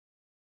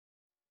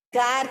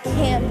God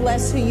can't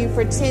bless who you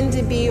pretend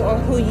to be or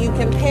who you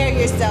compare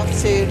yourself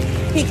to.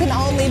 He can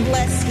only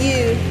bless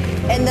you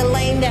in the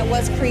lane that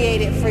was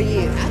created for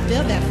you. I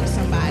feel that for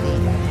somebody.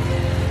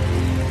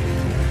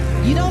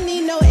 You don't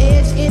need no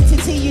edge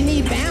entity, you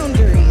need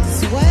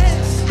boundaries. What?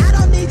 I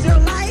don't need your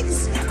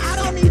likes, I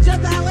don't need your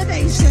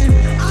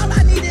validation. All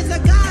I need is a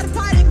God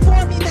fighting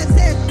for me that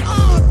says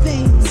all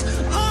things,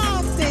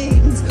 all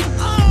things,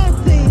 all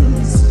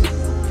things.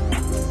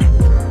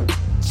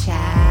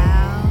 Ciao.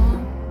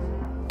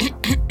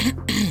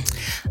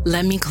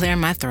 Let me clear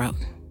my throat.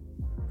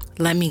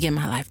 Let me get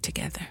my life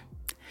together.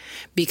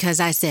 Because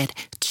I said,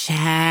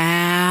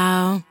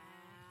 ciao.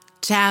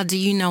 Ciao, do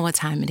you know what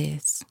time it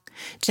is?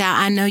 Ciao,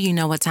 I know you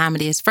know what time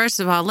it is. First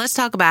of all, let's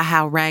talk about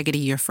how raggedy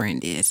your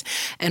friend is.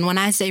 And when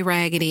I say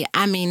raggedy,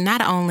 I mean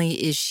not only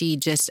is she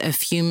just a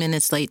few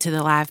minutes late to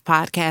the live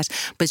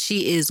podcast, but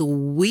she is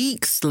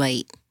weeks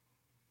late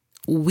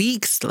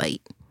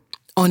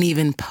on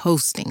even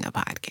posting a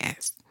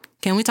podcast.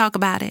 Can we talk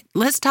about it?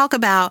 Let's talk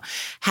about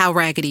how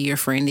raggedy your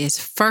friend is.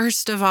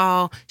 First of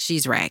all,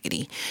 she's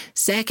raggedy.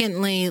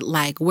 Secondly,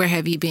 where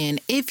have you been?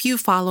 If you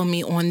follow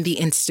me on the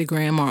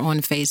Instagram or on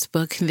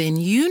Facebook, then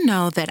you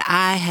know that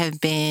I have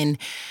been,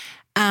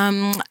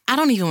 I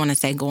don't even want to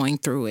say going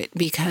through it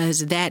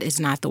because that is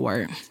not the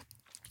word.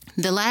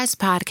 The last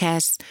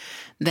podcast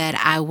that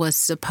I was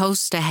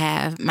supposed to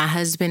have, my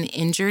husband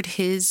injured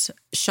his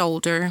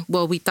shoulder.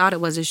 Well, we thought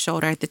it was his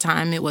shoulder at the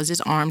time. It was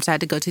his arm, so I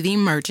had to go to the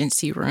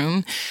emergency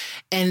room.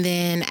 And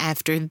then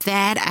after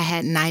that, I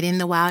had Night in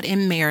the Wild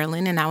in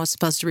Maryland, and I was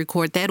supposed to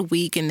record that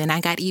week. And then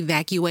I got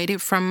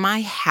evacuated from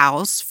my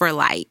house for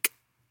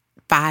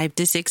 5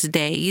 to 6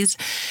 days.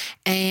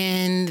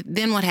 And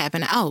then what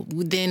happened?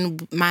 Then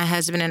my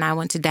husband and I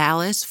went to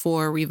Dallas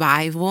for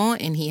revival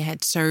and he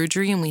had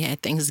surgery and we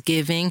had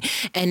Thanksgiving.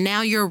 And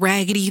now your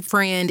raggedy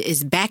friend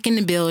is back in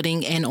the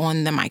building and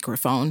on the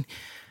microphone.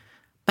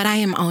 But I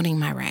am owning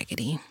my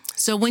raggedy.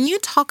 So when you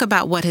talk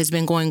about what has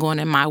been going on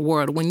in my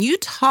world, when you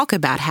talk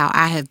about how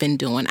I have been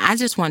doing, I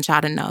just want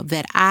y'all to know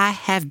that I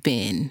have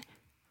been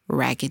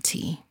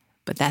raggedy.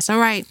 But that's all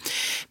right,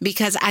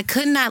 because I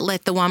could not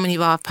let the Woman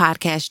Evolve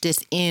podcast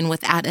just end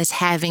without us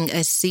having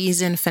a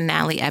season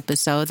finale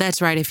episode.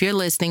 That's right. If you're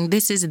listening,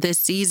 this is the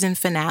season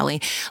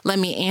finale. Let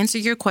me answer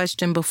your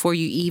question before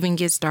you even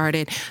get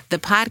started. The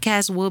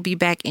podcast will be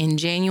back in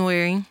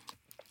January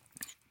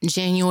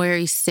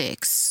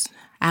 6th.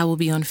 I will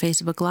be on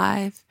Facebook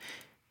Live.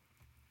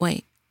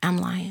 Wait, I'm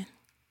lying.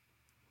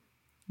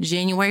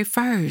 January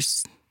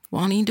 1st.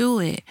 Won't he do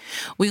it?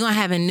 We're going to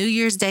have a New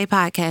Year's Day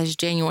podcast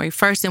January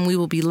 1st, and we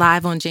will be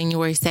live on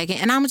January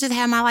 2nd. And I'm going to just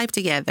have my life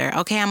together,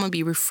 okay? I'm going to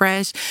be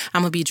refreshed.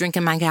 I'm going to be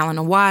drinking my gallon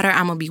of water.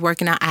 I'm going to be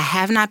working out. I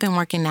have not been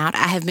working out.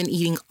 I have been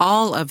eating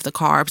all of the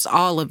carbs,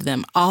 all of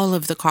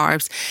the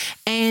carbs.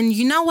 And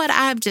you know what?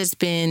 I've just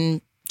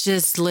been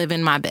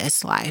living my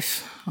best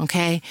life,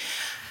 okay?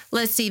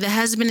 Let's see. The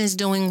husband is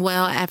doing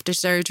well after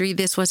surgery.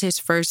 This was his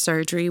first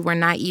surgery. We're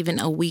not even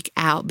a week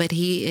out, but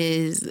he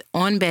is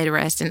on bed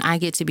rest, and I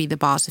get to be the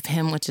boss of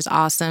him, which is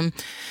awesome.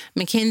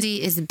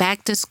 Mackenzie is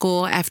back to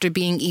school after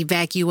being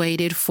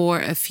evacuated for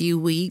a few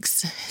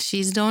weeks.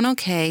 She's doing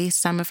okay.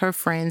 Some of her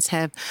friends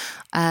have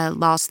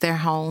lost their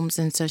homes,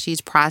 and so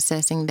she's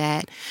processing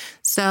that.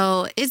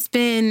 So it's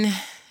been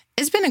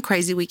a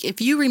crazy week. If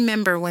you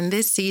remember when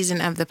this season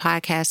of the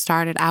podcast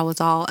started, I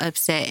was all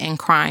upset and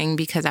crying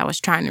because I was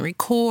trying to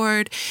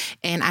record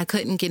and I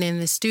couldn't get in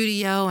the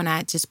studio, and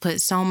I just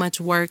put so much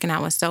work and I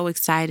was so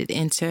excited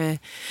into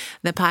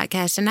the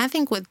podcast. And I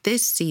think with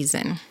this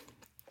season,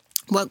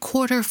 what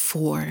quarter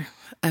 4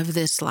 of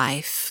this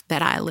life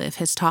that I live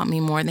has taught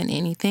me more than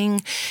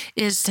anything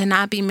is to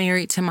not be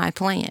married to my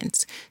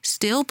plans.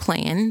 Still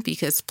plan,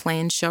 because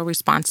plans show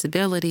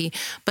responsibility,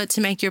 but to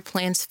make your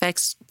plans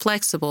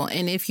flexible.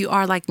 And if you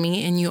are like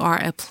me and you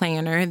are a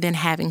planner, then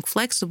having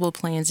flexible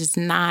plans is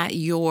not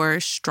your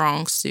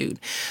strong suit.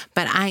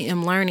 But I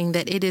am learning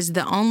that it is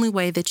the only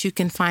way that you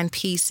can find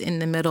peace in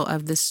the middle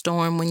of the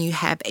storm, when you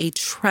have a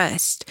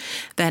trust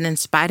that, in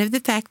spite of the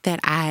fact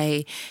that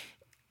I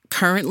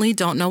currently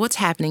don't know what's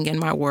happening in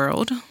my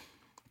world,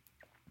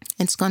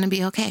 it's going to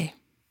be okay.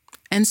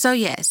 And so,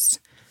 yes.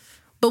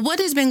 But what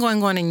has been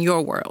going on in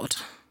your world?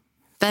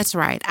 That's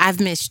right. I've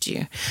missed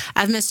you.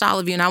 I've missed all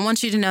of you. And I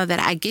want you to know that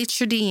I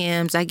get your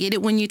DMs. I get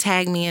it when you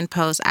tag me in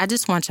posts. I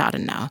just want y'all to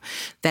know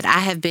that I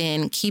have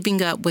been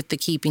keeping up with the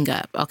keeping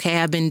up. Okay.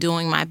 I've been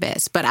doing my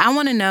best. But I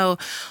want to know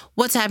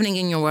what's happening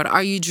in your world.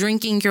 Are you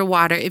drinking your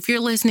water? If you're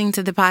listening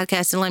to the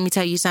podcast, and let me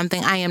tell you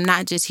something, I am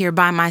not just here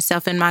by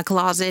myself in my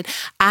closet.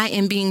 I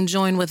am being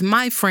joined with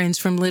my friends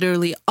from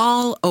literally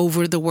all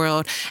over the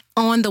world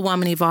on the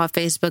Woman Evolve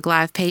Facebook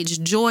Live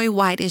page. Joy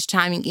White is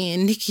chiming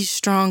in. Nikki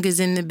Strong is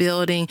in the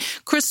building.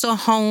 Crystal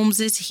Holmes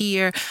is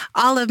here.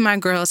 All of my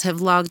girls have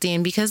logged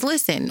in because,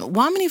 listen,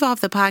 Woman Evolve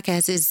the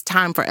podcast is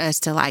time for us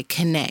to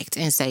connect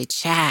and say,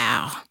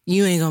 child,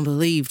 you ain't gonna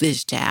believe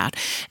this, child.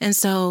 And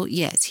so,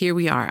 yes, here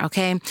we are,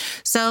 okay?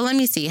 So let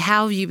me see.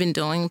 How have you been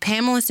doing?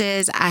 Pamela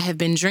says, I have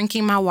been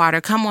drinking my water.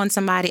 Come on,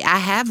 somebody. I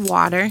have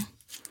water.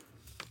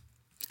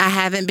 I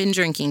haven't been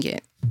drinking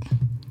it.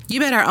 You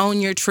better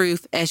own your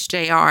truth,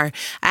 SJR.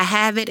 I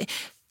have it.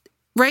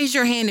 Raise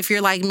your hand if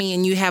you're like me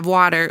and you have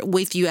water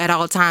with you at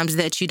all times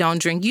that you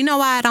don't drink. You know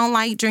why I don't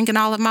like drinking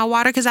all of my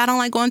water? Because I don't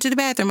like going to the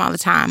bathroom all the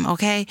time,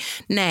 okay?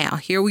 Now,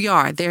 here we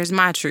are. There's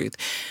my truth.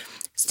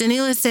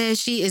 Stanila says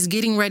she is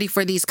getting ready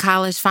for these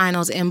college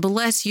finals, and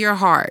bless your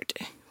heart.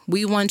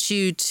 We want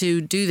you to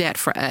do that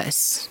for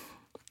us,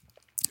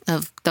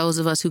 of those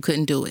of us who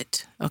couldn't do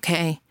it,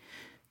 okay?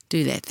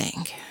 Do that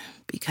thing.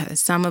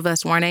 Because some of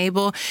us weren't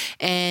able.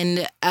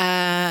 And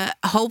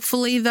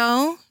hopefully,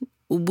 though,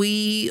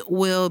 we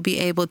will be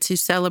able to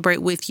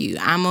celebrate with you.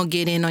 I'm going to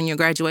get in on your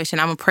graduation.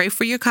 I'm going to pray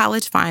for your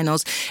college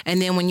finals.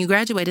 And then when you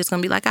graduate, it's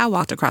going to be like I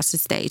walked across the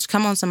stage.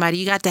 Come on, somebody.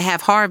 You got to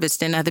have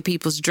harvest in other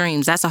people's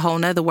dreams. That's a whole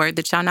nother word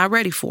that y'all not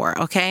ready for,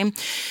 okay?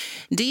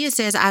 Dia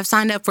says, I've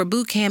signed up for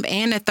boot camp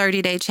and a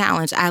 30-day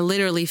challenge. I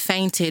literally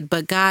fainted,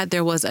 but God,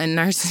 there was a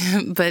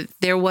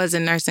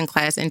nursing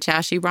class, and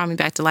child, she brought me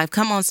back to life.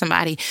 Come on,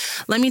 somebody.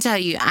 Let me tell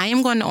you, I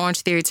am going to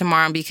Orange Theory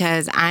tomorrow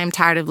because I'm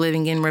tired of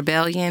living in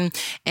rebellion.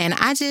 And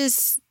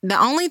the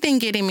only thing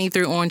getting me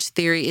through Orange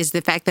Theory is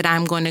the fact that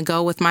I'm going to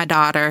go with my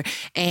daughter,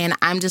 and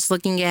I'm just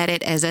looking at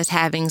it as us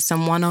having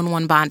some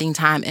one-on-one bonding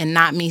time and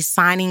not me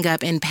signing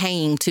up and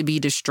paying to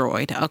be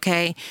destroyed,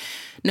 okay?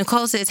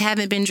 Nicole says,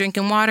 haven't been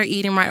drinking water,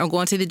 eating right, or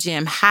going to the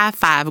gym. High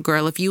five,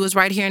 girl. If you was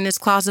right here in this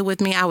closet with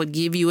me, I would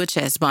give you a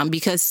chest bump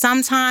because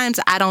sometimes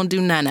I don't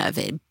do none of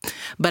it.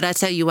 But I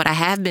tell you what I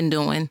have been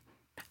doing,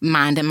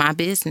 minding my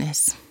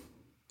business.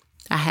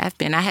 I have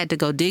been. I had to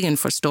go digging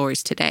for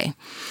stories today.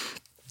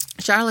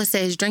 Charlotte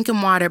says,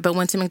 drinking water, but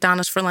went to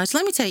McDonald's for lunch.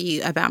 Let me tell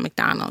you about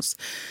McDonald's.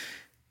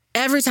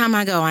 Every time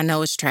I go, I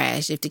know it's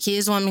trash. If the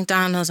kids want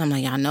McDonald's, I'm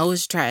like, y'all know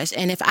it's trash.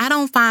 And if I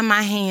don't find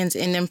my hands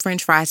in them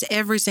French fries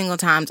every single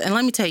time, and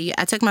let me tell you,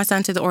 I took my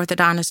son to the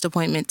orthodontist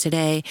appointment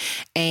today,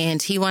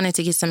 and he wanted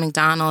to get some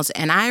McDonald's,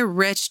 and I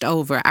retched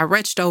over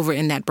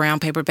in that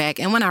brown paper bag.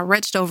 And when I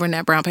retched over in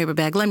that brown paper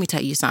bag, let me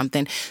tell you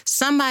something.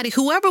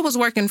 Whoever was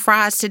working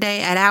fries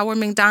today at our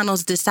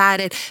McDonald's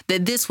decided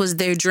that this was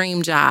their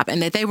dream job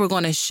and that they were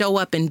going to show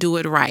up and do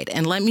it right.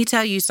 And let me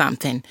tell you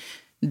something.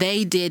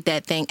 They did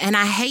that thing. And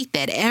I hate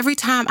that. Every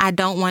time I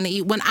don't want to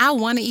eat, when I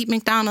want to eat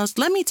McDonald's,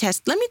 let me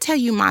tell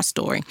you my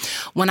story.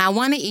 When I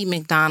want to eat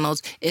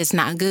McDonald's, it's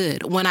not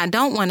good. When I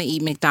don't want to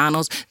eat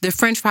McDonald's, the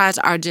French fries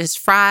are just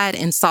fried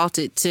and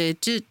salted to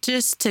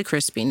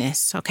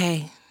crispiness.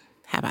 Okay.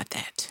 How about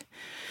that?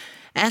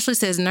 Ashley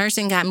says,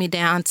 nursing got me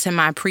down to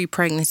my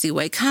pre-pregnancy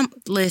weight.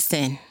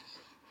 Listen,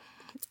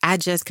 I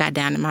just got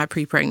down to my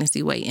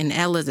pre-pregnancy weight, and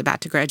Ella's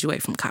about to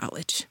graduate from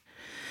college.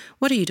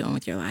 What are you doing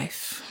with your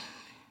life?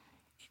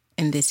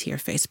 In this here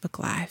Facebook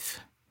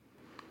Live.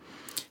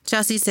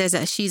 Chelsea says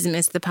that she's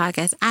missed the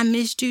podcast. I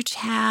missed you,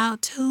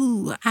 child,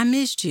 too. I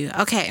missed you.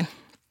 Okay.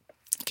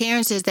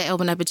 Karen says they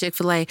opened up a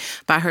Chick-fil-A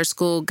by her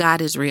school.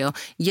 God is real.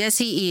 Yes,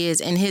 he is.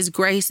 And his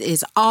grace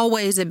is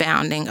always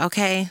abounding.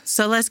 Okay.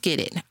 So let's get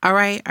it. All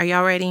right. Are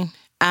y'all ready?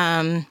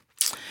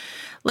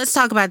 Let's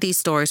talk about these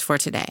stories for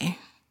today.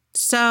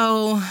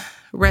 So,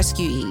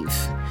 Rescue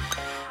Eve.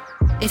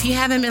 If you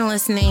haven't been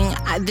listening,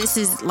 this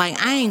is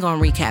like, I ain't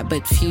going to recap,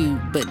 but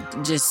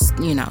just,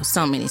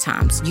 so many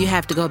times. You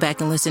have to go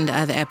back and listen to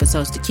other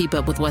episodes to keep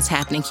up with what's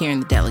happening here in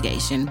the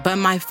delegation. But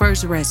my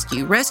first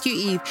Rescue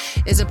Eve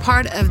is a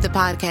part of the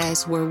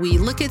podcast where we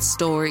look at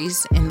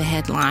stories in the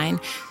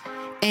headline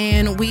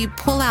and we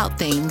pull out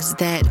things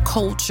that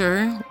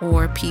culture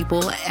or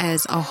people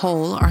as a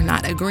whole are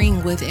not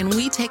agreeing with. And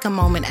we take a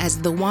moment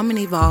as the Woman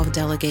Evolved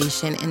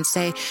delegation and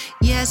say,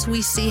 yes,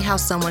 we see how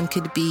someone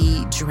could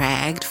be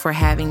dragged for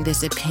having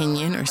this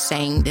opinion or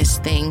saying this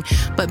thing.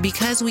 But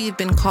because we have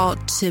been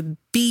called to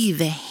be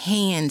the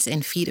hands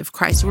and feet of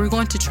Christ, we're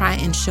going to try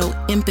and show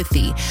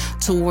empathy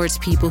towards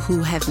people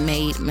who have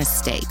made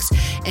mistakes.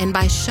 And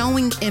by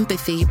showing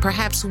empathy,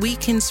 perhaps we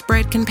can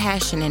spread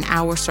compassion in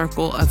our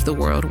circle of the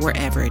world,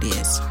 wherever it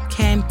is.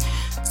 Okay.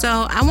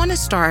 So I want to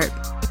start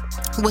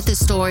with a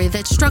story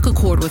that struck a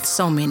chord with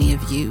so many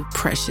of you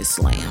precious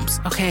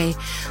lambs. Okay.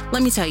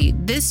 Let me tell you,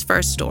 this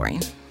first story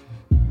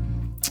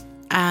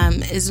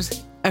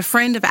is a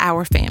friend of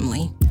our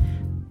family.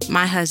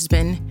 My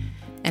husband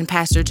and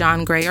Pastor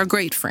John Gray are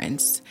great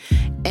friends.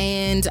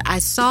 And I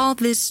saw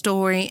this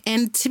story,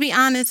 and to be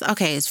honest,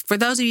 okay, for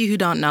those of you who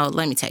don't know,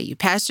 let me tell you,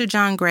 Pastor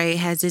John Gray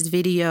has this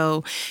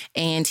video,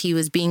 and he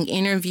was being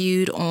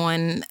interviewed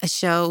on a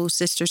show,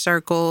 Sister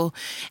Circle,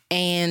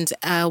 and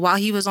while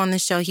he was on the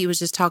show, he was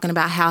just talking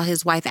about how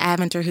his wife,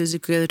 Aventer, who's a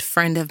good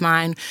friend of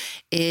mine,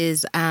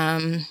 is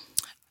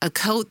a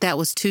coat that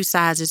was 2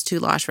 sizes too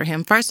large for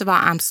him. First of all,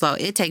 I'm slow.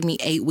 It take me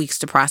 8 weeks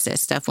to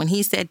process stuff. When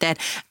he said that,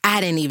 I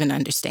didn't even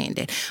understand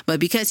it. But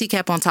because he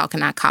kept on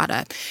talking, I caught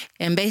up.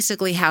 And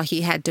basically how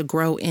he had to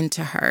grow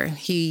into her.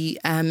 He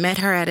met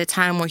her at a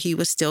time where he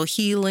was still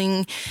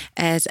healing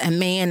as a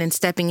man and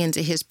stepping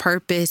into his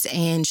purpose.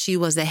 And she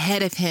was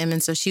ahead of him.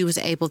 And so she was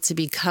able to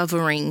be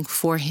covering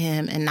for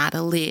him and not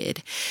a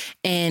lid.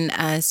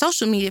 And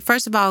social media,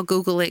 first of all,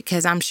 Google it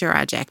because I'm sure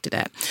I jacked it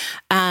up.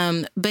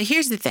 But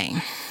here's the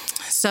thing.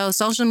 So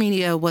social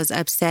media was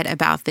upset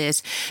about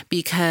this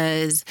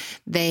because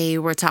they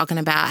were talking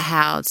about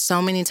how so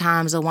many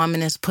times a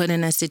woman is put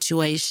in a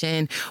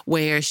situation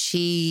where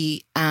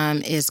she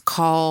is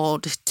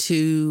called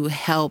to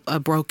help a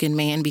broken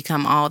man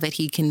become all that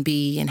he can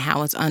be, and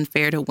how it's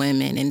unfair to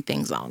women and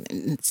things on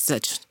and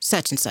such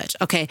and such.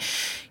 Okay,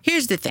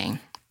 here's the thing.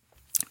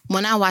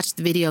 When I watched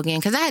the video again,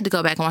 because I had to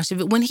go back and watch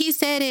it, when he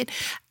said it,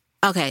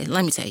 okay,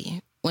 let me tell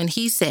you, when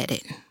he said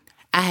it,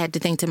 I had to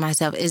think to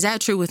myself, is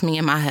that true with me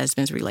and my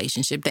husband's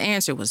relationship? The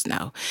answer was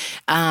no.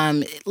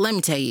 Let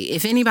me tell you,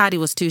 if anybody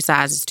was 2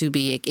 sizes too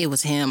big, it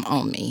was him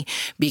on me.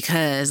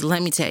 Because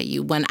let me tell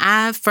you, when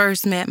I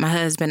first met my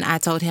husband, I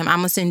told him, I'm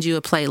going to send you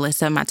a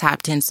playlist of my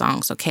top 10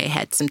 songs. Okay,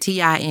 had some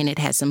T.I. in it,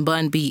 had some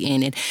Bun B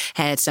in it,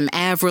 had some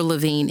Avril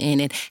Lavigne in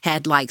it,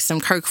 had like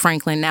some Kirk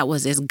Franklin that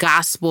was as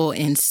gospel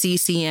and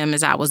CCM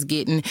as I was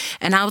getting.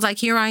 And I was like,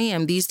 here I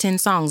am. These 10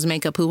 songs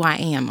make up who I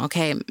am.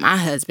 Okay, my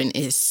husband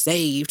is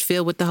saved,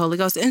 filled with the Holy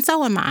Ghost, and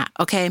so am I,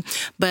 okay?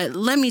 But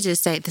let me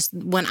just say this.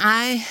 When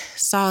I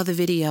saw the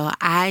video,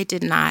 I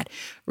did not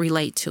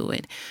relate to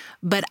it.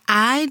 But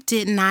I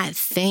did not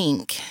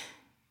think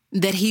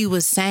that he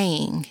was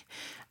saying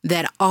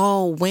that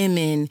all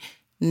women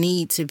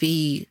need to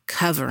be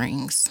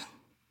coverings.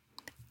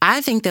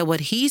 I think that what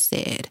he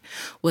said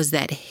was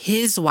that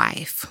his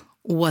wife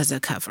was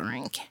a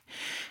covering.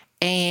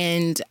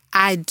 And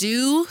I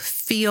do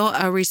feel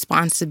a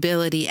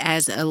responsibility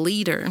as a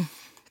leader,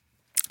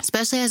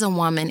 especially as a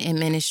woman in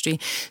ministry.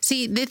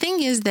 See, the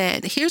thing is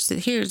that here's the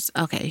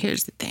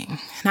thing.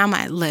 And I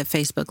might let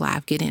Facebook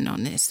Live get in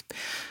on this.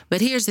 But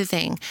here's the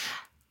thing.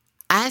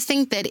 I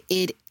think that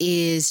it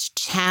is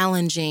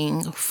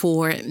challenging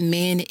for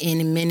men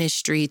in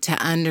ministry to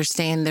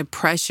understand the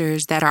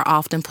pressures that are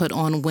often put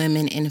on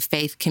women in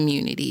faith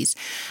communities.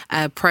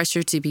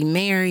 Pressure to be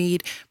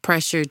married,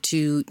 pressure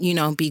to,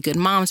 be good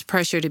moms,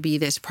 pressure to be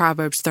this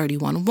Proverbs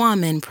 31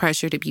 woman,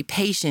 pressure to be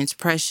patient,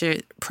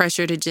 pressure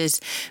to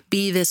just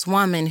be this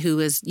woman who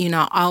is,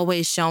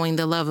 always showing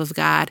the love of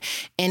God.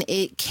 And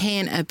it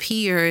can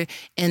appear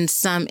in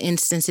some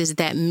instances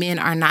that men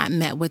are not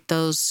met with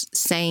those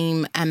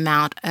same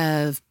amount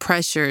of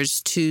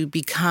pressures to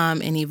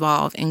become and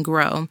evolve and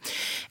grow.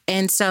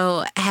 And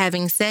so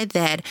having said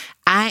that,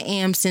 I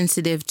am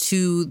sensitive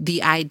to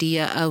the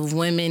idea of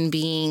women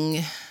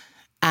being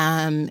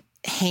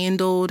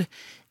handled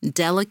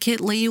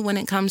delicately when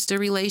it comes to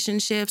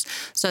relationships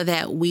so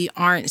that we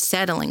aren't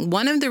settling.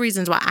 One of the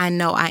reasons why I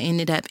know I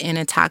ended up in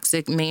a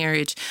toxic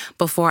marriage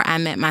before I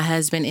met my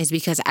husband is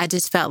because I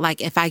just felt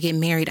like if I get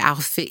married,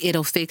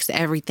 it'll fix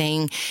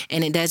everything.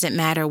 And it doesn't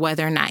matter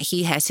whether or not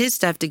he has his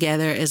stuff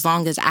together. As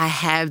long as I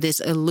have this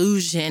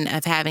illusion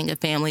of having a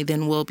family,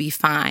 then we'll be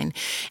fine.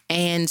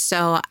 And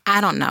so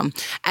I don't know.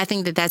 I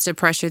think that that's a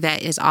pressure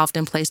that is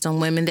often placed on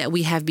women that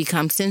we have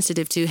become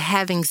sensitive to.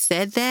 Having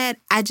said that,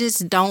 I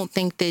just don't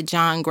think that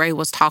John Gray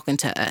was talking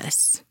to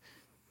us.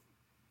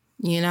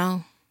 I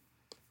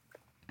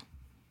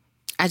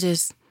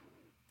just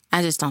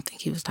don't think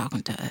he was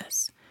talking to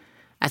us.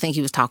 I think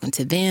he was talking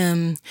to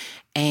them,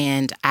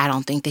 and I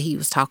don't think that he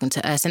was talking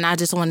to us. And I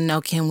just want to know,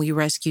 can we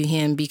rescue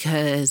him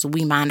because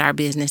we mind our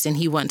business and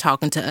he wasn't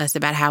talking to us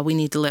about how we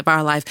need to live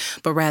our life,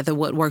 but rather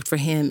what worked for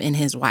him and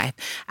his wife?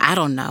 I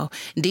don't know.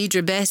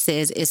 Deidre Best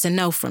says it's a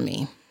no for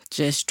me.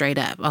 Just straight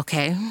up,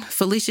 okay?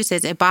 Felicia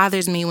says, it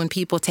bothers me when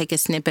people take a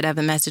snippet of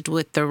a message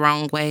with the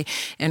wrong way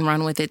and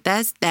run with it.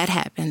 That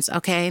happens,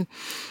 okay?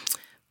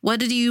 What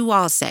do you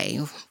all say?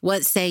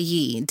 What say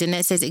ye?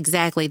 Danette says,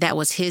 exactly, that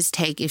was his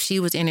take. If she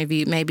was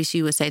interviewed, maybe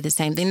she would say the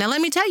same thing. Now,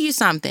 let me tell you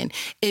something.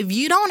 If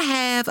you don't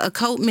have a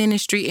coat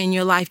ministry in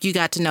your life, you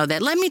got to know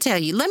that. Let me tell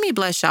you, let me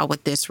bless y'all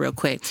with this real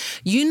quick.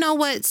 You know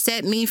what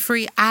set me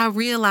free? I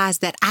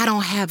realized that I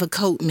don't have a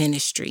coat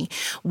ministry.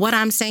 What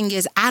I'm saying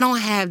is I don't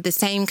have the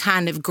same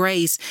kind of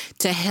grace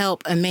to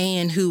help a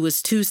man who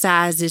was 2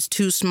 sizes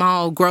too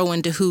small grow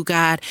into who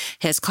God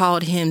has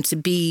called him to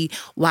be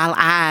while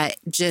I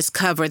just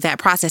cover that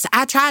process.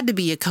 I tried to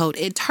be a coat.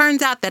 It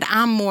turns out that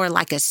I'm more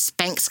like a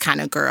Spanx kind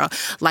of girl.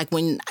 Like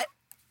when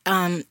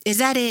Is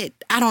that it?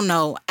 I don't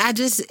know.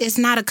 It's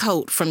not a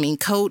coat for me.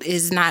 Coat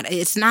is not,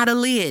 it's not a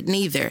lid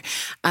neither.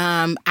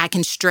 I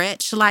can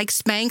stretch like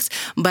Spanx,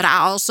 but I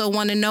also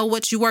want to know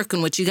what you're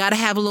working with. You got to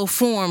have a little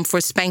form for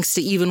Spanx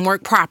to even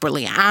work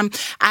properly. I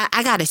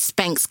got a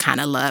Spanx kind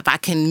of love. I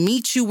can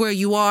meet you where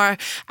you are.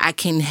 I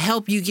can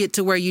help you get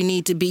to where you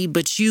need to be,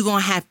 but you're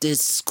going to have to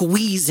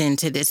squeeze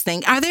into this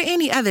thing. Are there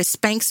any other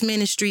Spanx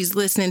ministries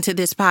listening to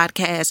this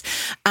podcast?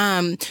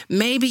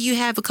 Maybe you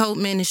have a coat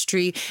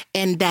ministry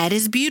and that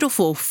is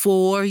beautiful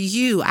for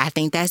you. I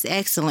think that's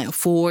excellent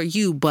for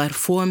you, but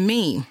for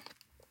me,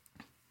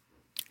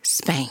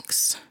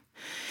 Spanx.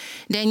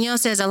 Danielle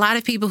says a lot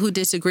of people who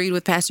disagreed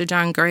with Pastor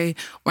John Gray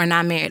were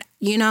not married.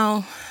 You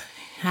know,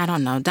 I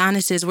don't know.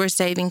 Donna says we're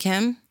saving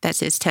him. That's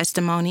his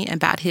testimony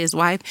about his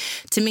wife.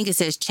 Tamika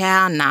says,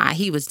 child, nah,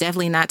 he was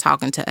definitely not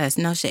talking to us.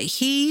 No shit.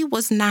 He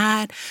was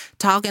not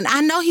talking.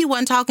 I know he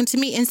wasn't talking to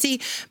me. And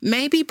see,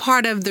 maybe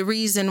part of the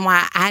reason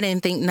why I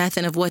didn't think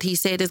nothing of what he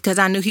said is because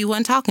I knew he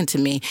wasn't talking to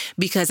me,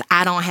 because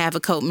I don't have a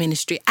coat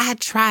ministry. I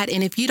tried.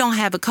 And if you don't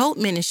have a coat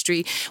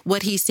ministry,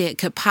 what he said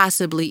could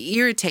possibly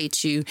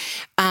irritate you.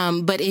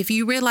 But if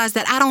you realize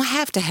that I don't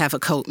have to have a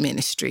coat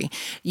ministry,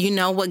 you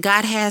know, what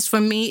God has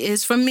for me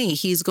is for me.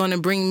 He's going to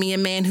bring me a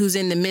man who's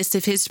in the midst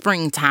of his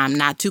springtime,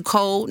 not too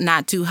cold,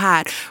 not too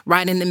hot,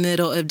 right in the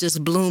middle of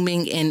just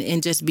blooming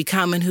and just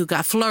becoming who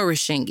got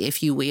flourishing,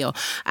 if you will.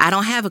 I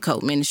don't have a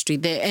coat ministry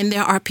there, and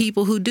there are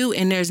people who do,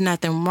 and there's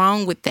nothing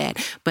wrong with that,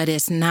 but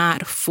it's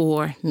not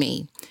for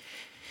me.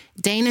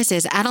 Dana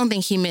says, I don't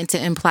think he meant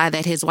to imply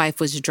that his wife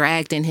was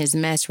dragged in his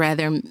mess.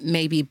 Rather,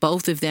 maybe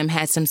both of them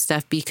had some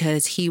stuff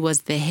because he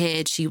was the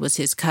head, she was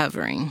his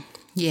covering.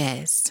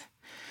 Yes.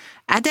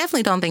 I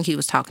definitely don't think he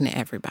was talking to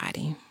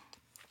everybody.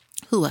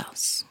 Who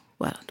else?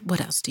 Well,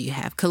 what else do you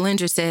have?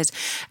 Kalindra says,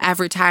 I've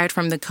retired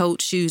from the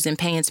coat, shoes, and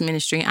pants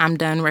ministry. I'm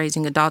done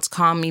raising adults.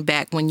 Call me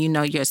back when you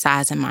know your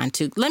size and mine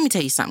too. Let me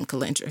tell you something,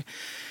 Kalindra.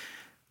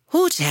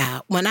 Whoo,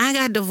 child, when I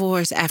got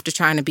divorced after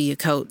trying to be a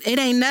coat, it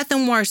ain't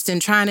nothing worse than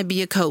trying to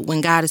be a coat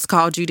when God has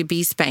called you to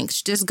be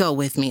Spanx. Just go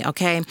with me,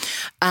 okay?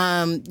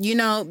 You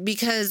know,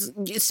 because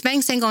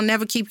Spanx ain't gonna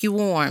never keep you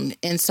warm.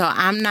 And so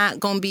I'm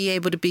not gonna be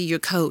able to be your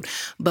coat.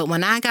 But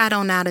when I got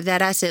on out of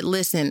that, I said,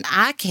 listen,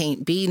 I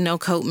can't be no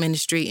coat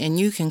ministry, and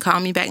you can call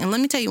me back. And let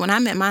me tell you, when I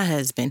met my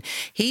husband,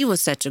 he was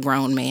such a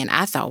grown man.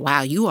 I thought,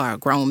 wow, you are a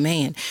grown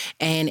man.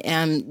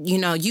 And, you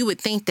know, you would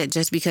think that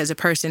just because a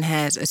person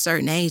has a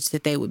certain age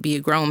that they would be a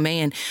grown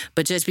man,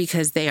 but just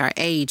because they are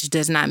aged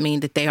does not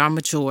mean that they are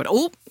matured.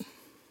 Oh,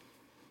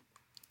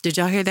 did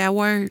y'all hear that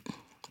word?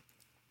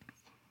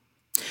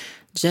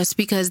 Just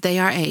because they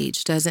are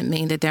aged doesn't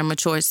mean that they're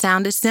mature. It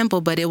sounded simple,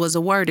 but it was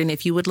a word. And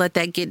if you would let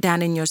that get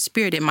down in your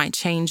spirit, it might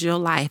change your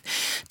life.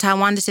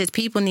 Taiwanda says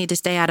people need to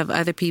stay out of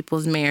other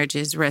people's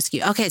marriages.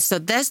 Rescue. Okay, so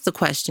that's the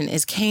question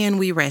is, can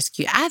we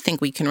rescue? I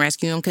think we can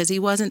rescue him because he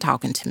wasn't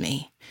talking to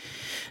me.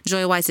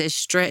 Joy White says,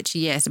 stretch,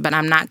 yes, but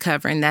I'm not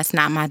covering. That's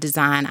not my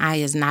design. I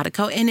is not a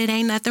coat. And it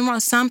ain't nothing wrong.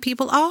 Some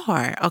people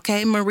are,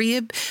 okay?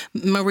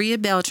 Maria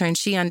Beltran,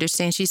 she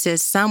understands. She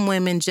says, some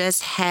women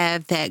just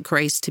have that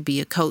grace to be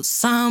a coat.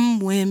 Some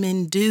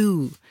women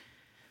do.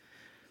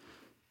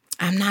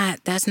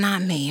 That's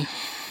not me.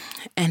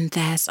 And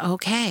that's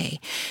okay.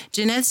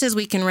 Jeanette says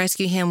we can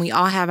rescue him. We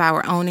all have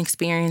our own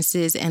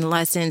experiences and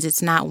lessons.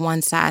 It's not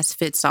one size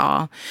fits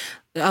all.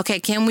 Okay,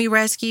 can we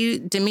rescue?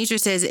 Demetra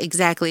says,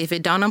 exactly. If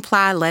it don't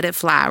apply, let it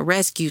fly.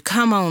 Rescue.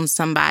 Come on,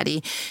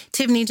 somebody.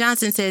 Tiffany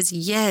Johnson says,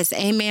 yes,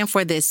 amen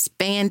for this.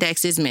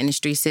 Spandex's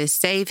ministry says,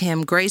 save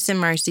him. Grace and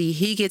mercy.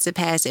 He gets a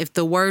pass. If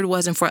the word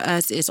wasn't for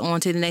us, it's on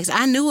to the next.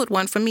 I knew it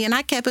wasn't for me, and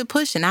I kept it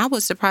pushing. I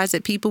was surprised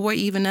that people were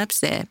even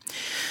upset.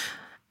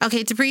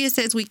 Okay, Tabria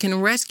says we can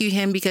rescue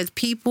him because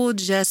people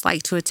just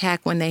like to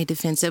attack when they're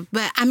defensive.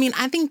 But, I mean,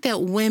 I think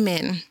that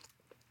women...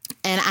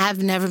 And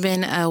I've never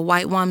been a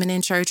white woman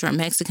in church or a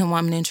Mexican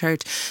woman in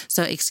church.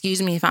 So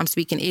excuse me if I'm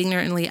speaking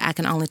ignorantly. I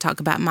can only talk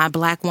about my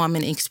Black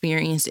woman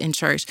experience in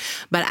church.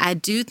 But I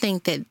do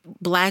think that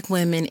Black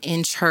women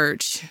in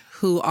church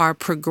who are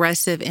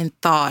progressive in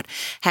thought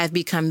have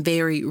become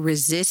very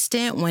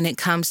resistant when it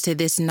comes to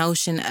this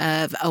notion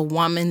of a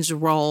woman's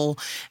role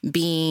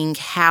being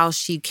how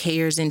she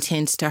cares and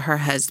tends to her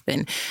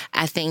husband.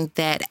 I think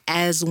that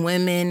as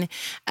women,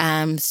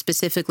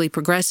 specifically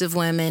progressive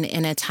women,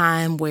 in a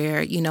time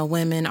where, you know,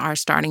 women are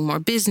starting more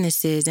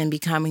businesses and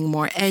becoming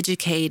more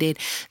educated,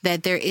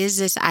 that there is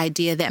this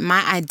idea that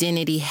my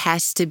identity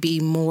has to be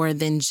more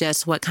than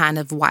just what kind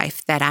of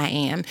wife that I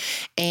am.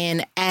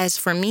 And as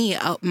for me,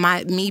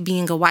 me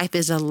being a wife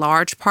is a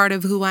large part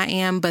of who I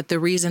am, but the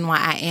reason why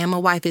I am a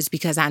wife is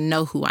because I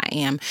know who I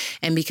am.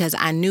 And because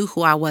I knew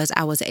who I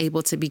was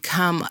able to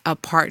become a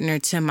partner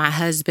to my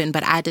husband,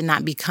 but I did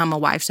not become a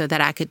wife so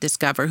that I could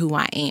discover who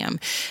I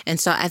am. And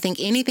so I think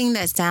anything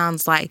that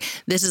sounds like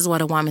this is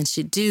what a woman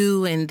should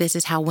do and this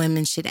is how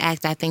women should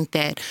act, I think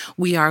that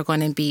we are going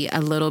to be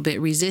a little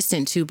bit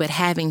resistant to. But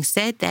having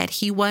said that,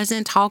 he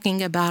wasn't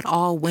talking about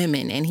all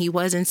women, and he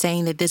wasn't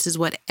saying that this is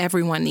what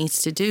everyone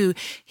needs to do.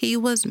 He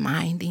was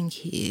minding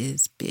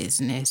his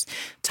business,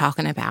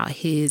 talking about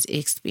his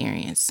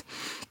experience.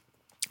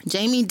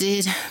 Jamie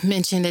did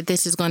mention that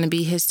this is going to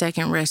be his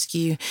second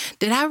rescue.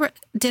 Did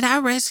I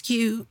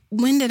rescue?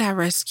 When did I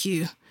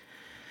rescue?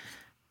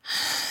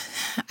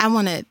 I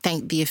want to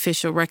thank the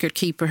official record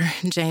keeper,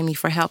 Jamie,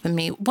 for helping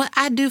me.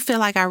 I do feel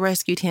like I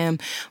rescued him,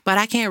 but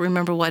I can't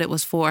remember what it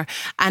was for.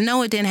 I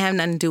know it didn't have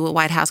nothing to do with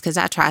White House because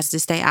I tried to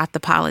stay out the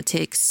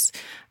politics.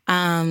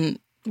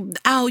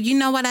 Oh, you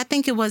know what? I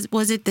think it was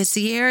it the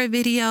Sierra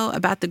video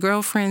about the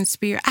girlfriend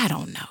spear? I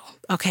don't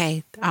know.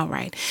 Okay. All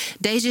right.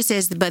 Deja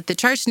says, but the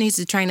church needs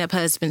to train up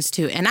husbands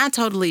too. And I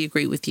totally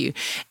agree with you.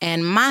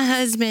 And my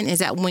husband is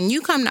that when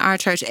you come to our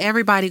church,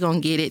 everybody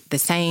going to get it the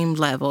same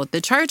level.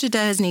 The church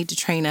does need to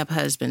train up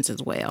husbands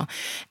as well.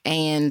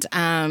 And,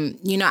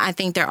 I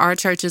think there are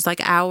churches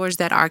like ours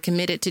that are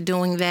committed to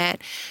doing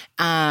that.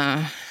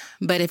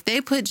 But if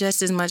they put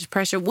just as much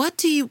pressure,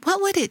 what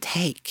would it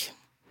take?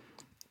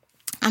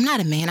 I'm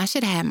not a man. I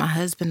should have had my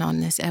husband on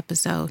this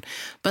episode.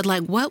 But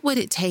what would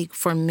it take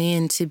for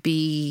men to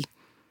be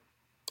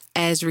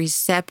as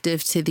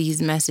receptive to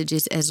these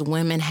messages as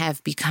women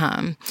have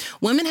become?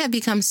 Women have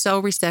become so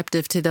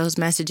receptive to those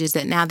messages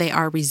that now they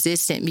are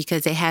resistant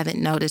because they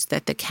haven't noticed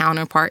that the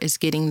counterpart is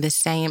getting the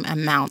same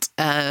amount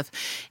of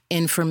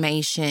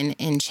information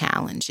and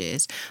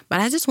challenges. But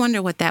I just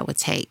wonder what that would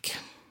take.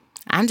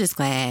 I'm just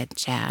glad,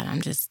 child.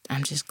 I'm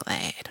just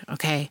glad.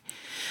 Okay.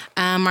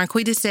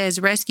 Marquita says,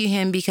 rescue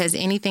him because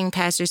anything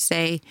pastors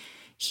say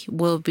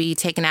will be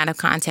taken out of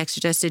context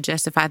just to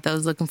justify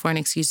those looking for an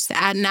excuse.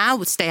 I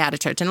would stay out of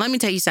church. And let me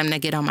tell you something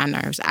that get on my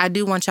nerves. I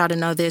do want y'all to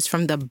know this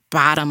from the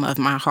bottom of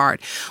my heart.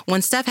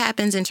 When stuff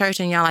happens in church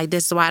and y'all like,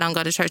 this is why I don't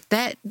go to church,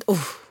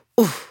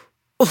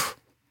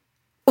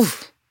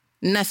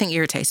 nothing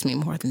irritates me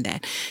more than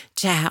that.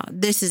 Child,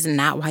 this is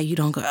not why you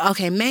don't go.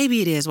 Okay,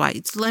 maybe it is why.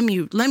 Let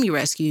me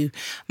rescue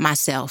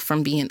myself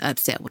from being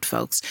upset with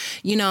folks.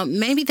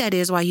 Maybe that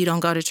is why you don't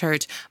go to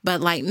church,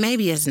 but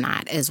maybe it's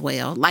not as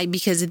well.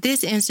 Because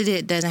this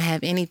incident doesn't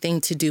have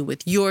anything to do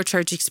with your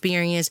church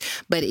experience,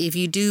 but if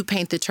you do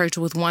paint the church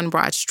with one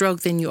broad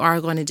stroke, then you are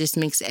going to just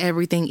mix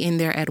everything in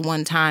there at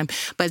one time.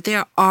 But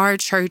there are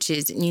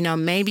churches,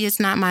 maybe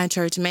it's not my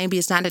church, maybe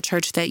it's not a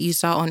church that you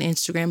saw on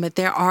Instagram, but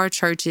there are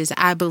churches,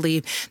 I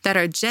believe, that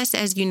are just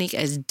as unique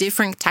as different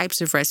types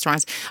of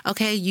restaurants.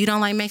 Okay, you don't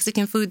like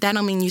Mexican food. That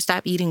don't mean you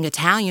stop eating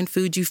Italian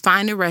food. You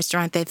find a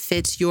restaurant that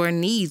fits your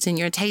needs and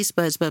your taste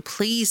buds, but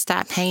please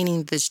stop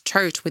painting this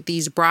church with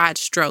these broad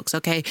strokes,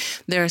 okay?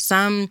 There are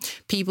some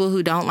people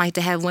who don't like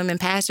to have women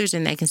pastors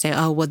and they can say,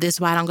 oh, well, this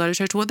is why I don't go to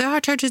church. Well, there are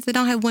churches that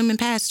don't have women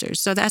pastors.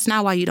 So that's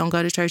not why you don't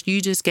go to church.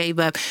 You just gave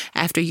up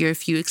after your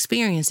few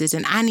experiences.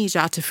 And I need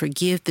y'all to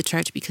forgive the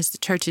church because the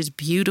church is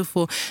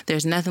beautiful.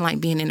 There's nothing like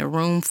being in a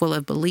room full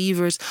of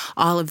believers,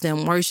 all of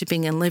them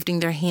worshiping and lifting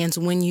their hands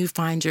when you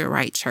find your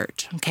right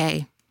church,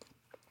 okay?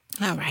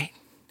 All right.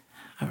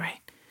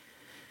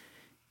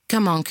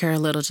 Come on,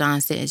 Carol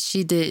Littlejohn said.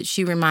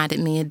 She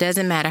reminded me, it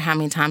doesn't matter how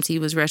many times he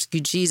was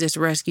rescued. Jesus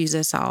rescues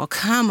us all.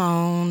 Come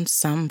on,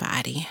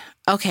 somebody.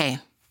 Okay,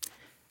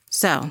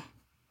 so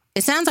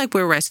it sounds like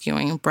we're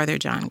rescuing Brother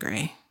John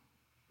Gray.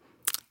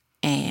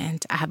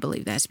 And I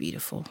believe that's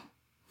beautiful.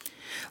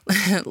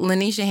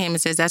 Lanisha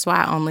Hammond says, that's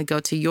why I only go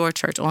to your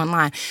church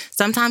online.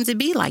 Sometimes it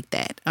be like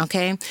that,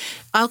 okay?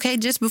 Okay,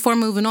 just before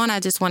moving on, I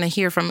just want to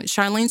hear from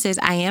Charlene says,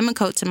 I am a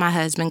coach to my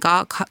husband.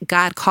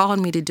 God called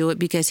me to do it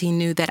because he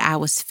knew that I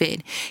was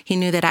fit. He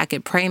knew that I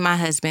could pray my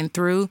husband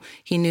through.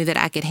 He knew that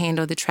I could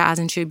handle the trials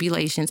and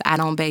tribulations. I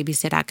don't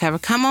babysit, I cover.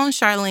 Come on,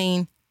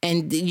 Charlene.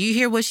 And you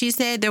hear what she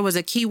said? There was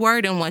a key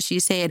word in what she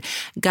said.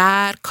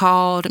 God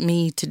called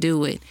me to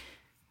do it.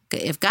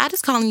 If God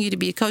is calling you to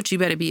be a coach, you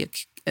better be a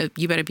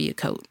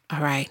coach. All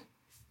right.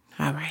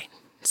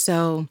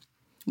 So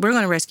we're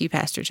going to rescue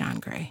Pastor John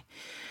Gray.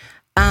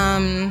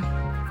 I'm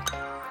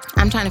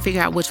trying to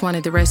figure out which one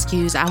of the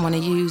rescues I want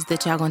to use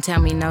that y'all going to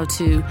tell me no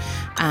to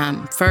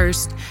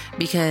first,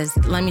 because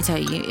let me tell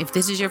you, if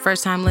this is your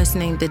first time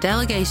listening, the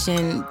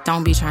delegation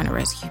don't be trying to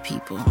rescue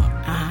people.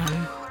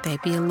 They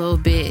be a little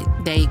bit,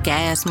 they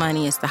gas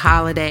money, it's the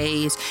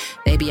holidays.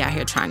 They be out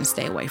here trying to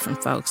stay away from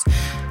folks.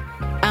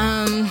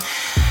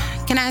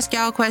 Can I ask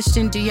y'all a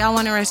question? Do y'all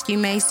want to rescue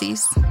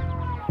Macy's?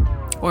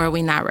 Or are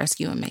we not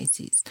rescuing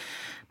Macy's?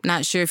 I'm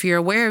not sure if you're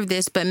aware of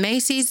this, but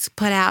Macy's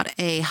put out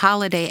a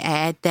holiday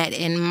ad that,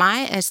 in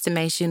my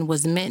estimation,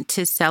 was meant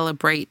to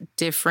celebrate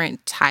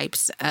different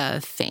types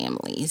of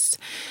families.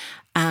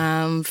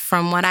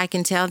 From what I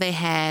can tell, they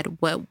had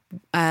what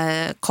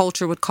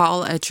culture would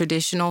call a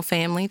traditional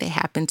family. They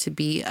happened to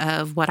be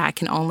of what I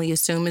can only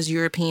assume is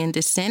European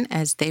descent,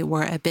 as they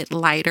were a bit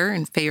lighter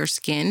and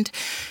fair-skinned.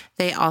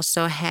 They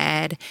also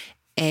had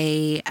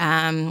a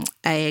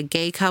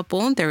gay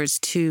couple. There was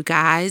 2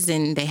 guys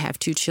and they have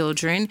 2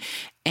 children.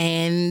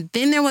 And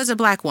then there was a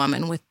Black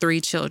woman with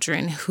 3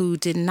 children who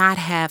did not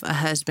have a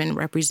husband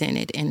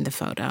represented in the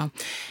photo.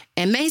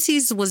 And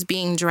Macy's was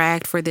being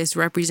dragged for this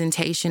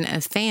representation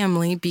of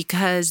family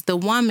because the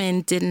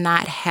woman did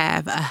not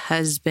have a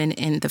husband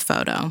in the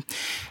photo.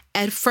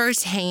 At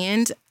first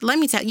hand, let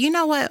me tell you, you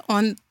know what?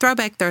 On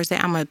Throwback Thursday,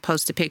 I'm going to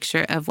post a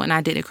picture of when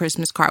I did a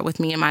Christmas card with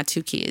me and my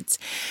 2 kids.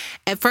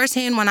 At first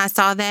hand, when I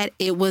saw that,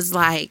 it was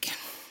like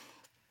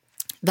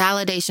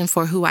validation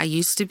for who I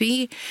used to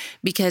be,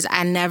 because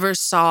I never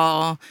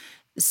saw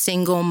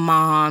single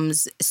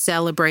moms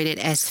celebrated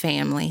as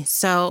family.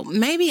 So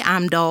maybe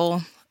I'm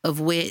dull of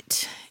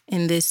wit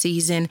in this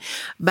season,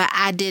 but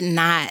I did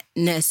not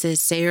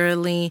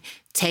necessarily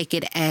take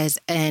it as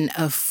an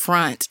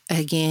affront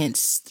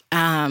against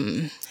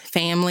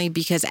family,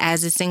 because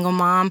as a single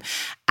mom,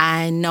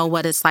 I know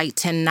what it's like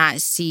to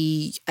not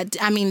see,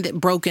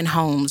 broken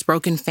homes,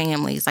 broken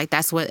families. Like,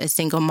 that's what a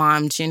single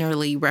mom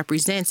generally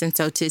represents. And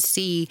so to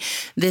see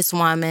this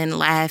woman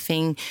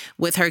laughing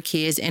with her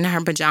kids in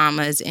her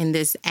pajamas in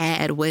this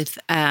ad with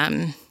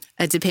a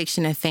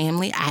depiction of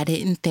family, I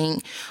didn't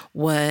think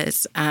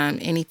was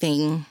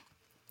anything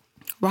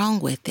wrong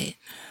with it.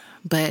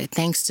 But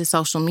thanks to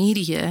social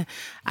media,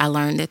 I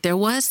learned that there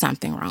was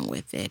something wrong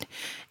with it.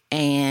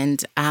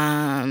 And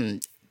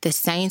the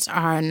saints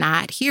are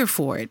not here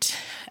for it.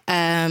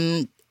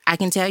 I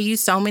can tell you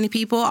so many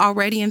people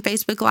already in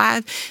Facebook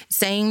Live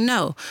saying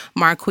no.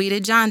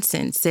 Marquita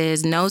Johnson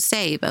says no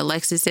save.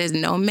 Alexis says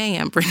no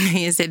ma'am.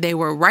 Brene said they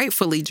were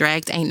rightfully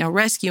dragged. Ain't no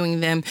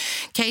rescuing them.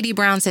 Katie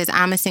Brown says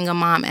I'm a single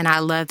mom and I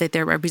love that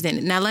they're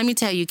represented. Now, let me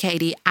tell you,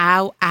 Katie,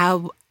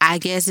 I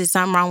guess there's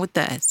something wrong with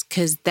us,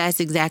 because that's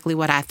exactly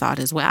what I thought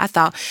as well. I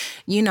thought,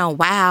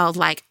 wow,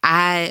 like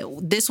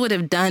this would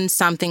have done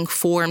something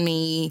for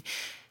me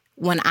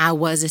when I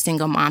was a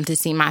single mom to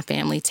see my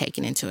family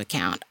taken into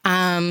account.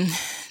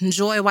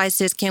 Joy White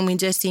says, can we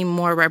just see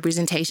more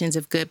representations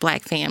of good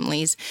Black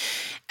families?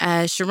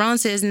 Sharon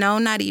says, no,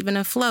 not even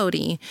a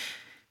floaty.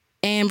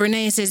 And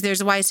Brene says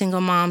there's white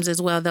single moms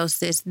as well, though,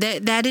 sis.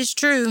 That is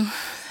true.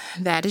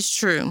 That is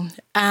true.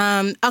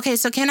 Okay,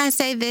 so can I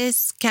say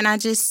this?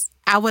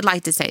 I would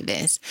like to say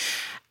this.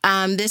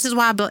 This is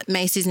why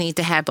Macy's need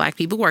to have Black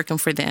people working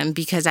for them,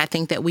 because I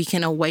think that we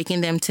can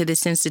awaken them to the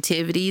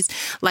sensitivities.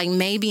 Like,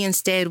 maybe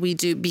instead we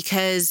do,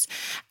 because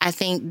I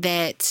think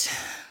that,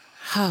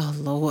 oh,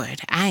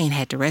 Lord, I ain't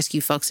had to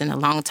rescue folks in a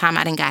long time.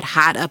 I done got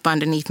hot up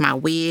underneath my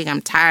wig.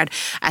 I'm tired.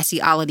 I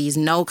see all of these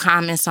no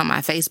comments on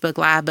my Facebook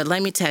Live. But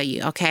let me tell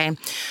you, okay,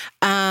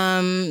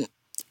 the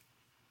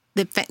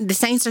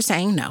saints are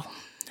saying no.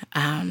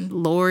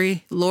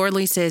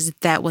 Lorley says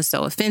that was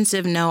so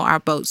offensive. No, our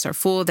boats are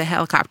full. The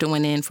helicopter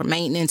went in for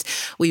maintenance.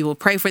 We will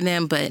pray for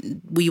them, but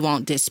we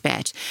won't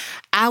dispatch.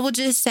 I will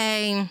just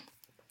say,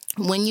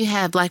 when you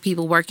have Black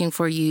people working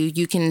for you,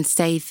 you can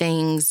say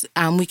things.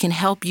 We can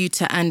help you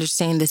to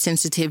understand the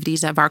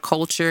sensitivities of our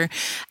culture.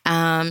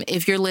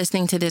 If you're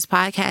listening to this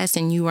podcast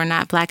and you are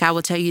not Black, I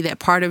will tell you that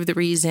part of the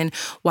reason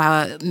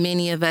why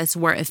many of us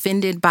were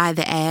offended by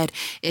the ad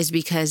is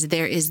because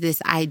there is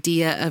this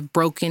idea of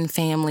broken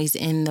families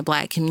in the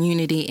Black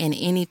community, and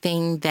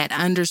anything that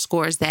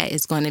underscores that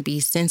is going to be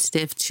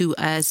sensitive to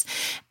us.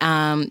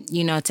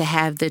 To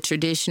have the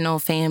traditional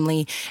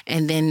family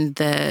and then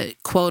the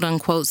quote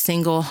unquote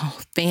single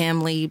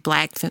family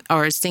Black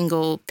or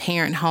single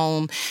parent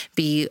home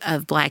be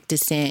of Black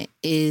descent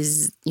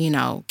is,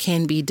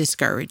 can be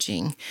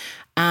discouraging.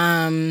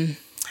 Angela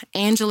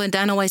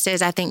Dunaway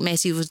says, I think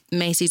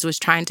Macy's was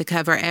trying to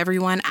cover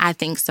everyone. I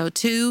think so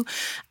too.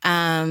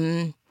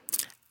 I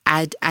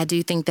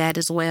do think that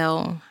as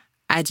well.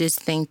 I just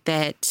think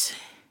that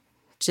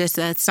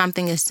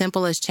something as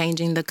simple as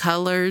changing the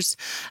colors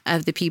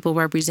of the people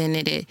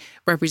represented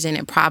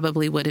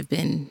probably would have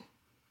been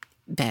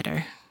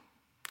better.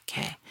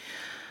 Okay.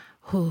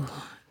 Whew.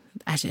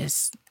 I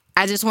just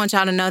want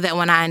y'all to know that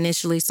when I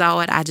initially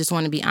saw it, I just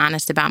want to be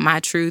honest about my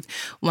truth.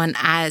 When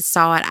I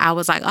saw it, I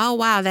was like, oh,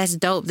 wow, that's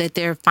dope that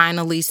they're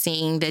finally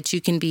seeing that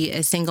you can be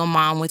a single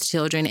mom with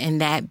children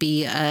and that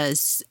be a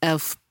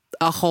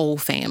whole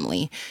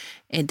family.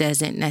 It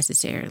doesn't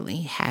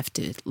necessarily have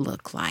to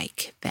look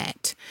like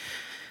that.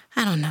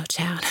 I don't know,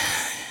 child.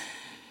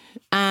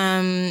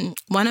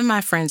 One of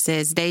my friends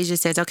says, Deja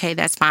says, okay,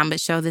 that's fine, but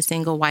show the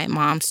single white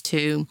moms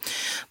too.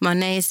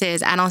 Monet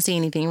says, I don't see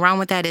anything wrong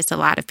with that. It's a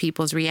lot of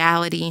people's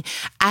reality.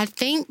 I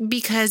think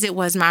because it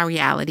was my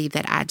reality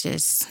that I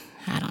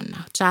don't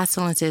know.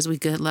 Jocelyn says, we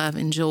good, love,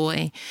 and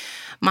joy.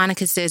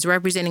 Monica says,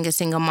 representing a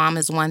single mom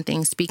is one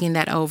thing. Speaking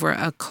that over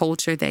a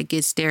culture that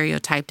gets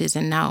stereotyped is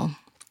a no.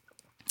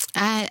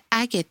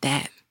 I get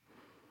that.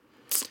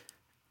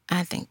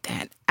 I think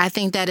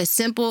that is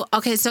simple.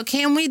 Okay, so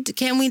can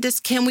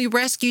we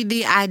rescue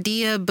the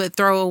idea but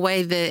throw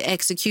away the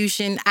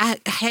execution?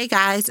 Hey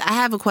guys, I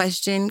have a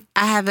question.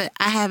 I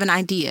have an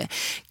idea.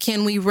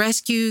 Can we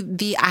rescue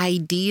the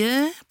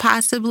idea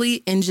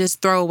possibly and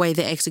just throw away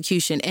the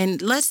execution?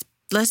 And let's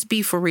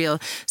be for real.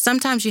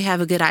 Sometimes you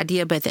have a good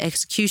idea, but the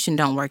execution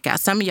don't work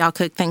out. Some of y'all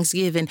cooked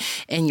Thanksgiving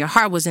and your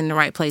heart was in the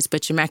right place,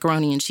 but your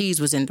macaroni and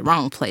cheese was in the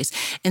wrong place.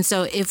 And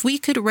so if we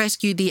could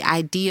rescue the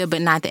idea,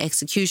 but not the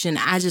execution,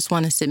 I just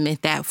want to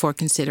submit that for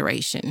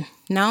consideration.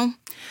 No?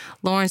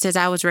 Lauren says,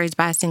 I was raised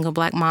by a single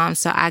Black mom,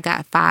 so I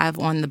got 5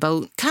 on the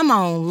boat. Come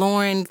on,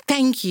 Lauren.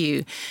 Thank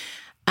you.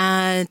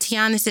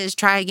 Tiana says,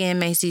 try again,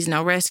 Macy's,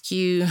 no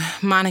rescue.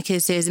 Monica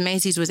says,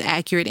 Macy's was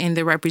accurate in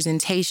the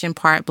representation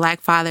part.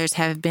 Black fathers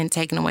have been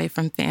taken away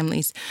from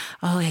families.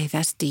 Oh, hey,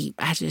 that's deep.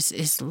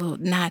 It's a little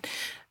not.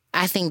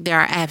 I think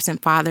there are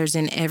absent fathers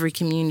in every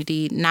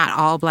community. Not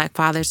all Black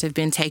fathers have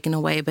been taken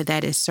away, but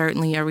that is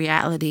certainly a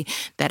reality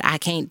that I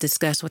can't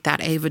discuss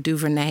without Ava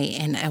DuVernay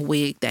and a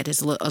wig that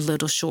is a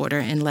little shorter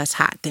and less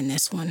hot than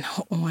this one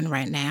on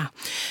right now.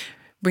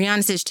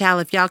 Brianna says,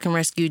 child, if y'all can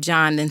rescue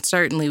John, then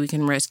certainly we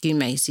can rescue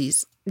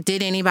Macy's.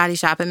 did anybody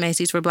shop at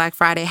Macy's for Black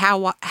Friday?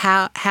 How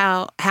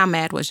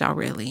mad was y'all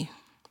really?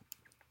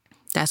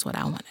 That's what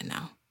I want to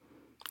know.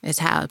 Is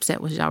how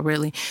upset was y'all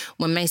really?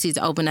 When Macy's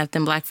opened up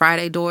them Black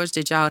Friday doors,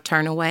 did y'all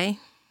turn away?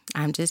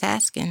 I'm just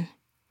asking.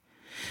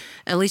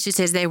 Alicia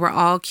says they were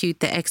all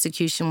cute. The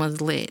execution was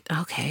lit.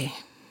 Okay.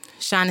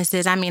 Shauna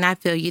says, I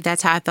feel you.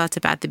 That's how I felt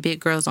about the big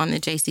girls on the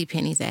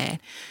JCPenney's ad.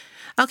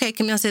 Okay,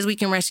 Camille says we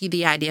can rescue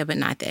the idea, but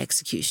not the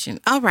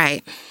execution. All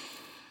right.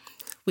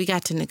 We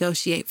got to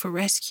negotiate for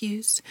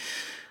rescues.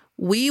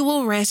 We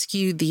will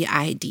rescue the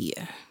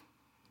idea,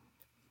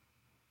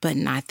 but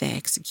not the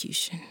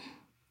execution.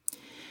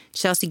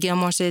 Chelsea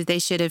Gilmore says they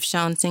should have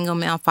shown single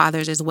male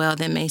fathers as well.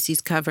 Then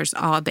Macy's covers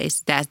all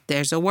bases.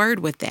 There's a word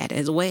with that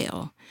as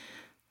well.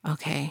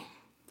 Okay.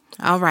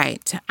 All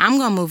right. I'm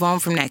going to move on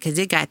from that because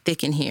it got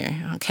thick in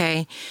here.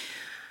 Okay.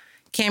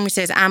 Camry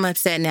says, I'm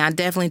upset now. I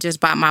definitely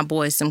just bought my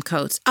boys some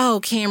coats. Oh,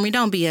 Camry,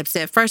 don't be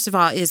upset. First of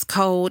all, it's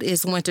cold,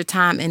 it's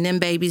wintertime, and them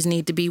babies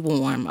need to be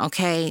warm.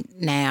 Okay.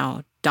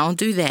 Now, don't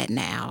do that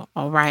now.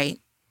 All right.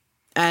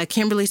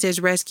 Kimberly says,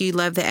 rescue,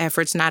 love the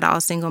efforts. Not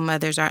all single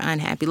mothers are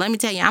unhappy. Let me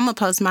tell you, I'm going to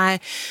post my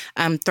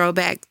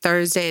throwback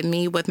Thursday at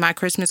me with my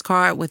Christmas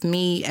card with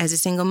me as a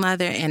single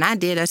mother. And I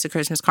did us a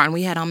Christmas card. And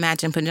we had on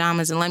matching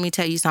pajamas. And let me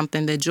tell you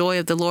something. The joy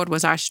of the Lord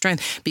was our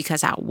strength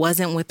because I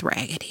wasn't with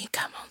Raggedy.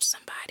 Come on,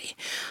 somebody.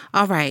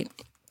 All right.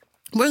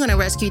 We're going to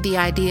rescue the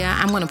idea.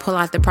 I'm going to pull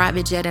out the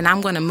private jet and I'm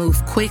going to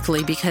move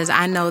quickly because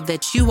I know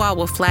that you all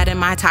will flatten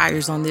my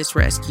tires on this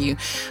rescue.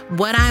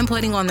 What I'm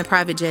putting on the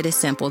private jet is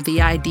simple.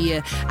 The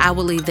idea, I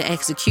will leave the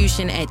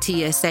execution at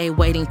TSA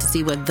waiting to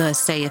see what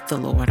thus saith the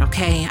Lord.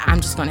 Okay. I'm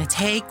just going to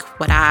take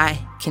what I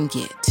can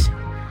get.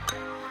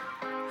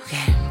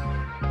 Okay.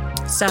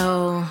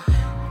 So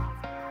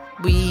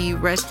we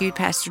rescued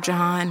Pastor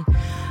John.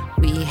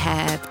 We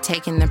have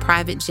taken the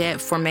private jet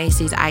for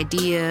Macy's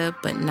idea,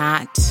 but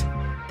not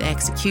the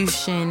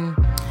execution.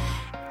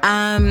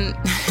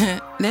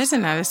 There's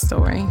another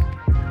story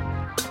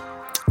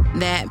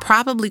that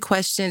probably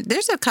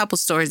there's a couple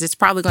stories that's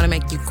probably going to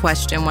make you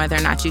question whether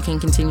or not you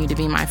can continue to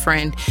be my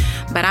friend,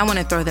 but I want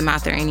to throw them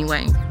out there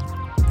anyway.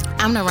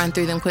 I'm going to run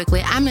through them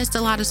quickly. I missed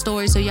a lot of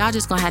stories, so y'all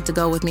just going to have to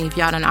go with me if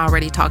y'all done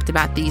already talked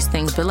about these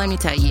things. But let me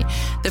tell you,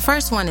 the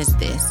first one is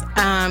this.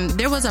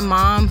 There was a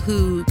mom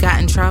who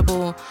got in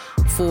trouble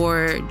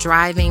for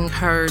driving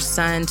her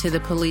son to the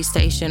police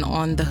station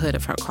on the hood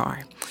of her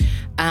car,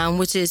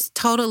 which is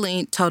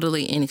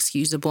totally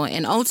inexcusable.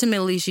 And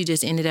ultimately, she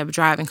just ended up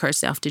driving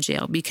herself to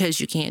jail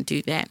because you can't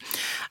do that.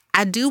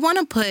 I do want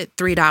to put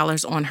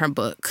 $3 on her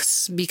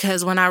books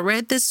because when I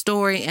read this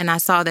story and I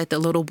saw that the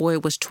little boy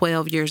was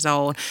 12 years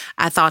old,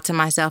 I thought to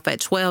myself, at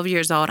 12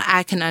 years old,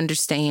 I can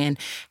understand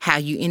how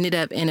you ended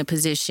up in a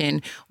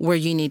position where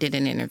you needed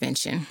an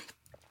intervention.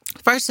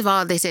 First of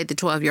all, they said the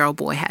 12-year-old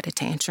boy had a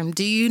tantrum.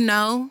 Do you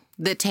know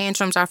that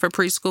tantrums are for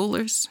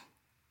preschoolers?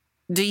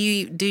 Do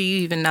you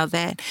even know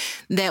that?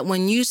 That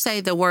when you say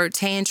the word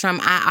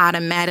tantrum, I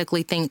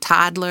automatically think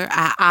toddler.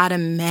 I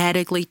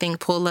automatically think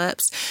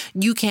pull-ups.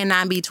 You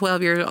cannot be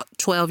 12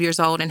 years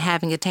old and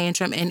having a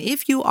tantrum. And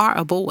if you are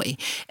a boy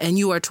and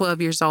you are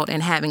 12 years old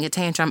and having a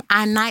tantrum,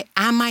 I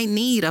might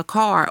need a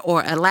car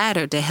or a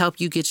ladder to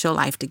help you get your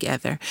life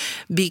together.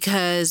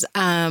 Because,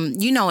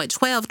 at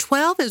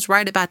 12 is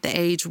right about the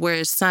age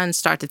where sons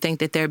start to think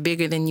that they're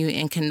bigger than you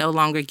and can no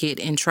longer get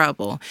in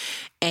trouble.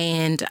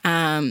 And,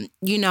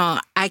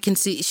 I can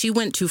see she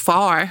went too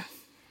far.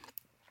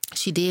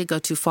 She did go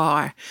too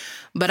far.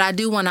 But I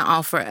do want to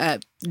offer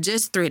up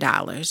just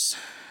 $3.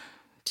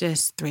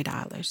 Just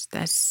 $3.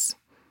 That's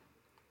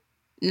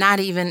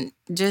not even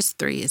just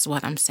 3 is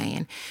what I'm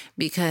saying.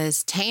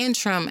 Because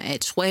tantrum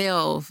at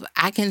 12,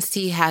 I can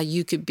see how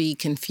you could be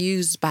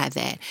confused by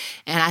that.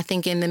 And I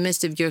think in the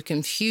midst of your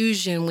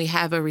confusion, we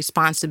have a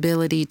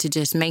responsibility to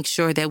just make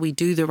sure that we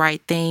do the right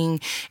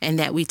thing and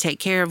that we take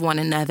care of one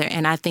another.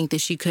 And I think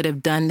that she could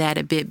have done that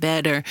a bit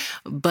better.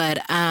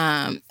 But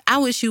I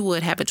wish you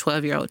would have a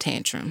 12-year-old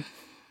tantrum.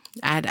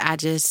 I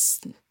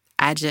just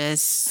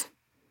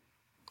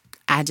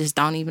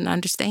don't even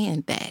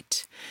understand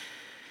that.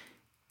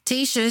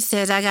 Tisha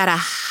says, I got a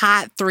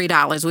hot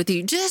 $3 with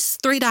you.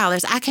 Just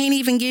 $3. I can't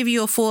even give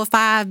you a full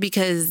 $5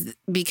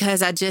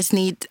 because I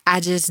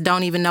just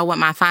don't even know what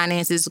my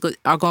finances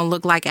are going to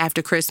look like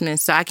after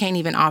Christmas. So I can't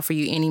even offer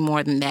you any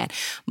more than that.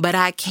 But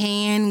I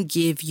can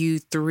give you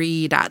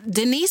 $3.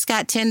 Denise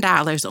got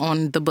 $10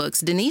 on the books.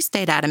 Denise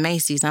stayed out of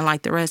Macy's,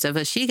 unlike the rest of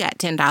us. She got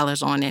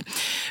 $10 on it.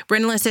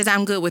 Brenda says,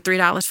 I'm good with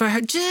 $3 for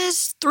her.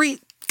 Just $3.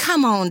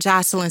 Come on,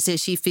 Jocelyn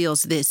says she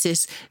feels this.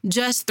 It's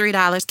just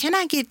 $3. Can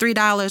I get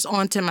 $3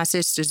 onto my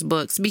sister's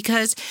books?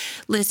 Because,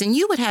 listen,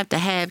 you would have to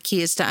have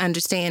kids to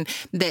understand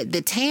that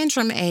the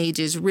tantrum age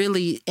is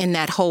really in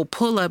that whole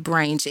pull-up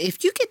range.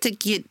 If you get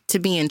to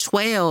being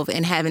 12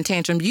 and having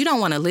tantrums, you don't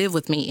want to live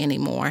with me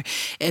anymore.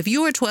 If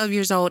you are 12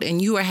 years old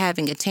and you are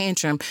having a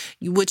tantrum,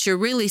 what you're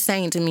really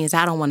saying to me is,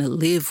 I don't want to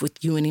live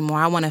with you anymore.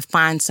 I want to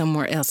find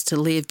somewhere else to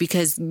live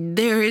because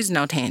there is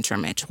no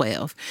tantrum at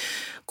 12.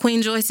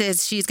 Queen Joy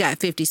says she's got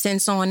 50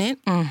 cents on it.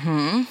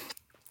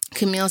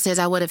 Camille says,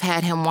 I would have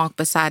had him walk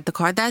beside the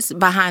car. That's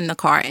behind the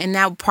car. And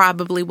that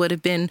probably would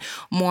have been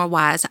more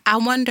wise. I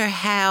wonder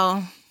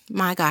how,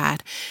 my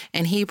God,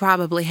 and he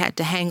probably had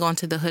to hang on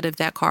to the hood of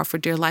that car for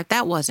dear life.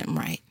 That wasn't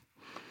right.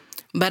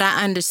 But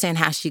I understand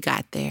how she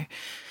got there.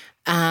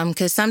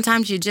 Because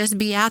sometimes you just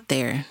be out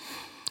there.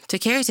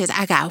 Takara says,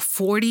 I got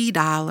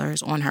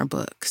 $40 on her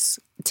books.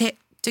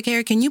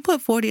 Takara, can you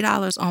put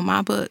 $40 on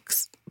my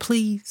books,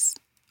 please?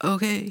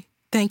 Okay.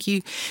 Thank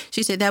you.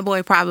 She said that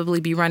boy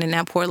probably be running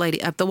that poor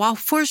lady up the wall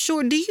for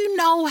sure. Do you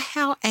know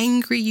how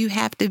angry you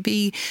have to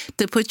be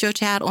to put your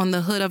child on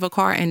the hood of a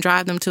car and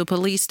drive them to a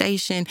police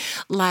station?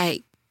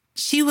 Like,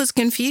 she was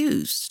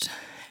confused.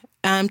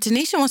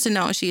 Tanisha wants to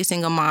know if she's a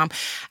single mom.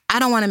 I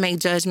don't want to make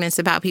judgments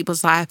about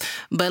people's life,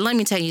 but let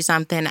me tell you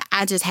something.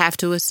 I just have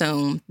to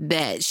assume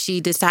that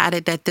she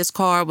decided that this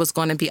car was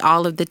going to be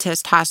all of the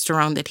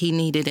testosterone that he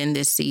needed in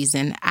this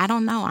season. I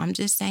don't know. I'm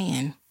just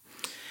saying.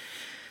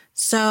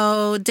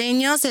 So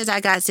Danielle says,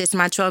 I got sis,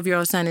 my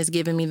 12-year-old son is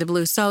giving me the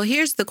blues. So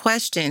here's the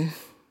question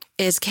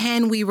is,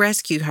 can we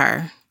rescue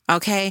her?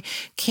 Okay.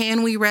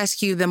 Can we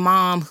rescue the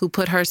mom who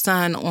put her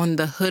son on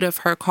the hood of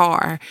her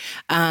car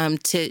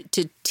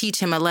to teach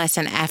him a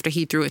lesson after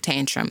he threw a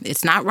tantrum?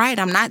 It's not right.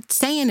 I'm not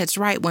saying it's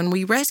right. When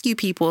we rescue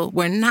people,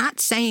 we're not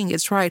saying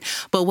it's right.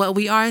 But what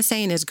we are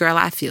saying is, girl,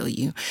 I feel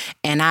you.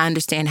 And I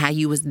understand how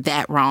you was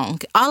that wrong.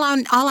 All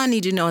I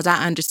need to know is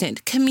I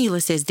understand.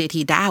 Camila says, did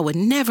he die? I would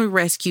never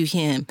rescue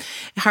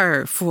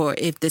her for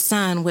if the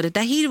son would have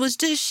died. He was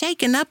just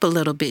shaken up a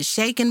little bit,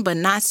 shaken but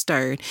not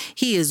stirred.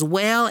 He is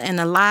well and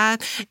alive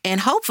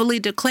and hopefully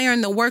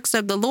declaring the works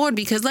of the Lord,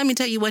 because let me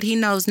tell you what he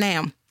knows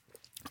now.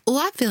 Oh,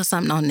 I feel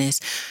something on this.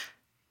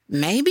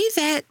 Maybe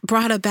that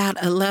brought about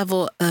a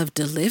level of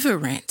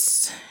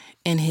deliverance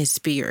in his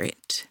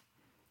spirit.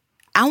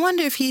 I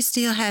wonder if he's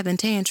still having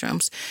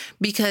tantrums,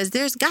 because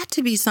there's got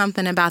to be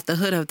something about the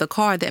hood of the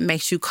car that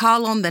makes you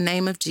call on the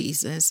name of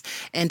Jesus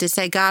and to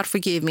say, God,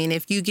 forgive me. And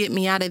if you get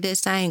me out of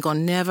this, I ain't going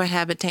to never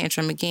have a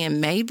tantrum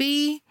again.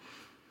 Maybe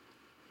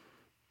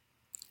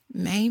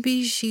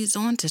she's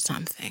onto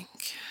something.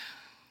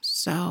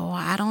 So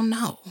I don't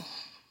know.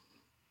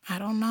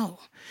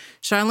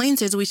 Charlene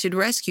says we should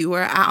rescue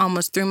her. I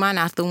almost threw mine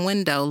out the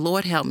window.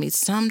 Lord help me.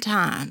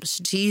 Sometimes.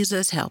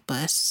 Jesus help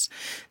us.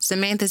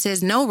 Samantha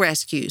says no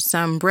rescue.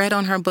 Some bread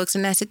on her books,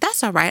 and that's it.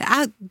 That's all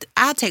right.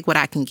 I'll take what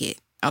I can get.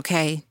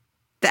 Okay.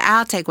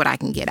 I'll take what I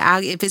can get.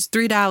 If it's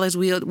 $3,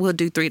 we'll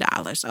do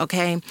 $3.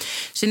 Okay.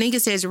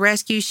 Shanika says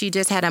rescue. She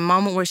just had a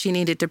moment where she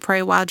needed to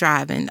pray while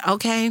driving.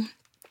 Okay.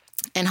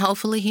 And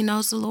hopefully he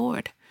knows the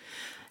Lord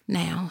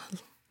now.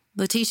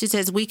 Letitia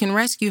says we can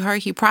rescue her.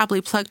 He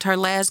probably plucked her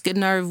last good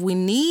nerve. We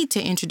need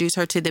to introduce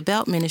her to the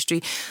belt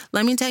ministry.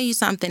 Let me tell you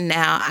something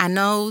now. I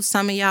know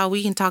some of y'all,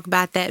 we can talk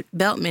about that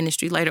belt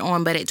ministry later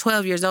on, but at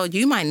 12 years old,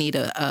 you might need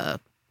a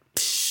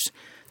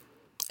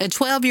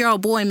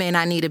 12-year-old boy may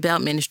not need a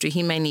belt ministry.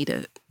 He may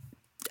need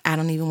I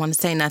don't even want to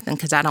say nothing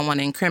because I don't want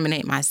to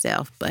incriminate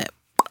myself, but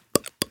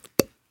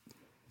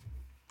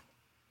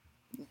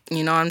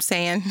you know what I'm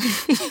saying?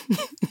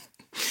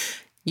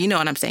 You know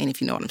what I'm saying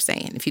if you know what I'm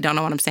saying. If you don't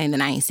know what I'm saying,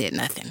 then I ain't said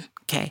nothing,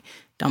 okay?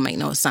 Don't make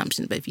no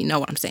assumptions, but if you know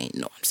what I'm saying,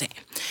 you know what I'm saying.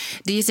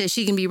 Dee says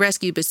she can be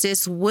rescued, but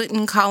sis,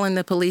 wouldn't calling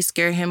the police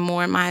scare him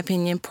more, in my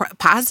opinion?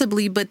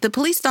 Possibly, but the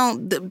police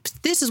don't.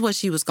 This is what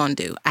she was going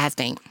to do, I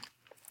think.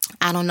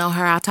 I don't know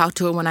her. I'll talk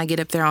to her when I get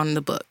up there on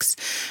the books.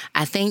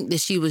 I think that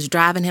she was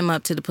driving him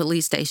up to the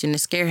police station to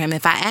scare him.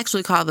 If I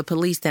actually call the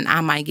police, then I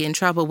might get in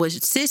trouble,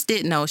 which sis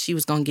didn't know she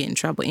was going to get in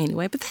trouble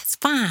anyway, but that's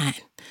fine.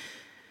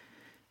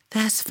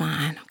 That's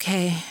fine,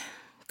 okay?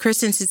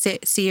 Kristen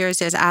Sierra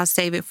says, I'll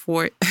say it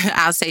for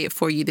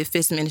you, the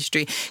Fist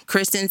Ministry.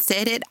 Kristen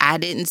said it. I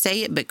didn't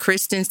say it, but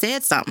Kristen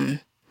said something.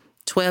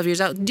 12 years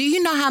old. Do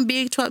you know how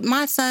big 12?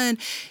 My son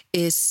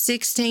is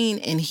 16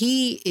 and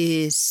he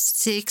is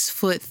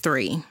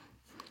 6'3".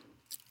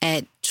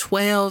 At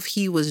 12,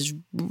 he was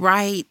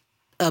right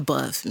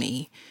above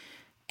me.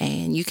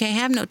 And you can't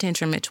have no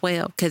tantrum at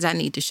 12 because I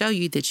need to show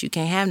you that you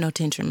can't have no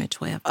tantrum at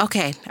 12.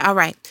 Okay, all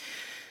right.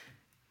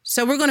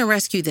 So we're going to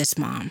rescue this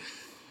mom.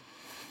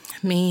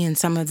 Me and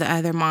some of the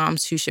other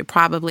moms who should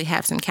probably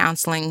have some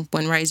counseling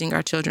when raising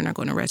our children are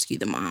going to rescue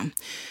the mom.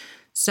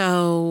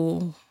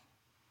 So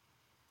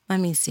let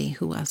me see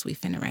who else we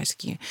finna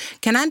rescue.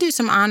 Can I do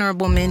some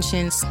honorable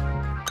mentions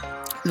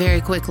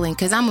very quickly?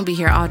 Because I'm going to be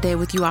here all day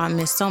with you all. I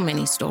miss so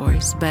many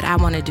stories, but I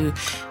want to do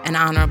an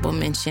honorable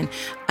mention.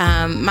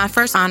 My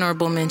first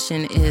honorable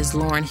mention is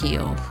Lauryn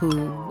Hill,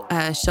 who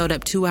showed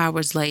up 2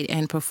 hours late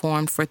and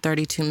performed for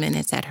 32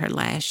 minutes at her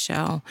last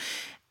show.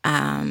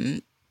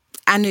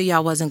 I knew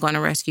y'all wasn't going to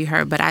rescue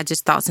her, but I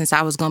just thought since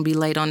I was going to be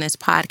late on this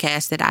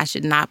podcast that I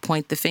should not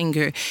point the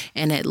finger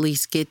and at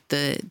least get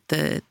the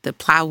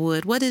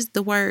plywood. What is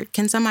the word?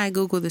 Can somebody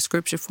Google the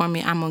scripture for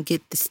me? I'm going to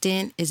get the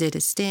stent. Is it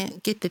a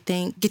stent? Get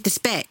the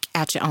speck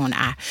out your own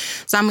eye.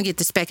 So I'm going to get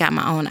the speck out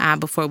my own eye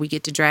before we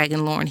get to dragging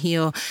Lauryn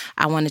Hill.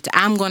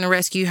 I'm going to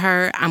rescue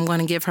her. I'm going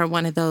to give her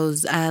one of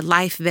those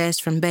life vests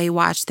from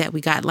Baywatch that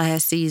we got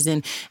last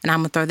season, and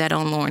I'm going to throw that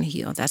on Lauryn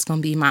Hill. That's going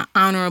to be my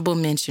honorable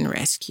mention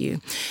rescue.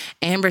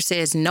 Amber says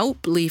says,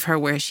 nope, leave her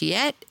where she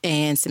at.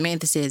 And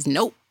Samantha says,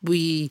 nope,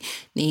 we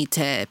need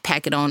to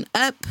pack it on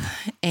up.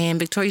 And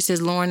Victoria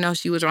says, Lauren knows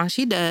she was wrong.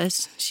 She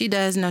does. She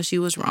does know she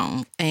was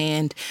wrong.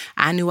 And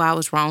I knew I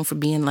was wrong for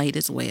being late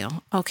as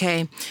well.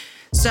 Okay.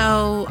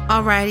 So,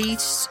 alrighty.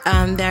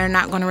 They're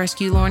not going to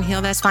rescue Lauryn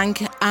Hill. That's fine.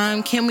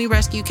 Can we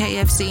rescue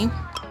KFC?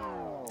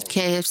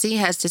 KFC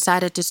has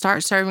decided to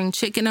start serving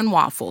chicken and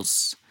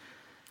waffles.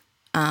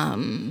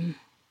 Because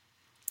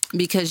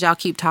y'all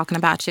keep talking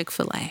about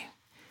Chick-fil-A.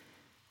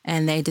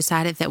 And they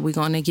decided that we're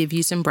going to give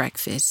you some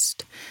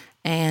breakfast.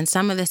 And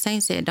some of the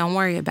saints said, don't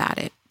worry about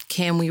it.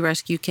 Can we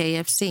rescue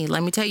KFC?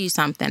 Let me tell you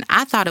something.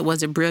 I thought it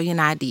was a brilliant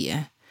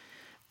idea.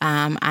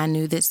 I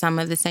knew that some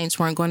of the saints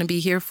weren't going to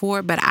be here for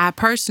it, but I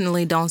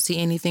personally don't see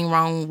anything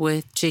wrong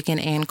with chicken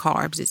and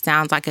carbs. It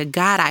sounds like a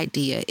God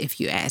idea,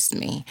 if you ask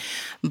me.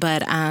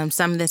 But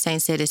some of the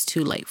saints said it's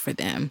too late for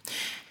them.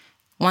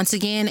 Once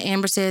again,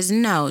 Amber says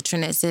no.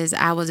 Trinette says,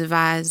 I was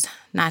advised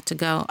not to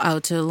go. Oh,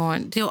 to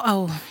Lauren.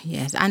 Oh,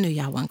 yes. I knew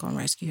y'all weren't going to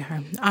rescue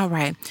her. All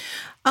right.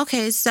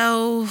 Okay,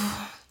 so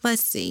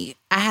let's see.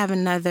 I have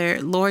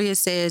another. Loria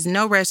says,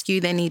 no rescue.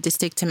 They need to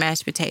stick to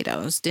mashed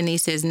potatoes.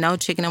 Denise says, no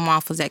chicken and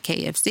waffles at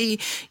KFC.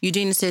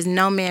 Eugenia says,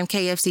 no, ma'am,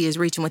 KFC is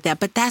reaching with that.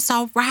 But that's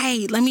all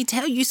right. Let me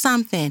tell you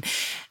something.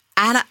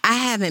 I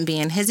haven't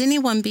been. Has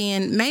anyone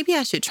been? Maybe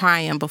I should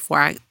try them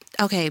before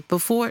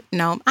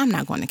no, I'm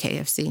not going to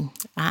KFC.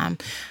 I'm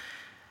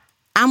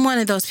one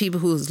of those people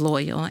who's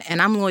loyal,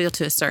 and I'm loyal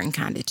to a certain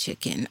kind of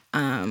chicken.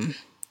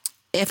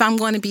 If I'm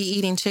going to be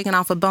eating chicken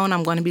off a bone,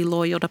 I'm going to be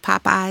loyal to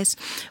Popeyes.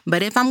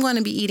 But if I'm going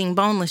to be eating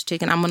boneless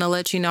chicken, I'm going to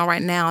let you know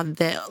right now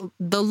that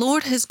the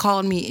Lord has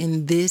called me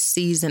in this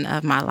season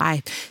of my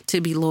life to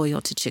be loyal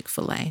to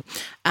Chick-fil-A.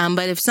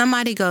 But if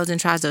somebody goes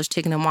and tries those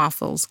chicken and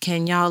waffles,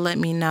 can y'all let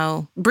me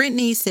know?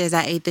 Brittany says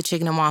I ate the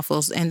chicken and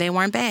waffles and they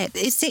weren't bad.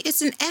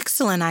 It's an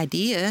excellent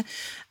idea.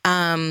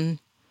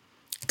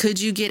 Could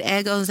you get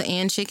Eggos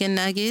and chicken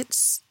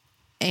nuggets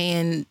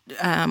and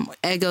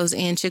Eggos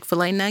and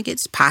Chick-fil-A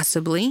nuggets?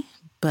 Possibly.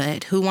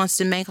 But who wants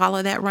to make all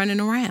of that running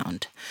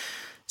around?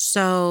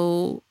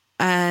 So,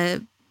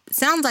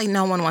 sounds like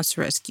no one wants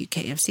to rescue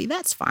KFC.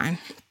 That's fine.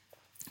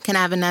 Can I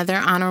have another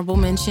honorable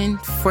mention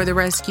for the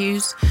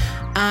rescues?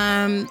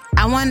 I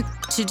want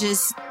to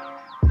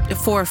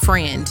for a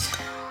friend.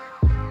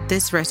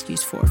 This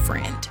rescue's for a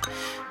friend.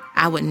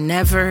 I would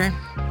never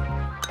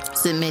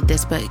submit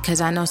this, but because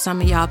I know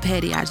some of y'all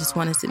petty, I just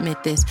want to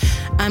submit this.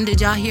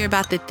 Did y'all hear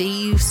about the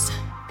thieves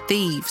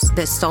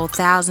that stole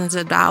thousands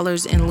of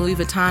dollars in Louis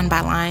Vuitton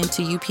by lying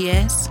to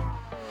UPS?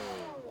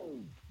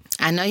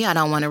 I know y'all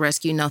don't want to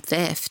rescue no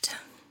theft.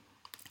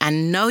 I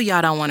know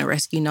y'all don't want to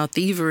rescue no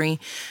thievery.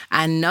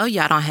 I know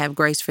y'all don't have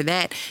grace for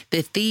that.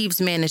 The thieves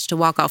managed to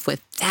walk off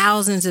with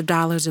thousands of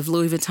dollars of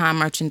Louis Vuitton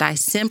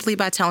merchandise simply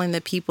by telling the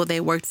people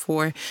they worked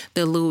for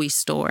the Louis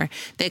store.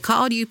 They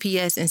called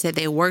UPS and said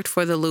they worked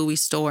for the Louis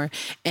store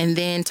and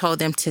then told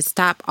them to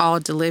stop all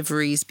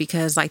deliveries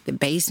because the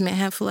basement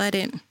had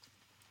flooded.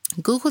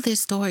 Google this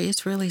story.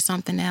 It's really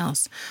something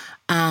else.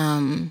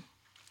 And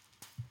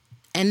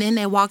then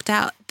they walked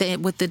out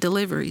with the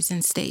deliveries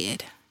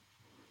instead.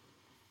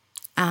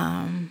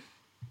 And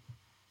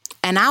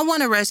I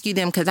want to rescue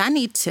them because I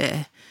need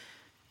to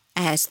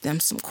ask them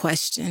some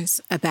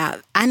questions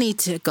I need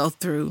to go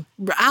through.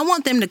 I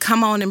want them to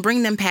come on and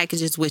bring them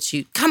packages with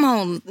you. Come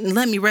on,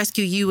 let me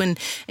rescue you and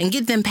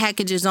get them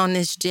packages on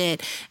this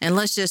jet. And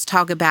let's just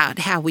talk about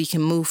how we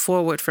can move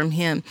forward from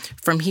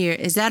here.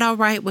 Is that all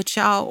right with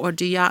y'all or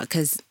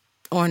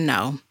or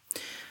no?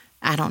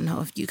 I don't know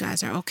if you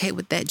guys are okay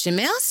with that.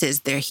 Jamel says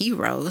they're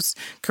heroes.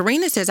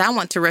 Karina says, I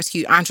want to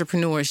rescue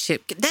entrepreneurship.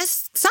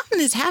 Something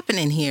is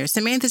happening here.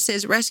 Samantha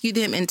says, rescue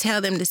them and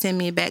tell them to send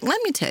me back. Let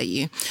me tell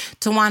you,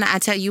 Tawana, I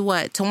tell you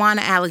what,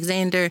 Tawana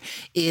Alexander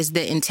is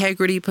the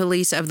integrity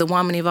police of the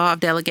Woman Evolved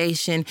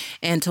Delegation.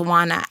 And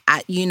Tawana,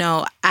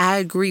 I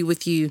agree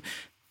with you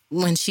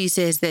when she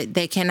says that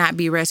they cannot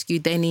be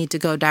rescued. They need to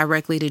go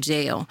directly to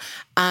jail.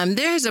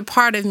 There's a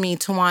part of me,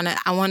 Tawana,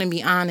 I want to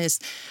be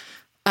honest.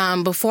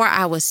 Before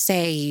I was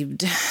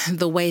saved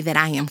the way that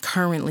I am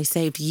currently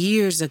saved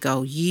years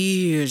ago,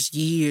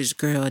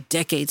 girl,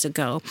 decades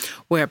ago,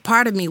 where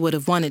part of me would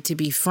have wanted to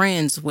be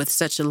friends with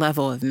such a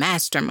level of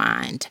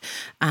mastermind.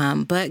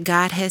 But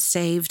God has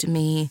saved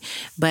me.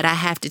 But I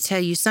have to tell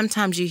you,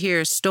 sometimes you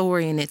hear a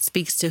story and it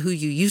speaks to who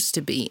you used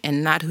to be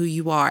and not who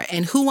you are.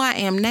 And who I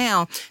am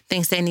now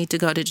thinks they need to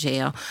go to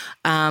jail.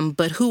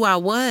 But who I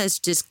was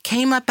just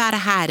came up out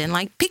of hiding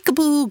like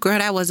peekaboo, girl,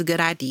 that was a good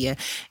idea.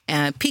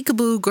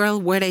 Peekaboo, girl,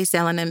 where they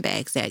selling them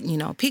bags at?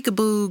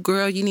 Peekaboo,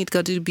 girl, you need to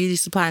go to the beauty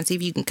supply and see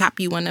if you can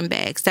copy one of them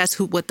bags. That's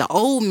what the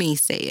old me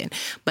said.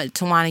 But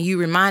Tawana, you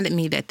reminded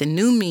me that the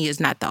new me is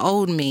not the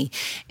old me.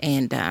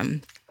 And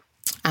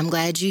I'm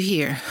glad you're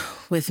here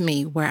with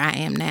me where I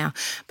am now.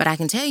 But I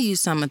can tell you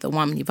some of the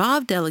Woman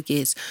Evolved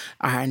delegates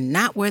are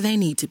not where they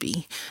need to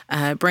be.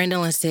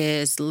 Brandon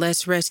says,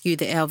 let's rescue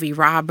the LV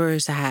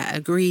robbers. I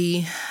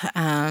agree.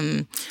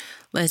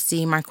 Let's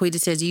see. Marquita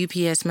says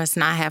UPS must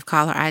not have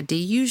caller ID.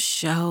 You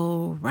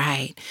sure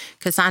right.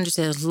 Cassandra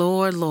says,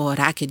 Lord, Lord,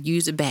 I could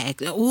use a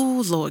bag.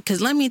 Ooh, Lord.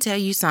 Because let me tell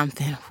you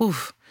something. Whew.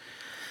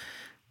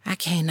 I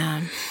can't,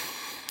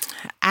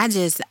 I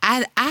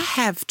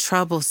have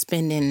trouble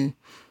spending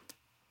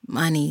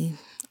money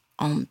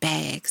on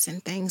bags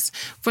and things.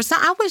 For some,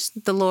 I wish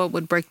the Lord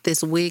would break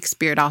this wig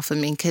spirit off of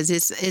me, because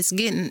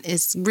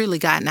it's really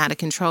gotten out of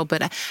control.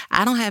 But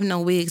I don't have no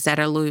wigs that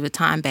are Louis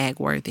Vuitton bag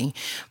worthy.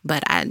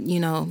 But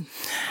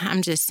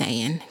I'm just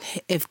saying,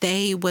 if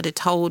they would have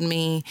told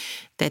me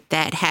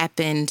that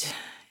happened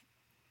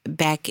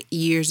back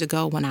years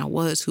ago when I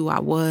was who I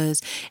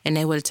was, and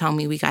they would have told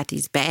me we got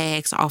these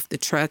bags off the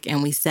truck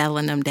and we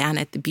selling them down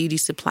at the beauty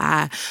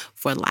supply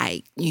for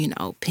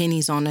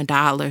pennies on the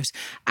dollars,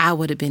 I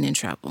would have been in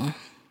trouble.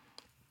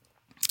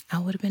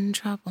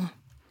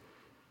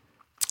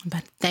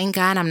 But thank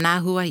God I'm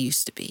not who I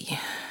used to be.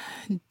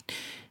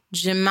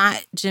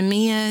 Jamia,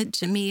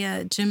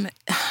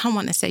 I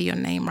want to say your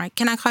name right.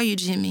 Can I call you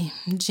Jimmy?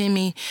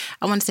 Jimmy,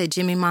 I want to say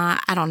Jimmy Ma.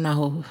 I don't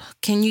know.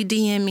 Can you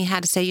DM me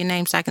how to say your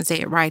name so I can say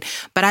it right?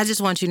 But I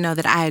just want you to know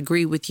that I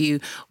agree with you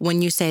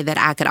when you say that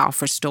I could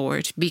offer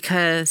storage,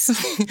 because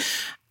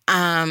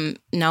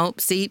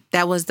nope. See,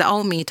 that was the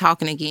old me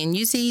talking again.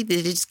 You see,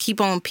 they just keep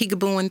on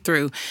peekabooing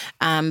through.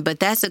 But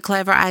that's a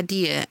clever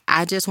idea.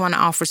 I just want to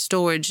offer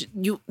storage.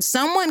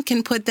 Someone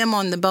can put them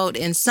on the boat,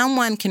 and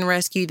someone can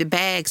rescue the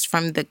bags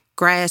from the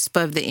grasp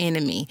of the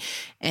enemy.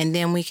 And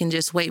then we can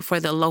just wait for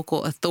the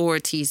local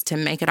authorities to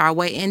make it our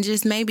way. And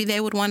just maybe they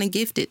would want to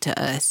gift it to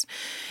us.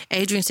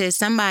 Adrian says,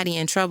 somebody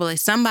in trouble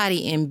is somebody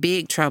in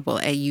big trouble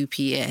at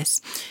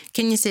UPS.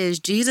 Kenya says,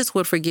 Jesus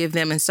would forgive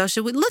them, and so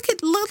should we. Look at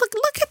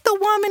the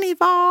woman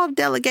evolved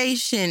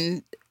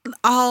delegation,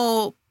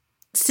 all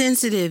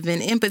sensitive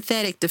and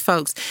empathetic to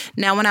folks.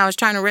 Now, when I was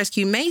trying to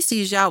rescue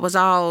Macy's, y'all was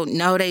all,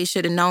 no, they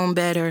should have known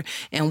better,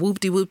 and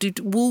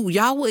whoop-de-whoop-de-woo.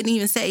 Y'all wouldn't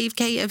even save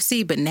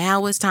KFC, but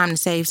now it's time to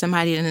save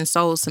somebody that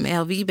sold some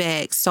LV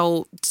bags.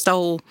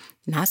 Stole.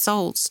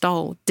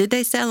 Did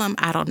they sell them?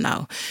 I don't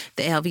know.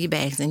 The LV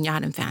bags, and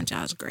y'all done found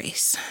y'all's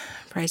grace.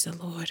 Praise the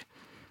Lord.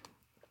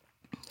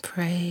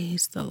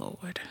 Praise the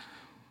Lord.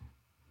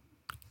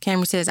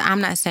 Cameron says,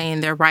 I'm not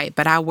saying they're right,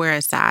 but I wear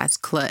a size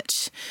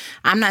clutch.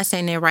 I'm not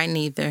saying they're right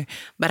neither,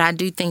 but I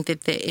do think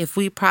that if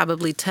we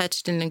probably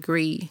touched and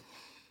agreed.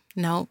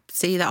 Nope.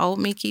 See, the old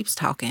me keeps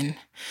talking.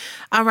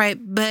 All right,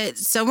 but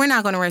so we're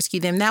not going to rescue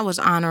them. That was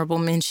honorable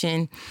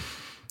mention.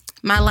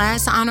 My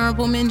last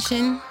honorable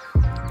mention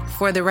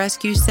for the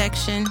rescue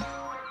section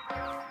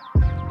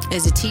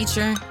is a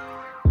teacher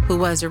who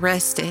was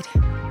arrested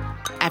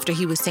after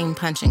he was seen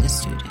punching a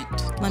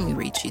student. Let me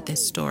read you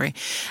this story.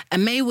 A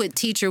Maywood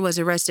teacher was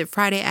arrested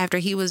Friday after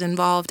he was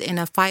involved in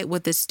a fight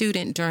with a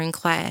student during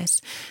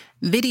class.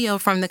 Video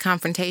from the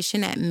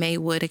confrontation at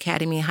Maywood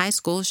Academy High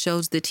School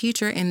shows the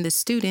teacher and the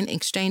student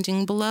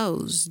exchanging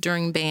blows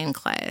during band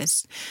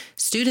class.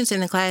 Students in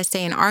the class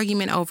say an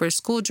argument over a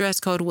school dress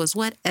code was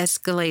what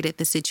escalated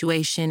the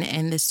situation,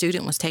 and the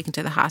student was taken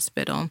to the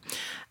hospital.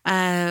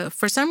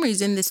 For some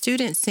reason, the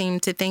student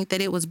seemed to think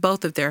that it was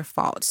both of their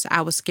faults.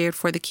 I was scared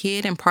for the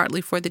kid and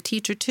partly for the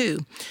teacher,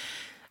 too.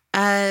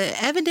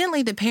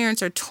 Evidently, the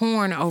parents are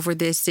torn over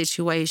this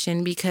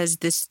situation because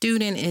the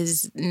student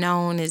is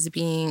known as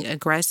being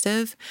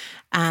aggressive.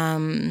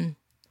 I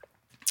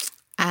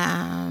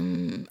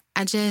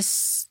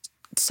just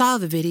saw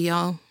the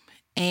video,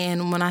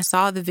 and when I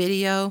saw the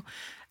video,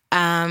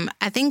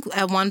 I think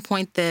at one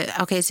point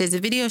it says the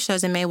video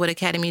shows a Maywood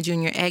Academy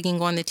junior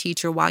egging on the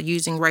teacher while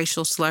using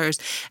racial slurs.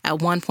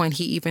 At one point,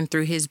 he even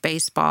threw his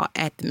baseball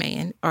at the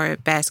man, or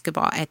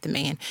basketball at the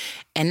man.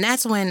 And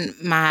that's when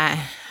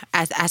I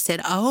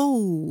said,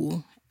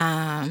 oh,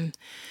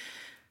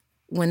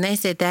 when they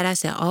said that, I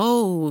said,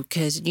 oh,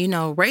 because,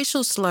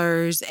 racial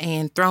slurs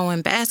and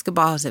throwing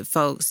basketballs at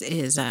folks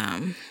is,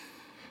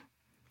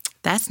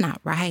 that's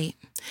not right.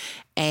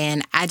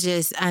 And I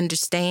just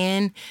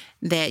understand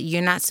that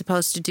you're not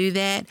supposed to do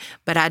that.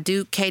 But I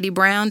do. Katie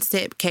Brown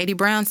said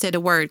a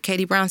word.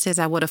 Katie Brown says,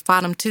 I would have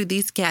fought them too.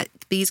 These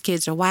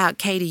kids are wild.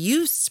 Katie,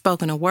 you've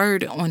spoken a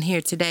word on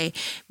here today,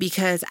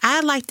 because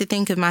I like to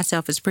think of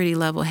myself as pretty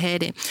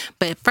level-headed.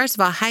 But first of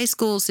all, high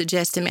school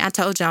suggests to me, I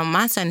told y'all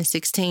my son is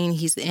 16.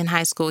 He's in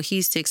high school.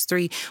 He's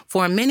 6'3".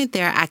 For a minute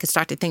there, I could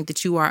start to think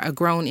that you are a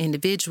grown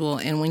individual.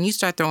 And when you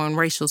start throwing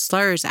racial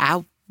slurs,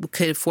 I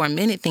could for a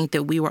minute think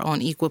that we were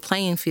on equal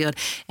playing field,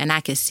 and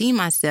I could see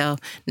myself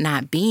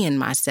not being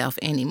myself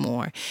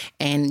anymore.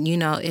 And,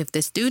 if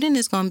the student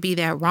is going to be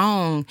that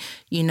wrong,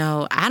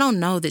 I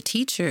don't know the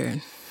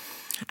teacher.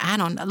 I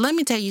don't know. Let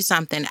me tell you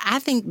something. I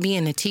think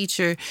being a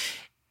teacher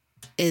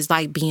is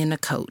like being a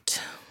coach.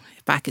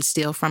 If I could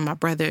steal from my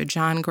brother,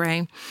 John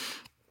Gray,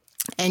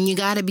 And you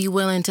got to be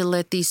willing to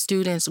let these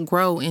students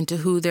grow into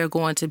who they're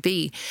going to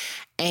be.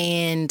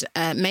 And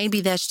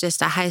maybe that's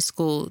just a high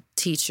school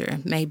teacher.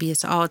 Maybe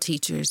it's all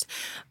teachers.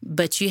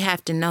 But you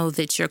have to know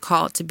that you're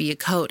called to be a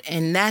coach.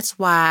 And that's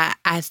why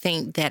I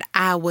think that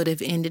I would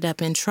have ended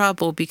up in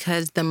trouble,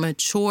 because the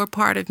mature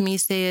part of me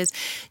says,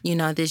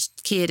 this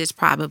kid is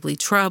probably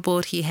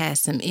troubled. He has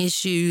some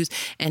issues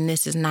and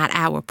this is not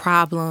our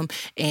problem.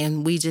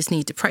 And we just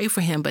need to pray for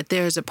him. But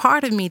there's a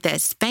part of me, that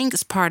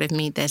Spanx part of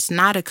me, that's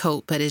not a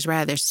coach, but is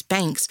rather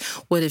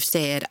Spanx, would have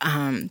said,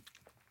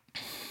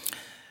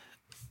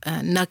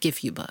 nuck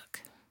if you buck.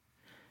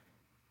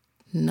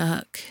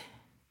 Nuck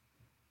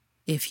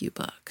if you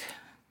buck.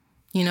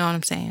 You know what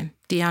I'm saying?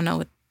 Do y'all know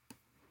what?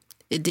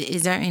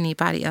 Is there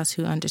anybody else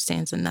who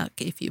understands a nuck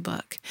if you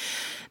buck?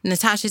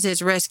 Natasha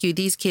says, rescue.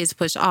 These kids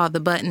push all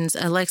the buttons.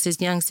 Alexis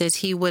Young says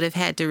he would have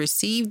had to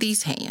receive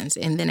these hands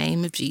in the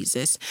name of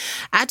Jesus.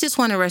 I just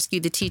want to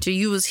rescue the teacher.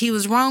 He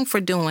was wrong for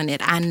doing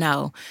it. I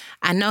know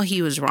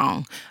he was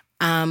wrong.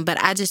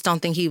 But I just don't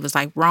think he was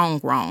like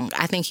wrong.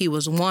 I think he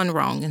was one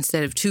wrong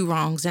instead of two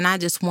wrongs. And I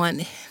just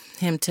want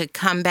him to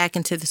come back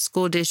into the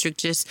school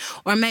district,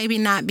 or maybe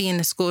not be in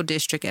the school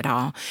district at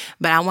all.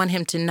 But I want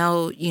him to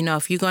know,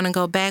 if you're going to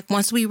go back,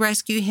 once we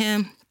rescue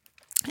him,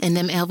 and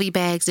them LV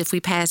bags, if we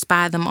pass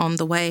by them on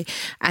the way,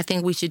 I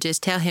think we should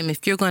just tell him,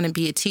 if you're going to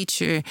be a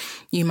teacher,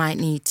 you might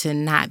need to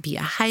not be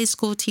a high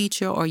school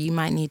teacher, or you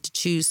might need to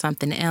choose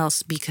something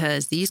else,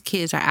 because these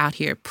kids are out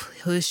here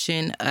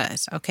pushing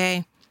us,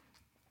 okay?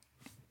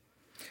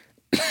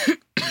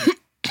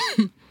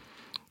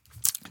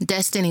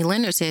 Destiny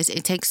Linder says,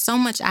 it takes so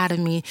much out of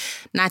me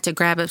not to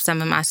grab up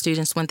some of my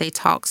students when they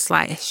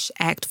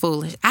talk/act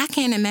foolish. I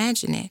can't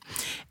imagine it.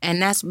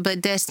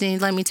 But Destiny,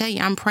 let me tell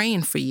you, I'm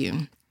praying for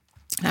you.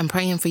 I'm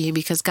praying for you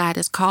because God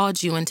has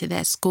called you into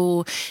that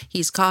school.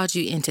 He's called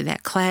you into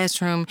that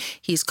classroom.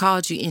 He's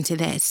called you into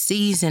that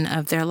season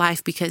of their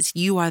life, because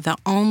you are the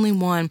only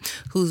one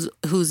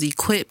who's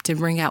equipped to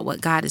bring out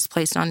what God has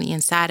placed on the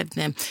inside of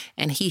them.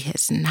 And he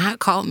has not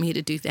called me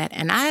to do that.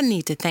 And I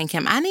need to thank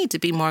him. I need to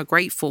be more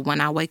grateful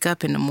when I wake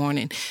up in the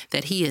morning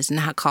that he has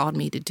not called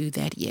me to do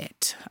that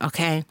yet.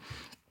 Okay?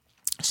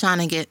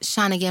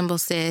 Shauna Gamble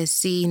says,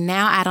 see,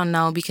 now I don't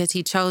know, because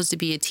he chose to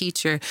be a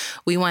teacher.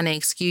 We want to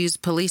excuse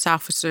police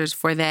officers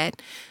for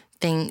that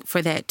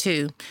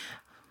too.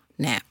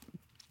 Now,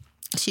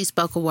 she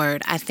spoke a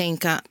word. I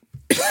think,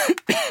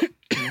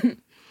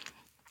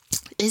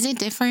 is it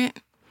different?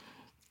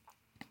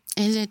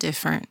 Is it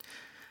different?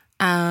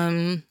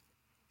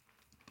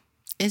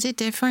 Is it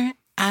different?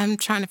 I'm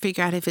trying to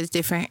figure out if it's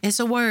different.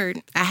 It's a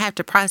word. I have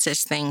to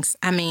process things.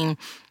 I mean,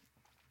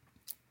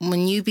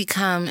 when you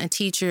become a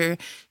teacher,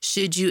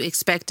 should you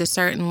expect a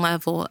certain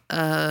level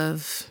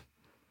of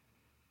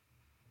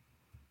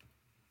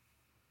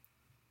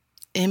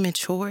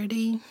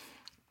immaturity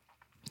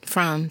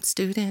from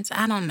students?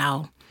 I don't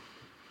know.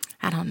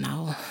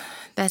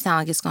 That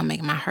sounds like it's going to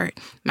make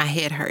my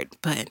head hurt.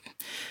 But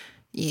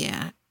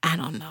yeah, I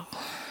don't know.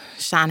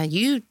 Shauna,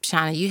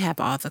 you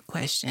have all the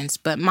questions,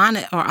 but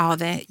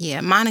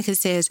Monica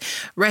says,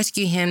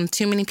 rescue him.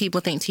 Too many people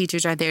think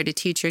teachers are there to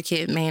teach your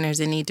kid manners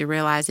and need to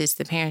realize it's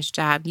the parent's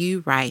job.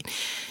 You right.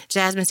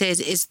 Jasmine says,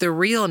 it's the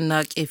real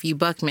Nuck If You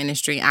Buck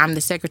ministry. I'm the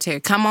secretary.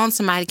 Come on,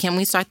 somebody. Can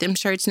we start them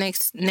shirts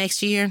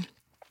next year?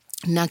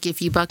 Nuck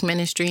If You Buck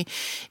ministry.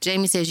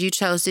 Jamie says, you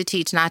chose to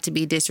teach, not to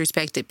be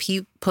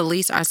disrespected.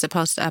 Police are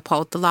supposed to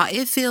uphold the law.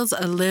 It feels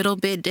a little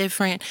bit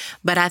different,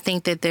 but I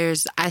think that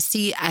I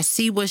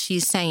see what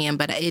she's saying,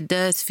 but it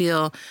does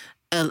feel,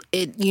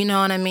 you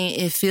know what I mean?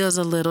 It feels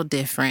a little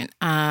different.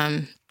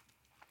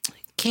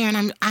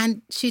 Karen,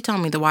 she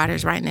told me the water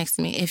is right next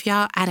to me.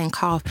 I didn't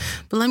cough,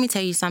 but let me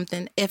tell you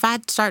something. If I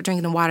start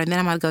drinking the water, then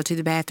I'm going to go to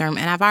the bathroom.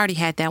 And I've already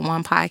had that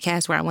one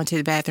podcast where I went to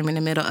the bathroom in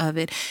the middle of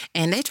it,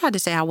 and they tried to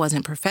say I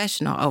wasn't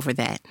professional over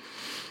that.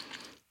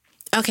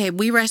 Okay,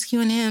 we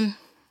rescuing him.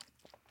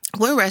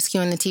 We're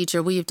rescuing the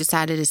teacher. We've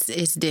decided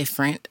it's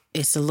different.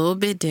 It's a little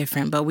bit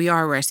different, but we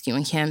are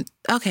rescuing him.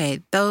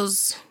 Okay,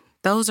 those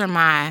are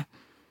my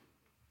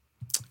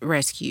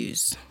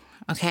rescues.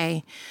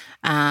 Okay.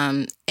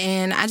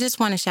 And I just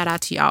want to shout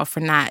out to y'all for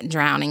not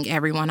drowning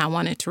everyone I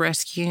wanted to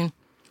rescue.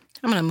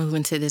 I'm going to move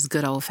into this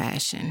good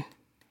old-fashioned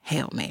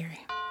Hail Mary.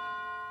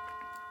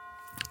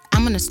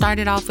 I'm going to start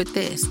it off with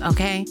this,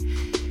 okay?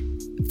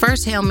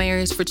 First Hail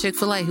Mary is for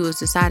Chick-fil-A, who has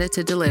decided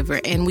to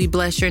deliver. And we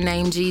bless your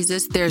name,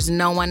 Jesus. There's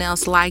no one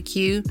else like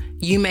you.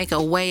 You make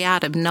a way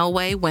out of no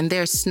way. When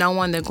there's snow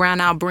on the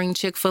ground, I'll bring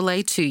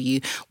Chick-fil-A to you.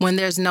 When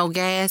there's no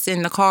gas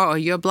in the car or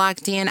you're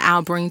blocked in,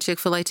 I'll bring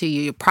Chick-fil-A to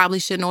you. You probably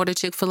shouldn't order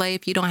Chick-fil-A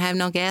if you don't have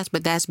no gas,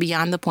 but that's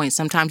beyond the point.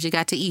 Sometimes you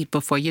got to eat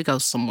before you go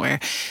somewhere.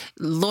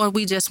 Lord,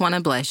 we just want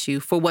to bless you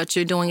for what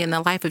you're doing in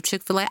the life of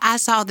Chick-fil-A. I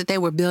saw that they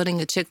were building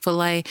a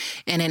Chick-fil-A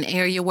in an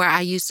area where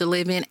I used to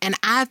live in, and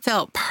I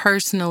felt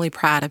personally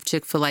proud of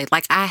Chick-fil-A.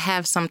 Like, I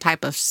have some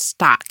type of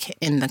stock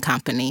in the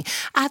company.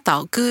 I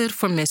thought, good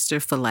for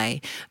Mr.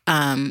 Filet.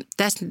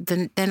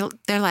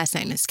 Their last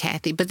name is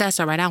Kathy, but that's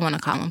all right. I want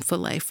to call him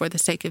Filet for the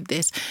sake of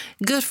this.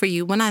 Good for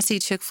you. When I see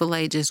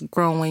Chick-fil-A just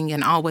growing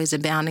and always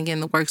abounding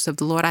in the works of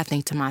the Lord, I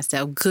think to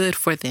myself, good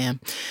for them.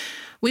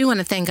 We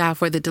want to thank God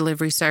for the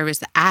delivery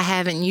service. I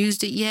haven't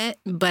used it yet,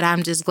 but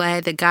I'm just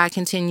glad that God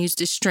continues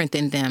to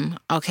strengthen them,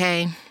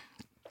 okay?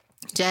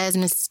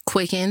 Jasmine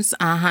quickens.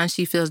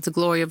 She feels the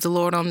glory of the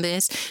Lord on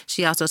this.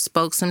 She also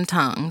spoke some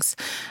tongues.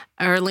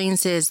 Erlene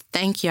says,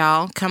 thank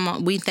y'all. Come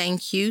on, we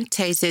thank you.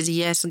 Tay says,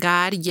 yes,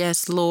 God.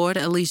 Yes, Lord.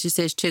 Alicia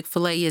says,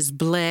 Chick-fil-A is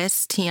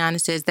blessed. Tiana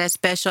says, that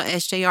special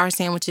SJR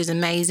sandwich is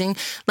amazing.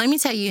 Let me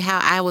tell you how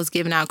I was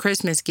giving out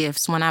Christmas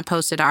gifts when I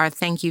posted our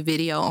thank you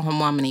video on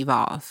Woman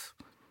Evolve.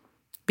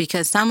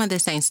 Because some of the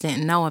saints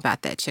didn't know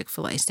about that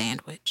Chick-fil-A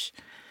sandwich.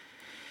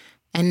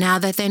 And now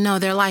that they know,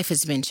 their life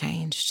has been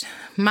changed.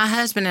 My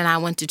husband and I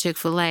went to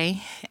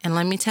Chick-fil-A, and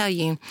let me tell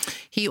you,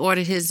 he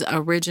ordered his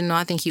original,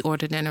 I think he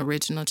ordered an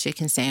original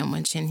chicken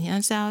sandwich, and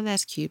I said, oh,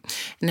 that's cute.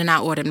 And then I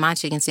ordered my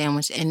chicken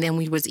sandwich, and then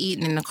we was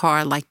eating in the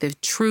car like the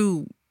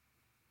true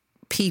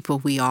people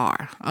we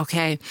are,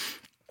 okay?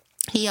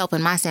 He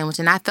opened my sandwich,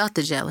 and I felt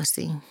the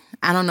jealousy.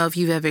 I don't know if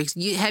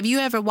have you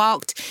ever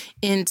walked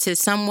into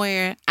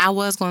somewhere,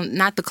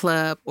 not the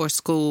club or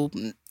school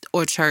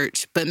or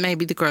church, but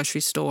maybe the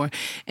grocery store,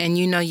 and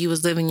you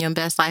was living your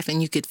best life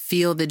and you could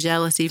feel the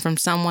jealousy from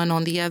someone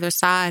on the other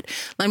side?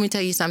 Let me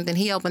tell you something.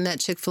 He opened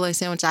that Chick-fil-A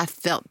sandwich. I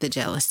felt the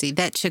jealousy.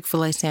 That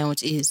Chick-fil-A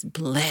sandwich is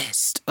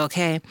blessed,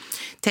 okay?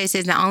 Tay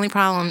says the only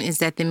problem is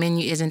that the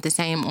menu isn't the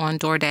same on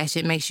DoorDash.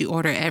 It makes you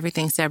order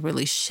everything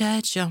separately.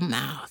 Shut your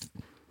mouth.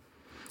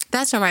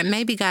 That's all right.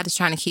 Maybe God is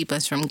trying to keep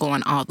us from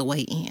going all the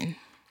way in.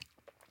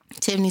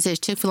 Tiffany says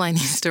Chick-fil-A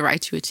needs to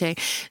write you a check.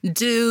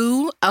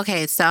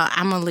 Okay, so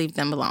I'm going to leave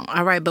them alone.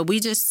 All right, but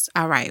we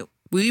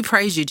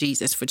praise you,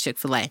 Jesus, for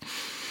Chick-fil-A.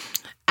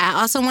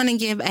 I also want to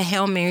give a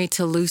Hail Mary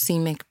to Lucy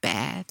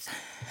McBath.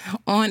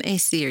 On a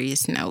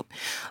serious note,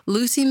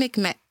 Lucy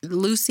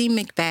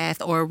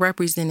McBath, or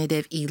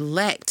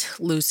Representative-elect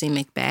Lucy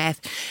McBath,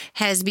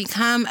 has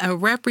become a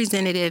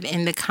representative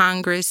in the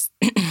Congress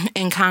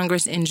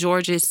in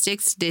Georgia's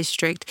 6th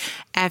district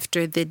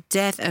after the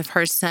death of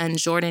her son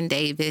Jordan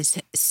Davis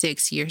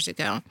 6 years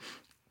ago.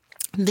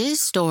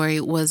 This story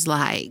was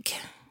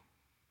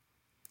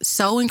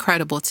so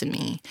incredible to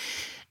me,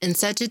 and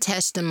such a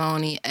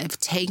testimony of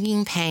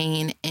taking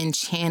pain and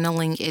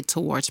channeling it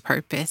towards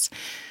purpose.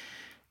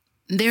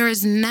 There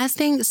is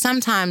nothing,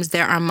 sometimes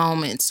there are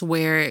moments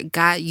where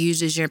God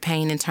uses your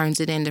pain and turns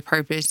it into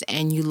purpose,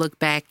 and you look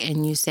back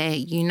and you say,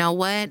 you know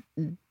what?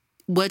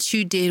 What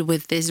you did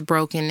with this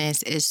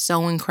brokenness is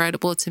so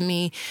incredible to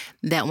me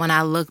that when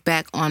I look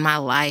back on my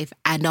life,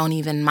 I don't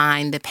even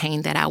mind the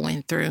pain that I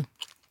went through.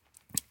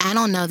 I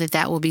don't know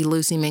that will be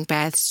Lucy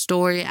McBath's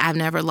story. I've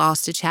never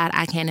lost a child.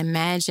 I can't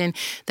imagine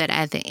that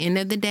at the end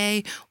of the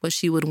day, what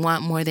she would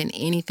want more than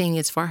anything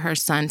is for her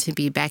son to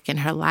be back in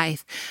her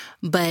life.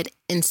 But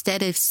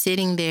instead of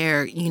sitting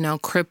there,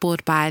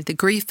 crippled by the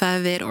grief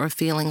of it or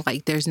feeling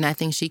like there's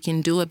nothing she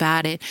can do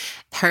about it,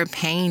 her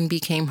pain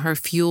became her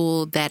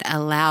fuel that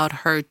allowed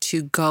her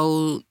to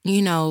go,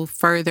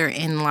 further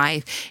in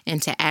life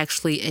and to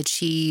actually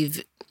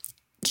achieve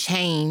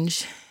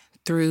change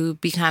through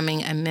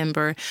becoming a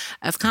member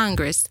of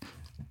Congress.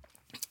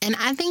 And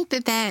I think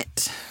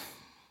that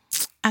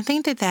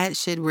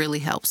should really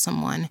help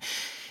someone,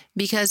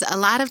 because a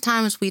lot of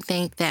times we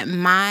think that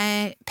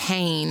my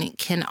pain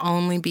can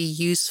only be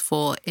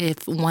useful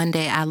if one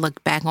day I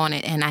look back on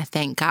it and I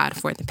thank God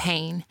for the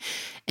pain.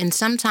 And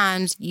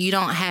sometimes you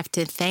don't have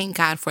to thank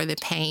God for the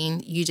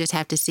pain. You just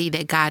have to see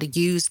that God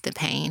used the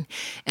pain.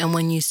 And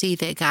when you see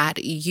that God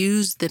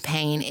used the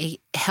pain, it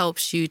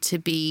helps you to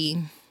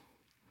be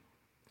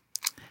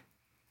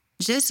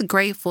just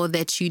grateful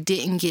that you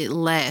didn't get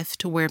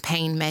left where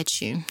pain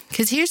met you.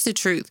 Because here's the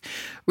truth.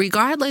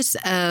 Regardless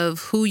of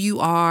who you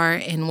are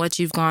and what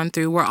you've gone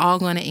through, we're all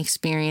going to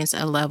experience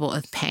a level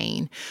of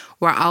pain.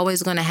 We're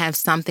always going to have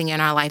something in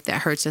our life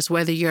that hurts us,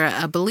 whether you're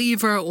a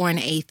believer or an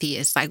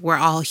atheist. We're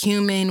all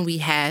human. We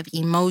have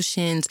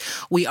emotions.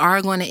 We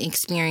are going to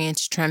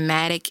experience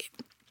traumatic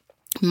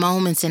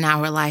moments in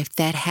our life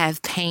that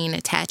have pain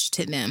attached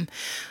to them.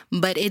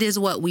 But it is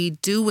what we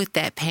do with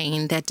that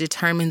pain that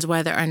determines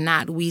whether or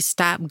not we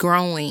stop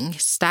growing,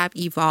 stop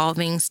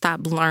evolving,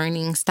 stop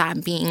learning,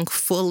 stop being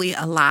fully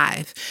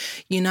alive.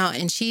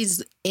 And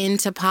she's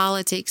into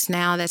politics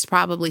now. That's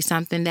probably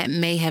something that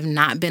may have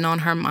not been on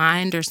her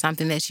mind or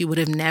something that she would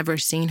have never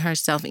seen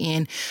herself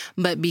in.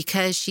 But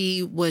because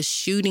she was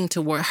shooting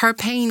toward, her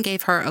pain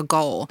gave her a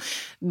goal.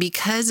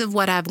 Because of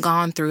what I've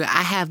gone through,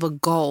 I have a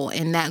goal.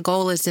 And that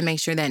goal is to make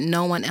sure that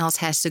no one else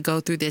has to go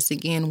through this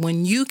again.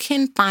 When you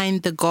can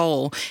find the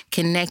goal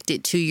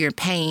connected to your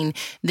pain,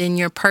 then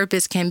your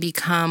purpose can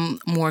become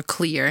more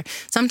clear.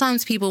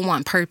 Sometimes people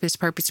want purpose.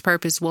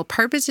 Well,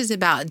 purpose is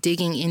about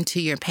digging into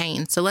your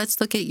pain. So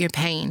let's look at your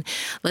pain.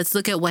 Let's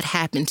look at what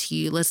happened to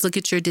you. Let's look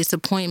at your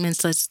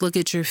disappointments. Let's look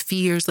at your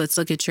fears. Let's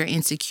look at your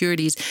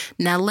insecurities.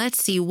 Now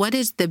let's see what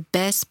is the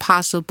best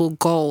possible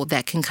goal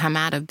that can come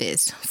out of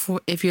this.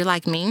 If you're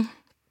like me,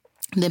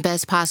 the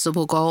best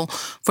possible goal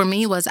for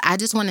me was I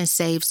just want to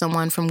save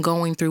someone from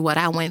going through what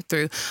I went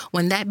through.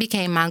 When that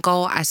became my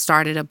goal, I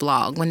started a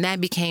blog. When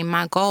that became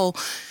my goal,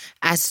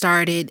 I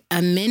started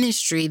a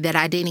ministry that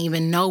I didn't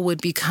even know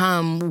would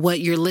become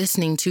what you're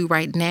listening to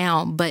right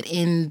now. But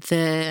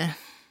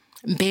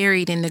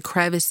buried in the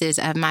crevices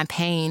of my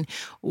pain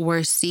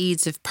were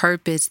seeds of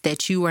purpose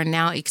that you are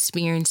now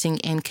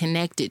experiencing and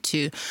connected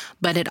to.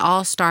 But it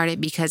all started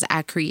because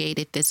I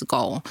created this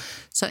goal.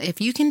 So if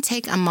you can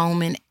take a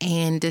moment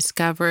and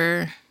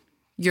discover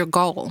your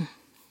goal.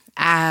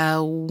 I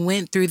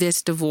went through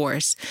this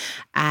divorce.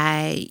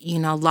 I,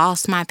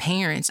 lost my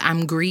parents.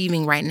 I'm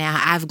grieving right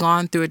now. I've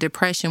gone through a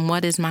depression.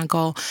 What is my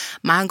goal?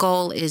 My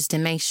goal is to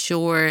make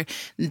sure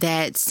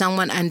that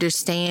someone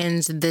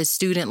understands the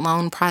student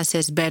loan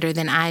process better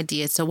than I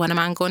did. So what am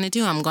I going to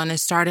do? I'm going to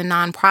start a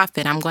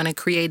nonprofit. I'm going to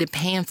create a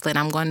pamphlet.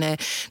 I'm going to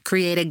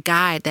create a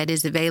guide that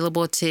is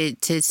available to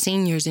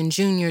seniors and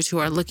juniors who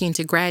are looking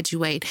to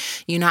graduate.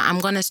 I'm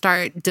going to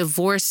start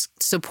divorce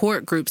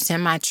support groups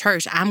in my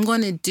church. I'm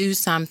going to do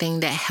something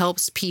that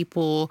helps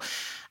people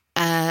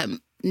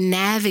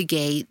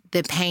navigate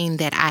the pain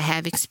that I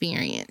have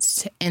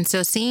experienced. And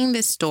so seeing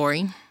this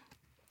story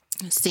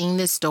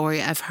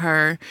of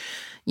her,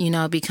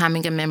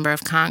 becoming a member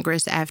of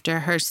Congress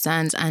after her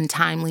son's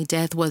untimely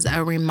death was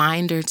a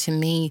reminder to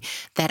me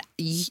that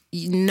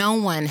no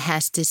one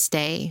has to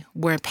stay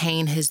where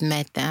pain has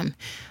met them.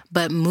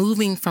 But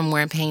moving from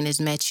where pain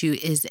has met you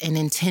is an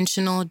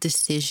intentional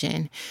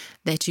decision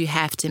that you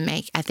have to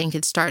make. I think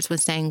it starts with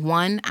saying,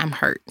 one, I'm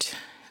hurt.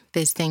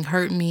 This thing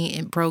hurt me.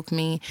 It broke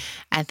me.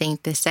 I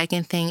think the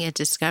second thing is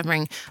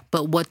discovering,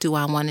 but what do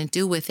I want to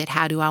do with it?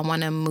 How do I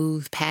want to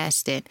move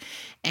past it?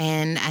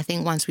 And I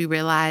think once we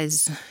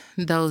realize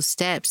those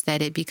steps,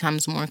 that it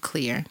becomes more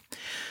clear.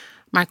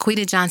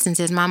 Marquita Johnson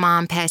says, my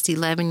mom passed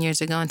 11 years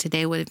ago, and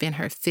today would have been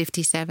her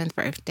 57th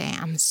birthday.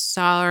 I'm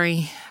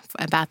sorry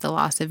about the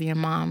loss of your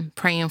mom.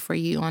 Praying for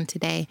you on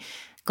today.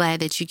 Glad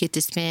that you get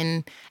to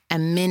spend a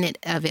minute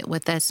of it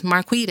with us.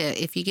 Marquita,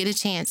 if you get a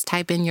chance,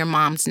 type in your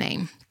mom's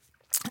name.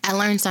 I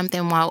learned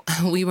something while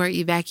we were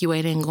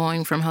evacuating,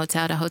 going from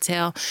hotel to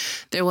hotel.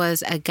 There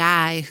was a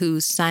guy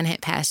whose son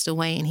had passed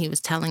away, and he was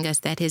telling us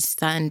that his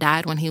son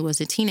died when he was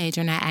a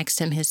teenager, and I asked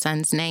him his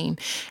son's name.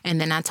 And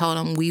then I told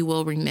him, we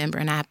will remember,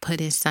 and I put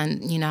his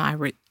son,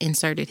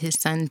 inserted his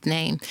son's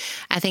name.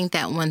 I think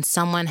that when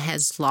someone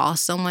has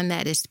lost someone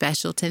that is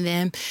special to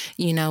them,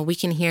 we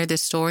can hear the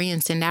story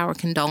and send our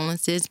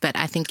condolences, but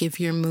I think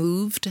if you're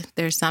moved,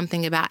 there's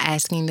something about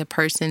asking the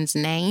person's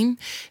name,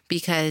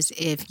 because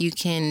if you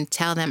can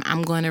tell them,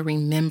 I'm going to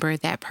remember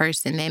that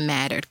person that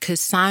mattered.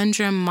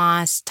 Cassandra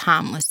Moss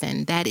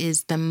Tomlinson, that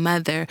is the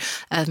mother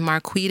of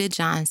Marquita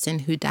Johnson,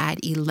 who died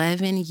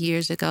 11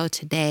 years ago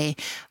today,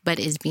 but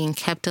is being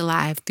kept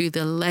alive through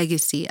the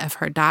legacy of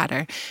her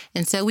daughter.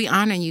 And so we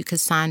honor you,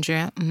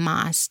 Cassandra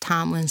Moss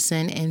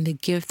Tomlinson, and the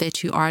gift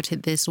that you are to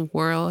this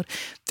world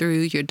through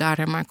your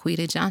daughter,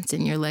 Marquita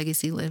Johnson. Your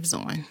legacy lives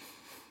on.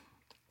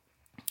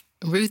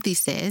 Ruthie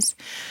says,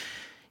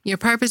 your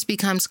purpose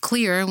becomes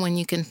clearer when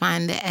you can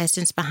find the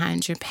essence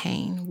behind your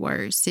pain.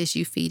 Words, sis,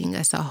 you feeding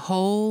us a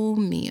whole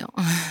meal.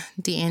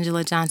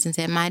 D'Angela Johnson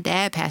said, my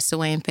dad passed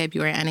away in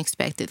February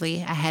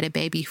unexpectedly. I had a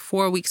baby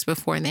 4 weeks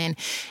before then,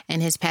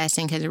 and his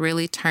passing has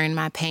really turned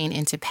my pain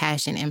into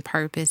passion and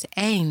purpose.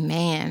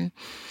 Amen.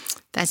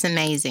 That's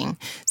amazing.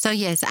 So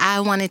yes, I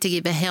wanted to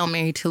give a Hail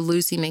Mary to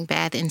Lucy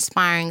McBath,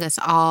 inspiring us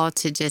all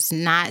to just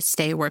not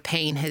stay where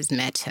pain has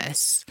met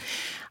us.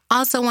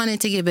 Also wanted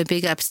to give a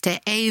big ups to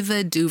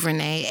Ava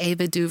DuVernay.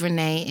 Ava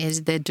DuVernay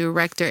is the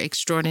director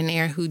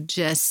extraordinaire who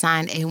just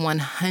signed a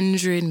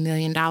 $100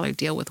 million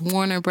deal with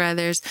Warner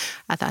Brothers.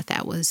 I thought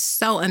that was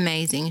so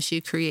amazing. She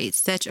creates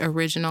such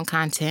original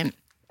content.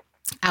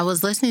 I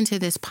was listening to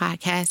this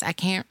podcast. I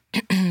can't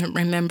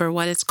remember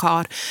what it's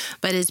called,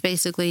 but it's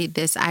basically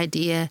this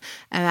idea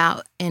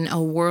about in a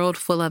world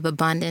full of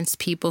abundance,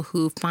 people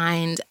who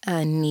find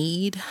a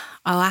need.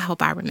 Oh, I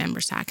hope I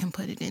remember so I can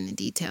put it in the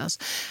details.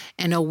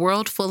 In a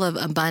world full of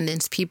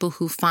abundance, people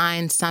who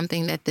find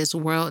something that this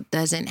world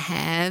doesn't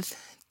have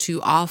to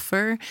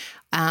offer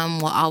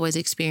will always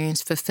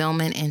experience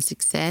fulfillment and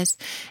success.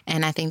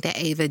 And I think that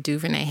Ava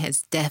DuVernay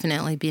has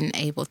definitely been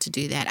able to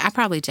do that. I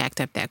probably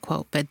jacked up that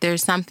quote, but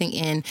there's something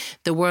in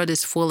the world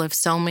is full of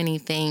so many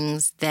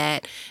things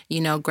that,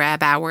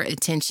 grab our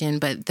attention.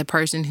 But the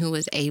person who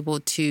is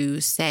able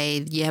to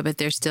say, yeah, but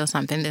there's still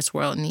something this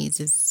world needs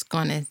is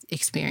going to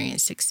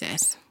experience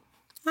success.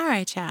 All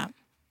right, child.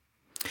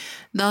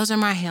 Those are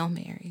my Hail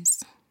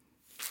Marys.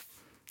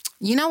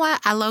 You know what?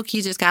 I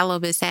low-key just got a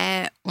little bit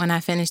sad when I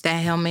finished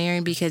that Hail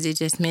Mary because it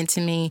just meant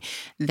to me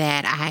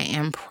that I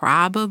am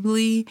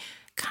probably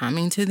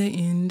coming to the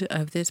end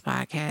of this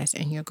podcast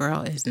and your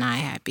girl is not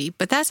happy.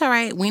 But that's all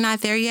right. We're not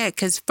there yet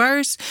because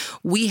first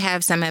we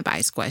have some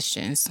advice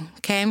questions,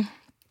 okay?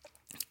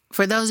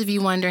 For those of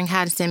you wondering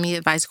how to send me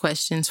advice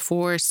questions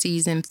for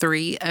season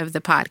 3 of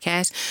the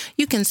podcast,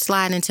 you can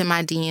slide into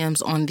my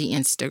DMs on the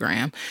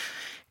Instagram.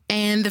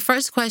 And the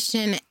first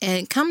question,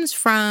 it comes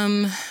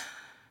from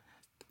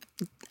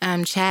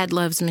Chad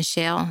Loves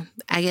Michelle.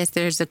 I guess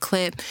there's a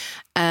clip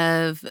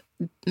of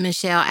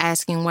Michelle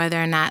asking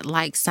whether or not,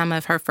 like, some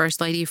of her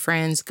First Lady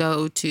friends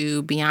go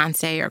to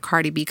Beyonce or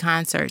Cardi B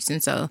concerts.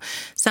 And so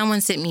someone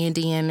sent me a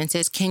DM and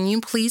says, can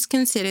you please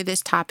consider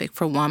this topic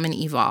for Woman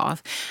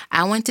Evolve?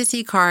 I went to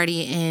see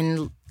Cardi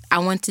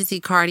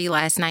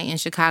last night in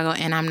Chicago,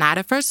 and I'm not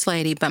a First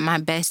Lady, but my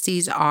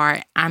besties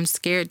are. I'm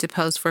scared to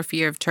post for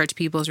fear of church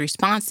people's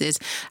responses.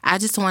 I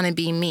just want to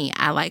be me.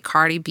 I like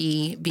Cardi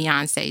B,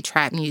 Beyonce,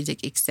 trap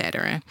music,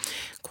 etc. ?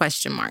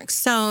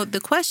 So the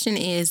question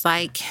is,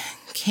 like,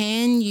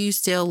 can you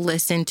still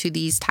listen to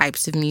these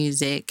types of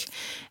music,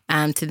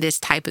 to this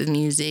type of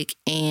music,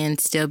 and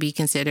still be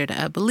considered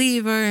a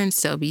believer and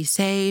still be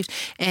saved?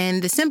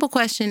 And the simple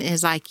question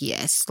is, like,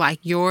 yes, like,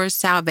 your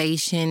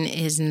salvation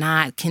is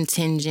not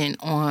contingent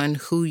on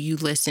who you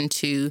listen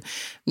to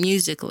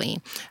musically.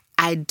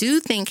 I do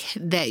think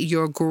that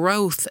your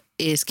growth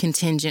is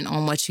contingent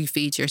on what you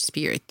feed your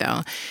spirit,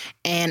 though.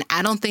 And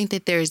I don't think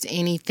that there's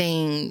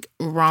anything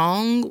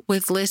wrong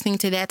with listening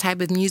to that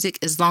type of music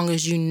as long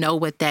as you know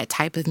what that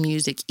type of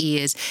music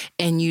is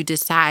and you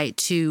decide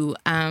to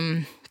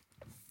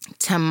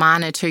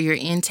monitor your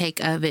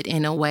intake of it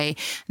in a way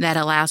that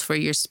allows for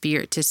your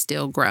spirit to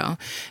still grow.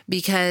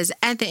 Because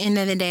at the end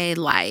of the day,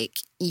 like,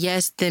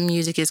 yes, the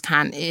music is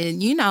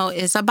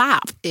it's a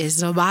bop.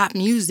 It's a bop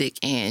music.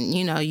 And,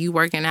 you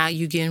working out,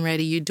 you getting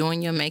ready, you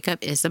doing your makeup.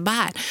 It's a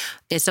bop.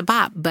 It's a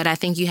bop. But I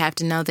think you have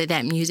to know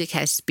that music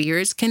has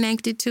spirits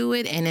connected to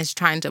it and it's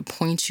trying to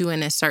point you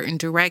in a certain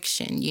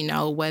direction,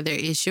 whether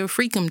it's your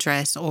freakum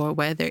dress or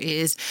whether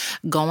it's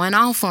going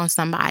off on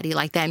somebody.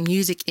 Like, that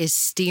music is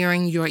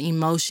steering your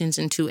emotions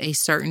into a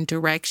certain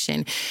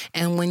direction.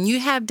 And when you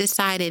have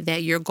decided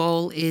that your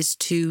goal is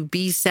to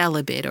be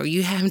celibate, or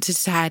you have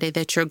decided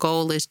that your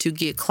goal is to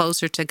get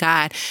closer to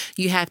God,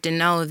 you have to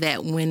know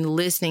that when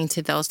listening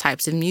to those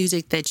types of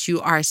music that you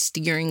are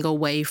steering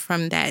away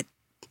from that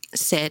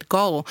said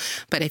goal.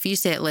 But if you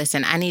said,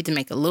 listen, I need to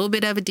make a little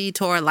bit of a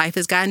detour, life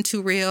has gotten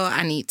too real,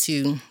 I need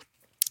to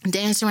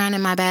dance around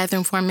in my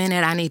bathroom for a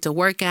minute, I need to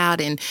work out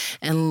and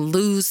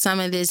lose some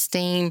of this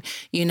steam,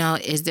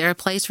 is there a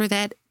place for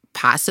that?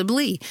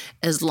 Possibly.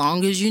 As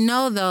long as you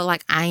know, though,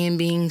 like, I am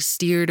being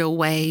steered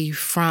away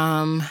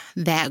from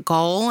that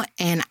goal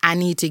and I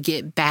need to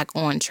get back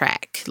on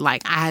track.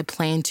 Like, I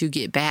plan to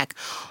get back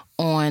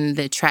on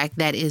the track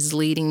that is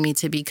leading me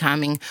to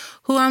becoming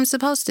who I'm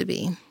supposed to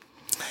be.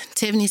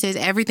 Tiffany says,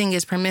 everything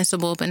is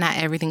permissible, but not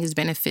everything is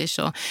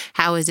beneficial.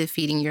 How is it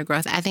feeding your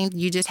growth? I think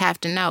you just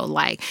have to know,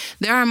 like,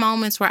 there are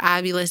moments where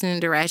I be listening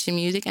to ratchet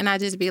music and I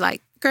just be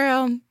like,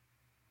 girl,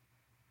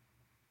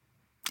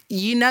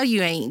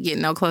 you ain't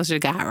getting no closer to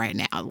God right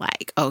now.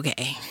 Like,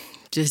 okay,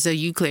 just so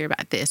you clear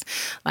about this.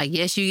 Like,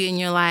 yes, you getting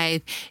your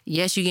life.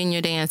 Yes, you getting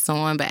your dance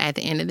on. But at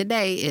the end of the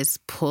day, it's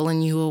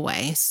pulling you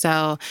away.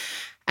 So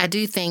I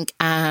do think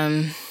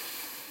that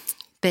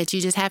you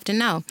just have to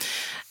know.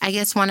 I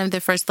guess one of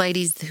the first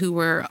ladies who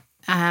were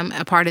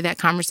a part of that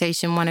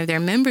conversation, one of their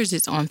members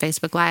is on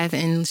Facebook Live,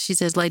 and she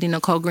says, Lady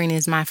Nicole Green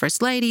is my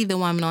first lady. The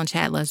woman on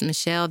Chat Loves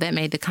Michelle that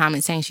made the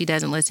comment saying she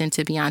doesn't listen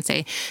to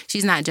Beyonce.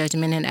 She's not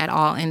judgmental at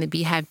all, and the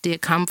Beehive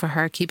did come for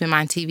her. Keep in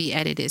mind, TV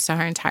edited, so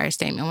her entire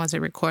statement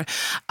wasn't recorded.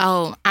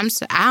 Oh,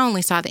 I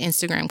only saw the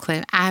Instagram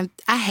clip. I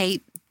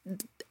hate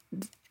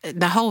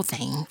the whole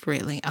thing,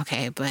 really.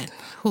 Okay, but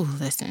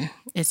listen,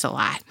 it's a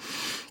lot.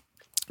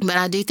 But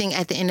I do think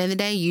at the end of the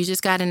day, you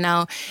just got to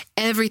know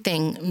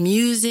everything,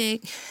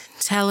 music,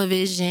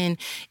 television,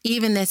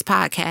 even this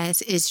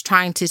podcast is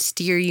trying to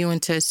steer you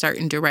into a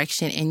certain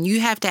direction. And you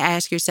have to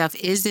ask yourself,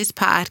 is this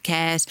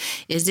podcast,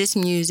 is this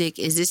music,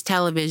 is this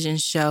television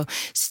show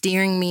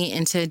steering me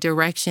into a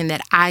direction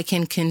that I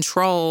can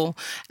control,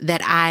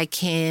 that I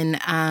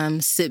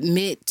can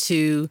submit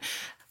to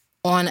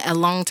on a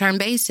long-term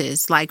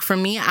basis? Like, for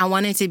me, I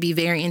wanted to be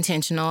very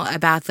intentional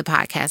about the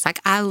podcast. Like,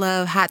 I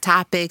love hot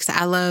topics.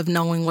 I love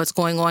knowing what's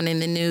going on in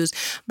the news.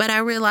 But I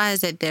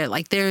realized that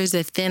there is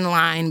a thin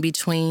line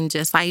between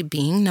just like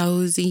being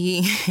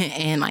nosy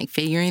and like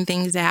figuring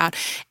things out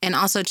and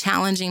also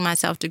challenging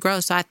myself to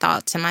grow. So I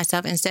thought to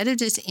myself, instead of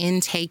just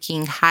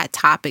intaking hot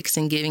topics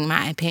and giving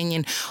my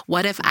opinion,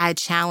 what if I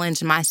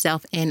challenge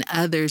myself and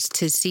others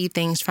to see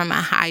things from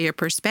a higher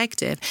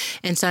perspective?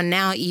 And so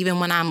now, even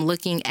when I'm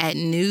looking at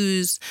news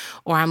news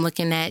or I'm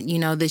looking at,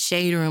 the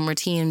Shade Room or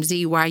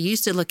TMZ, where I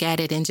used to look at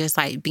it and just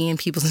like be in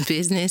people's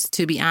business,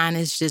 to be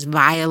honest, just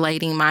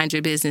violating mind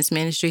your business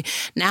ministry.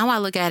 Now I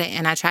look at it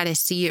and I try to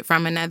see it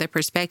from another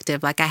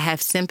perspective. Like I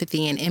have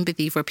sympathy and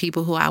empathy for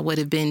people who I would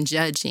have been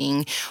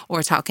judging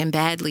or talking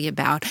badly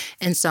about.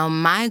 And so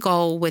my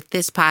goal with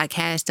this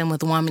podcast and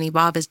with Woman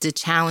Evolve is to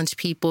challenge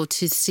people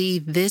to see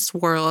this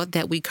world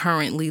that we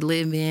currently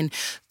live in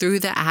through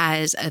the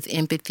eyes of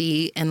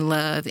empathy and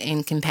love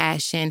and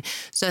compassion,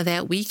 so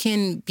that we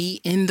can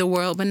be in the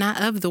world but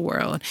not of the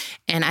world.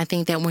 And I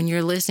think that when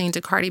you're listening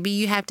to Cardi B,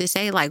 you have to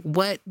say, like,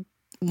 what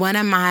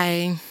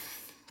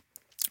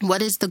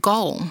is the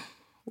goal?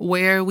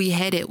 Where are we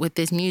headed with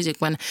this music?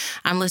 When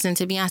I'm listening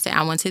to Beyonce,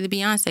 I went to the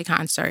Beyonce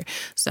concert.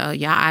 So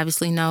y'all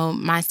obviously know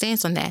my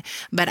stance on that.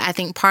 But I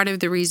think part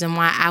of the reason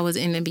why I was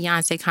in the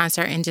Beyonce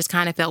concert and just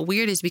kind of felt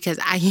weird is because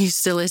I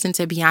used to listen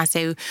to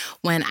Beyonce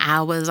when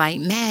I was like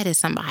mad at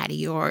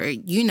somebody, or,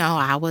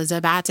 I was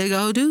about to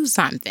go do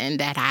something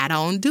that I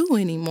don't do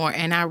anymore.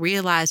 And I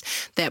realized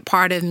that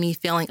part of me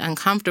feeling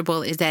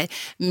uncomfortable is that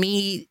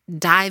me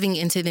diving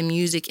into the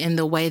music in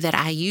the way that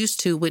I used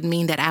to would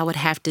mean that I would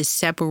have to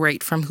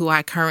separate from who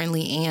I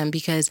currently am,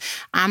 because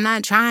I'm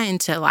not trying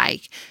to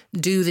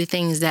do the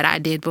things that I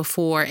did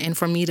before. And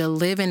for me to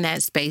live in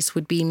that space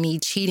would be me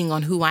cheating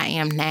on who I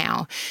am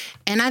now.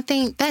 And I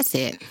think that's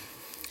it.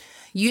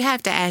 You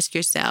have to ask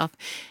yourself,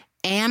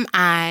 am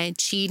I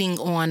cheating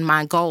on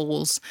my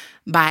goals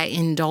by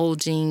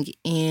indulging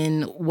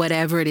in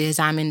whatever it is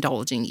I'm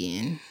indulging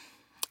in?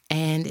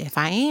 And if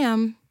I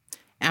am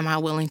I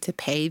willing to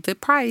pay the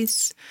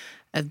price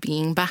of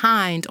being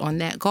behind on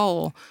that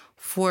goal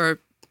for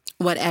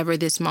whatever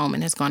this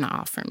moment is going to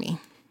offer me?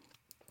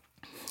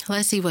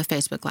 Let's see what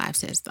Facebook Live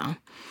says, though.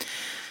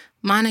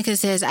 Monica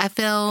says, I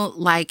feel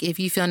like if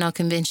you feel no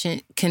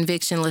conviction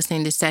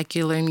listening to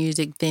secular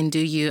music, then do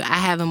you. I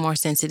have a more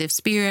sensitive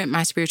spirit.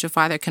 My spiritual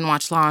father can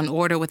watch Law and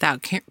Order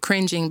without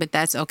cringing, but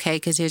that's okay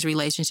because his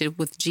relationship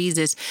with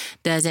Jesus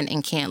doesn't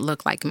and can't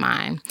look like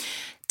mine.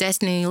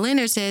 Destiny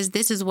Leonard says,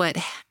 this is what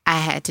I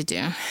had to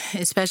do,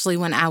 especially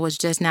when I was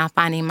just now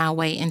finding my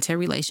way into a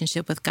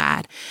relationship with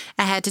God.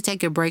 I had to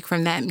take a break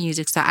from that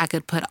music so I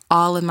could put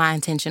all of my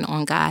attention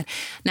on God.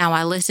 Now,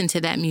 I listen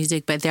to that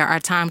music, but there are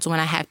times when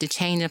I have to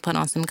change and put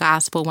on some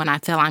gospel when I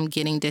feel I'm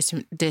getting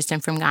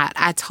distant from God.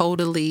 I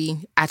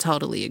totally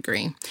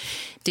agree.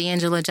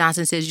 D'Angela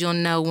Johnson says, you'll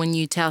know when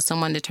you tell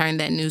someone to turn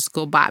that new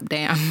school bop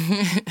down.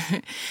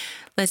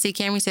 Let's see,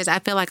 Camry says, I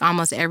feel like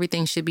almost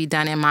everything should be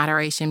done in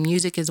moderation.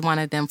 Music is one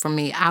of them for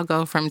me. I'll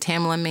go from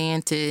Tamla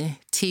Man to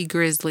T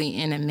Grizzly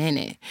in a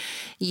minute.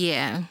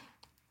 Yeah.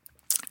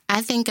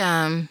 I think,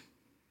 I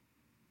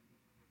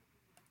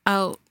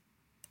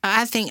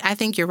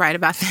think you're right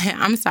about that.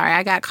 I'm sorry.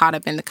 I got caught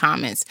up in the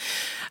comments.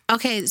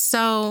 Okay.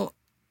 So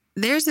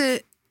there's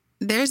a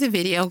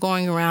video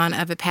going around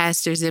of a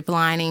pastor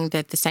ziplining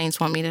that the Saints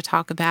want me to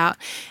talk about.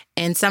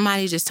 And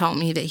somebody just told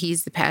me that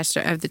he's the pastor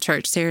of the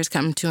church Sarah's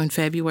coming to in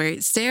February.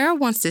 Sarah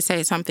wants to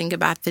say something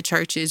about the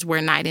churches where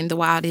Night in the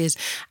Wild is.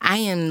 I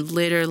am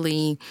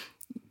literally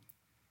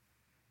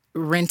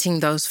renting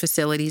those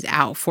facilities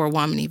out for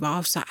Woman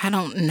Evolve. So I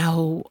don't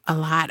know a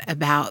lot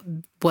about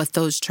what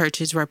those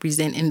churches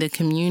represent in the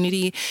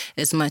community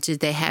as much as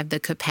they have the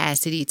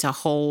capacity to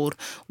hold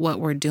what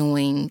we're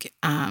doing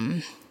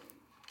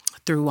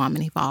through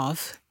Woman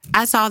Evolve.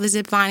 I saw the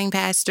ziplining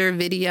pastor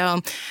video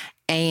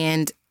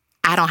and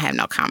I don't have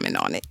no comment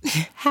on it.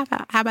 How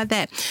about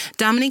that?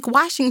 Dominique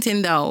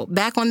Washington, though,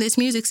 back on this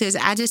music, says,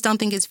 I just don't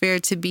think it's fair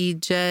to be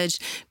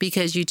judged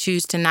because you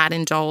choose to not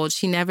indulge.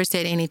 She never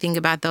said anything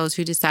about those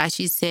who decide.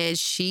 She said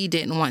she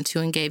didn't want to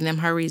and gave them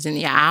her reason.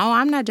 Yeah,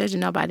 I'm not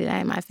judging nobody. That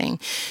ain't my thing.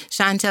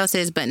 Chantel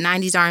says, but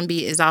 90s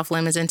R&B is off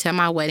limits until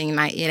my wedding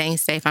night. It ain't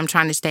safe. I'm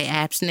trying to stay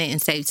abstinent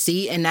and safe.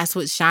 See, and that's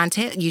what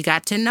Chantel, you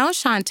got to know,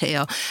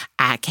 Chantel,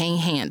 I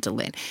can't handle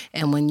it.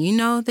 And when you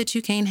know that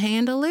you can't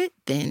handle it,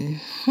 then,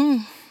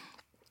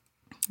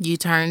 you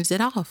turns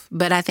it off.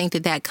 But I think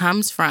that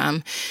comes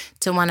from,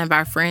 to one of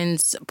our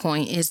friends'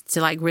 point, is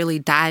to really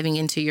diving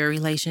into your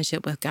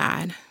relationship with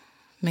God.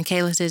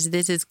 Michaela says,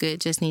 this is good.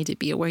 Just need to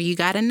be aware. You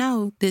got to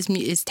know this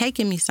is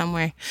taking me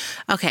somewhere.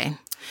 Okay.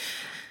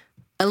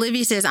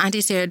 Olivia says, Auntie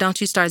Sarah, don't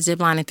you start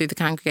ziplining through the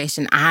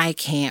congregation. I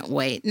can't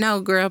wait. No,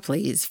 girl,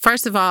 please.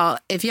 First of all,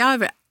 if y'all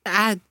ever,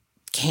 I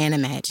can't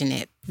imagine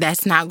it.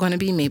 That's not going to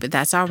be me, but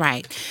that's all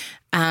right.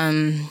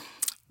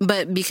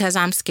 But because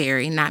I'm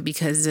scary, not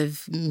because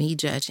of me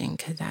judging,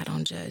 because I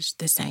don't judge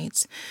the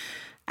saints.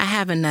 I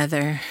have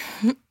another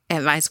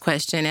advice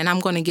question, and I'm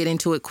going to get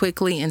into it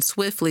quickly and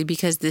swiftly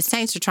because the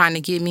saints are trying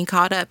to get me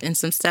caught up in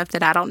some stuff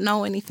that I don't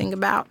know anything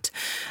about.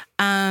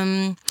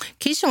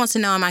 Keisha wants to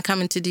know, am I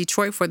coming to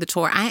Detroit for the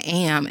tour? I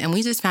am, and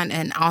we just found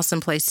an awesome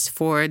place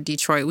for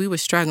Detroit. We were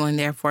struggling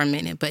there for a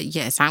minute, but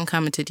yes, I'm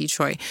coming to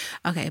Detroit.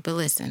 Okay, but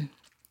listen,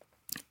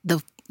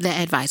 the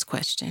advice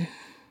question.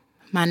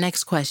 My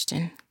next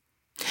question.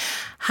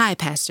 Hi,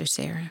 Pastor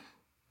Sarah.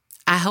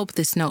 I hope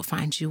this note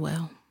finds you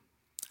well.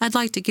 I'd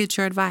like to get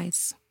your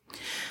advice.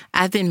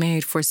 I've been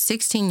married for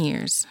 16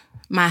 years.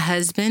 My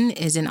husband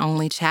is an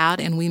only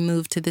child, and we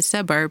moved to the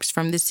suburbs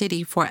from the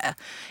city for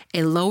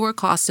a lower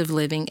cost of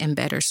living and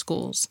better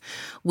schools.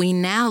 We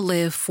now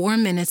live 4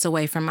 minutes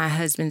away from my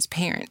husband's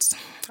parents.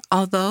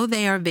 Although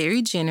they are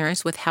very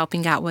generous with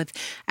helping out with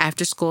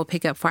after-school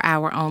pickup for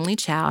our only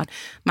child,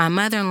 my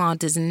mother-in-law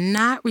does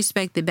not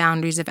respect the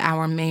boundaries of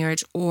our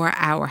marriage or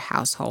our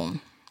household.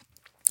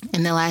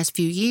 In the last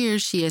few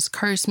years, she has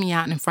cursed me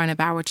out in front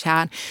of our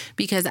child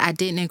because I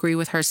didn't agree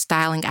with her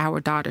styling our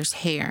daughter's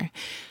hair.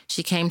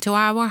 She came to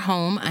our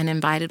home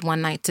uninvited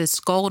one night to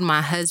scold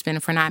my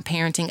husband for not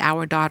parenting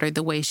our daughter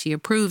the way she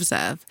approves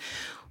of.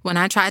 When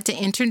I tried to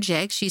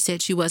interject, she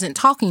said she wasn't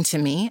talking to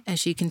me, as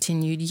she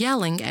continued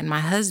yelling at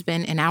my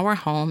husband in our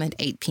home at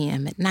 8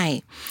 p.m. at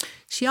night.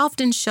 She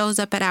often shows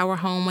up at our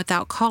home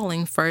without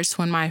calling first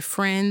when my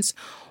friends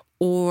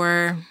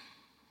or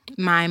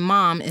my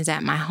mom is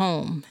at my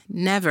home,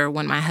 never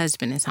when my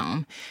husband is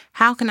home.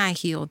 How can I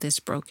heal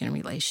this broken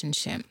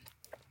relationship?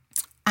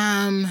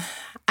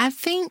 I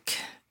think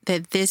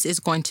that this is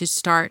going to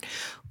start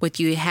with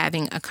you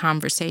having a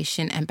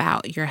conversation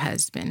about your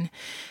husband.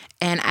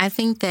 And I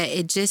think that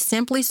it just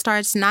simply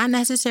starts not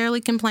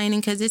necessarily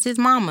complaining because it's his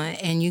mama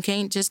and you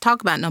can't just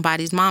talk about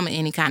nobody's mama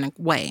any kind of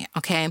way,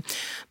 okay?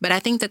 But I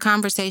think the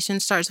conversation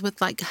starts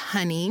with like,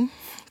 honey,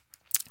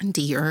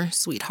 dear,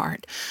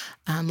 sweetheart,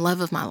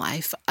 love of my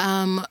life,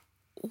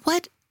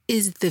 what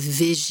is the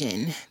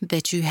vision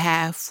that you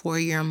have for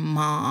your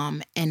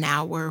mom and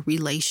our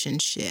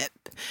relationship?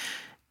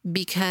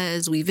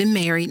 Because we've been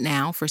married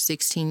now for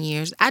 16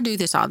 years. I do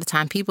this all the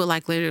time. People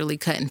like literally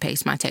cut and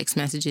paste my text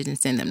messages and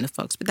send them to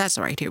folks, but that's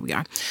all right. Here we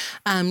are.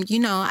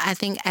 I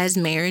think as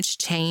marriage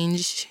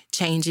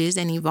changes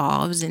and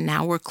evolves and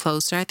now we're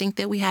closer, I think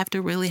that we have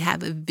to really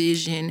have a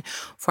vision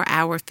for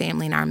our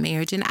family and our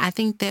marriage. And I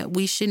think that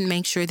we should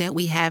make sure that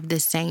we have the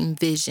same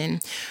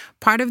vision.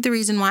 Part of the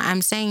reason why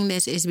I'm saying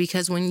this is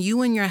because when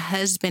you and your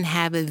husband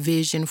have a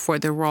vision for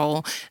the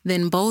role,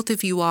 then both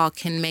of you all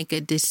can make a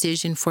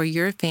decision for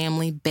your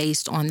family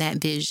based on that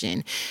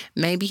vision.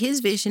 Maybe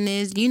his vision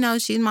is,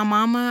 she's my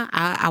mama.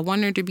 I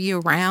want her to be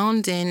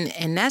around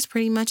and that's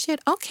pretty much it.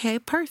 Okay,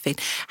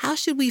 perfect. How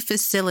should we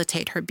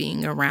facilitate her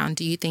being around?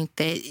 Do you think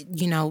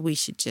that, we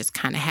should just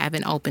kind of have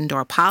an open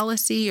door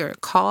policy or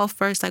call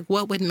first? Like,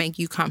 what would make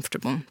you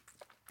comfortable?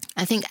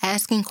 I think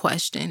asking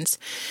questions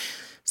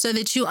so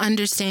that you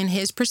understand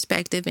his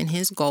perspective and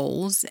his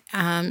goals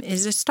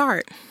is a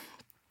start.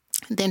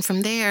 Then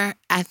from there,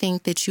 I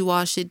think that you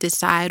all should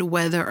decide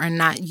whether or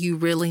not you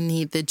really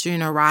need the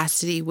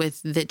generosity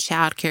with the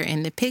childcare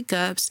and the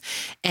pickups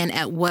and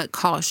at what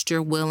cost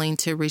you're willing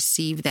to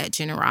receive that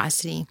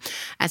generosity.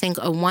 I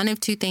think one of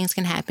two things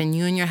can happen.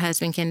 You and your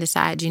husband can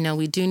decide,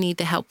 we do need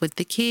the help with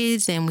the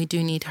kids and we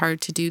do need her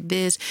to do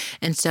this.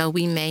 And so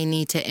we may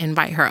need to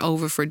invite her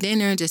over for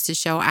dinner just to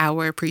show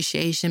our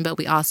appreciation. But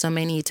we also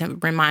may need to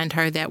remind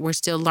her that we're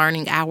still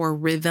learning our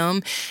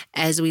rhythm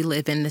as we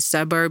live in the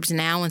suburbs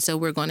now. And so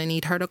we're going to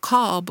need her to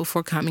call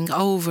before coming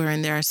over,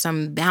 and there are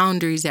some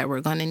boundaries that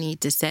we're going to need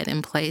to set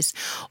in place.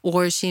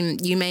 Or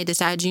you may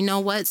decide,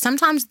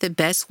 sometimes the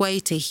best way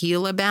to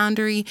heal a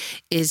boundary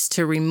is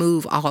to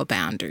remove all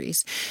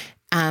boundaries.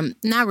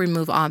 Not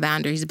remove all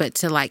boundaries, but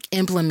to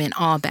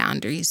implement all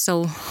boundaries.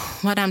 So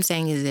what I'm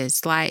saying is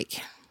this,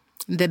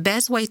 the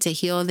best way to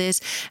heal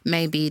this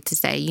may be to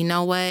say, you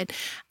know what,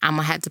 I'm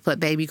going to have to put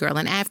baby girl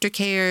in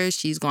aftercare.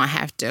 She's going to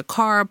have to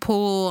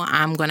carpool.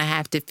 I'm going to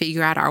have to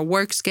figure out our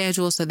work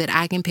schedule so that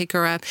I can pick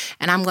her up.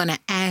 And I'm going to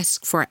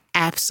ask for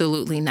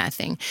absolutely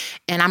nothing.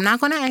 And I'm not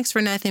going to ask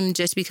for nothing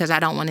just because I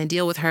don't want to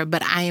deal with her,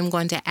 but I am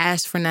going to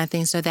ask for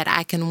nothing so that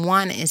I can,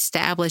 one,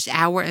 establish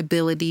our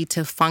ability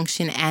to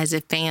function as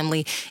a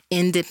family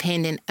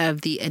independent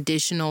of the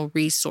additional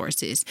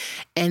resources.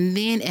 And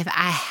then if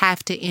I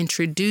have to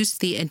introduce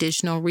the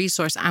additional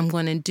resource, I'm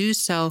going to do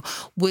so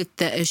with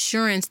the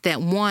assurance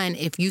that, one,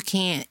 if you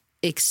can't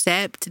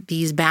accept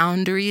these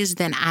boundaries,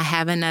 then I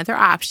have another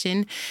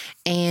option.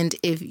 And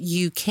if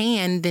you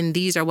can, then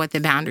these are what the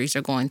boundaries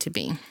are going to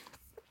be.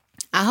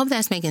 I hope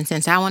that's making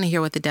sense. I want to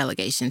hear what the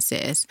delegation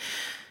says.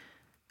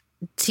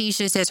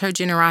 Tisha says her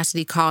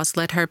generosity costs,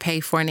 let her pay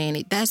for a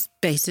nanny. That's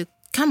basic.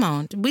 Come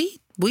on. We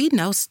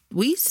know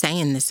we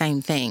saying the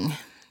same thing.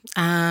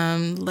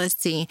 Let's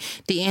see.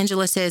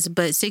 D'Angela says,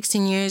 but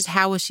 16 years,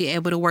 how was she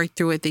able to work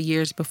through it the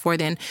years before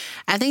then?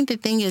 I think the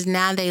thing is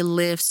now they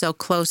live so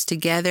close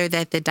together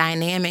that the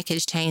dynamic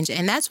has changed.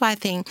 And that's why I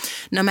think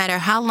no matter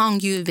how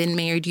long you've been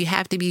married, you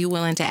have to be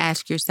willing to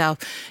ask yourself,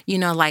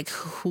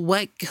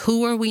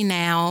 who are we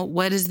now?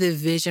 What is the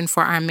vision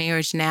for our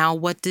marriage now?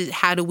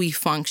 How do we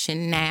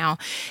function now?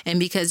 And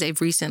because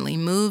they've recently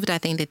moved, I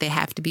think that they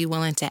have to be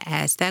willing to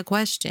ask that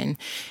question.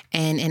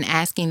 And in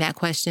asking that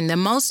question, the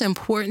most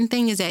important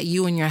thing is that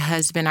you and your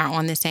husband are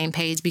on the same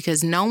page,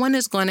 because no one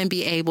is going to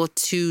be able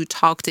to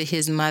talk to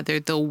his mother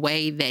the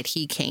way that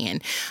he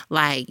can.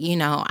 Like,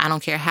 I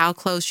don't care how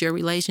close your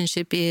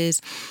relationship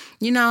is.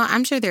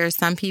 I'm sure there are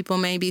some people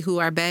maybe who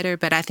are better,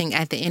 but I think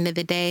at the end of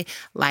the day,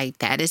 like,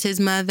 that is his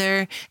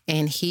mother,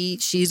 and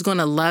she's going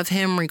to love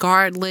him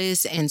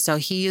regardless. And so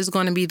he is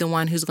going to be the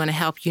one who's going to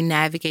help you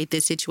navigate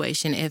this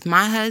situation. If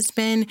my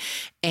husband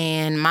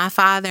and my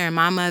father and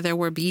my mother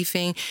were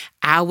beefing,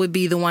 I would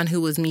be the one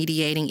who was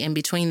mediating in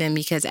between them,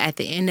 because at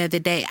the end of the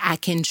day, I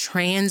can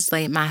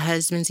translate my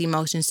husband's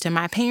emotions to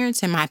my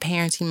parents and my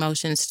parents'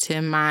 emotions to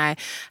my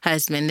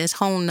husband. This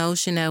whole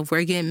notion of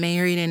we're getting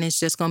married and it's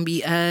just going to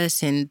be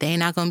us and they're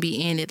not going to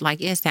be in it,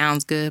 like, it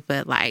sounds good,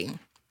 but like,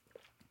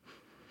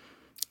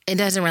 it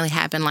doesn't really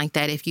happen like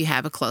that if you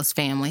have a close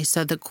family.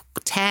 So the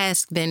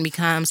task then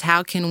becomes,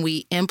 how can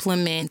we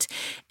implement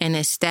and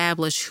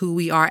establish who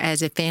we are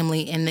as a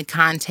family in the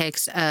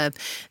context of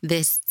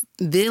this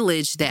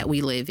village that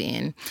we live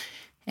in?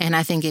 And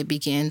I think it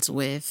begins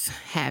with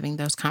having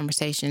those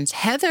conversations.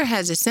 Heather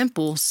has a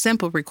simple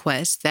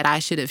request that I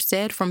should have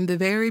said from the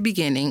very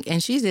beginning.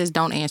 And she says,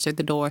 don't answer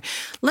the door.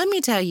 Let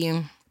me tell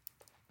you,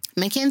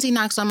 Mackenzie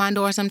knocks on my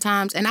door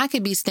sometimes, and I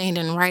could be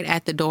standing right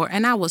at the door,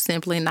 and I will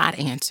simply not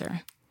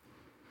answer.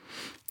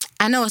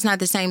 I know it's not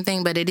the same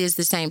thing, but it is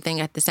the same thing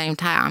at the same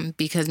time,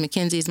 because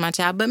Mackenzie is my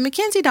child. But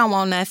Mackenzie don't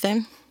want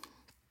nothing.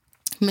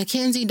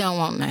 Mackenzie don't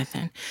want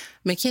nothing.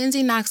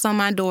 Mackenzie knocks on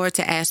my door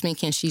to ask me,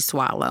 can she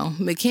swallow?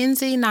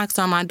 Mackenzie knocks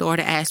on my door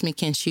to ask me,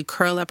 can she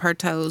curl up her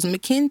toes?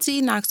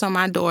 Mackenzie knocks on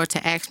my door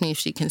to ask me if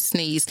she can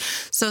sneeze.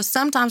 So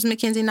sometimes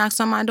Mackenzie knocks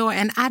on my door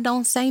and I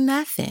don't say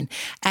nothing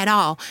at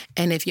all.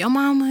 And if your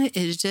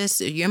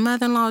your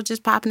mother-in-law is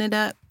just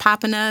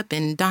popping up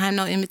and don't have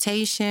no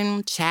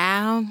invitation,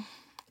 child,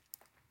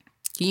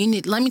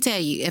 let me tell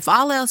you, if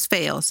all else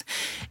fails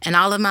and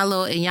all of my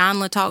little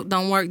Iyanla talk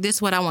don't work, this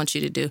is what I want you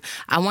to do.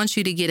 I want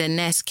you to get a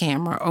Nest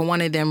camera or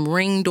one of them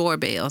Ring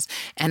doorbells,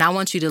 and I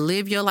want you to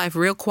live your life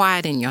real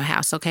quiet in your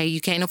house, okay?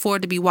 You can't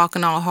afford to be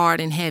walking all hard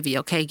and heavy,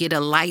 okay? Get a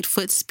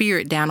Lightfoot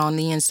spirit down on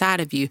the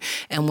inside of you,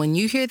 and when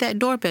you hear that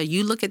doorbell,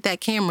 you look at that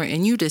camera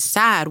and you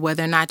decide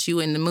whether or not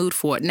you're in the mood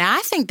for it. Now,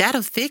 I think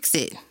that'll fix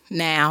it.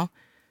 Now,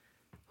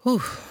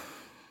 whew.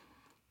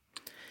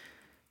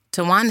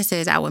 Tawana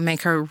says I would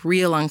make her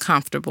real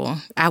uncomfortable.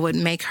 I would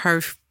make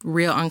her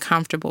real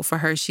uncomfortable for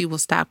her. She will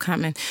stop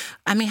coming.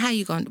 I mean,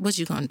 what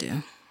you gonna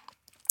do?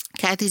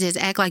 Kathy says,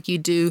 act like you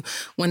do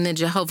when the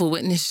Jehovah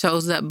Witness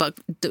shows up, but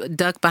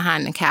duck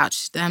behind the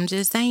couch. I'm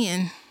just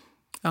saying,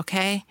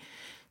 okay?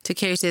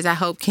 Takari says, I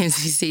hope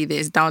Kenzie see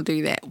this. Don't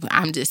do that.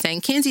 I'm just saying,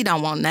 Kenzie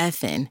don't want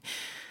nothing.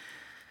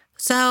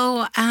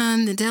 So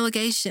the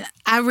delegation,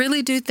 I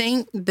really do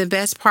think the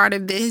best part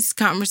of this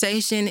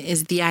conversation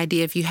is the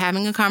idea of you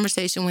having a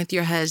conversation with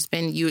your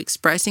husband, you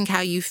expressing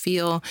how you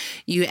feel,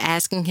 you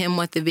asking him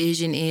what the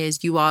vision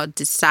is, you all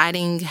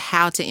deciding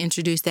how to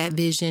introduce that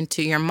vision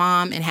to your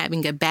mom and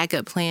having a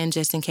backup plan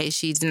just in case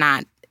she's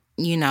not,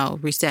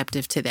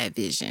 receptive to that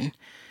vision.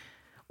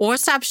 Or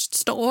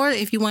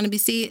if you want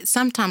to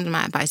sometimes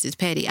my advice is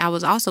petty. I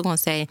was also going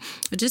to say,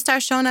 just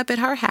start showing up at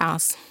her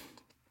house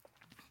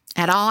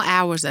at all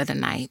hours of the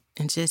night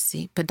and just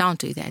see. But don't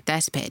do that.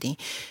 That's petty.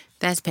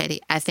 That's petty.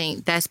 I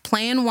think that's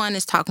plan one,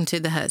 is talking to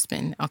the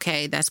husband.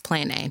 Okay, that's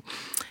plan A.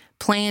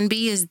 Plan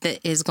B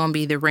is going to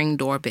be the Ring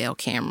doorbell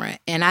camera.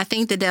 And I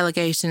think the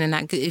delegation,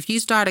 if you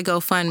start a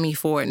GoFundMe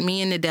for it,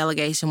 me and the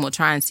delegation will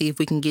try and see if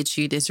we can get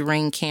you this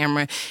Ring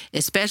camera,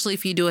 especially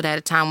if you do it at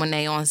a time when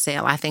they on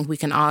sale. I think we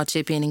can all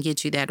chip in and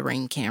get you that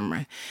Ring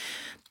camera.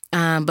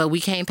 But we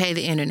can't pay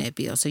the internet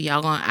bill. So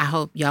I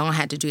hope y'all gonna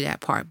have to do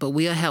that part. But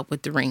we'll help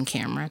with the Ring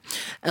camera.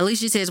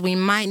 Alicia says we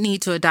might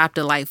need to adopt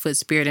a Lightfoot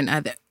spirit in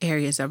other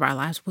areas of our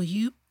lives. Well,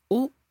 you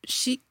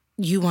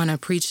want to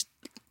preach?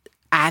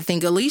 I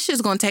think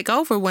Alicia's gonna take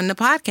over when the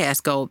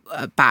podcast go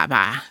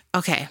bye-bye.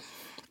 Okay.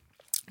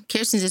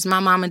 Kirsten says,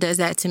 my mama does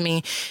that to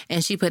me,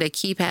 and she put a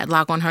keypad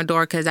lock on her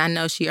door because I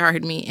know she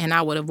heard me and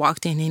I would have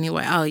walked in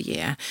anyway. Oh,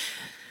 yeah.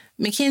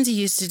 Mackenzie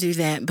used to do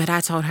that, but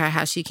I told her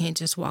how she can't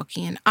just walk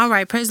in. All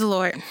right, praise the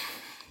Lord.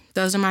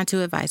 Those are my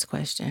 2 advice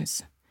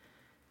questions.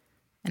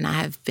 And I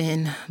have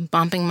been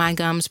bumping my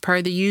gums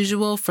per the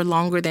usual for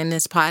longer than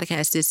this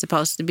podcast is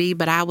supposed to be,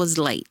 but I was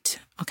late,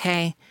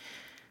 okay?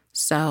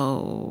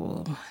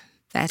 So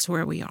that's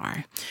where we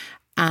are.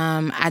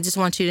 I just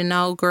want you to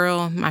know,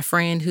 girl, my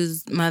friend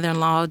whose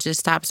mother-in-law just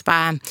stops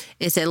by,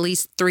 it's at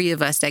least 3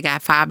 of us that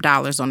got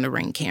 $5 on the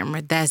Ring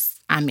camera.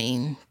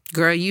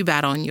 Girl, you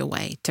about on your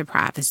way to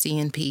privacy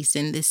and peace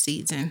in this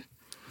season.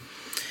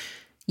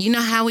 You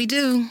know how we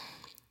do.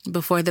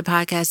 Before the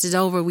podcast is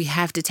over, we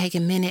have to take a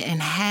minute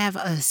and have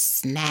a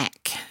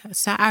snack.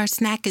 So our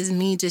snack is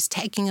me just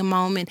taking a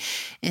moment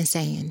and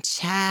saying,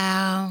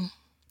 child,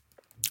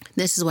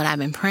 this is what I've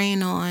been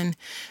praying on.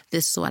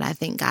 This is what I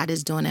think God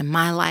is doing in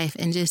my life,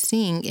 and just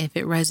seeing if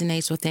it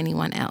resonates with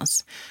anyone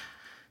else.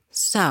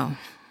 So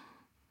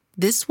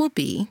this will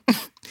be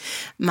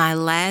my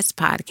last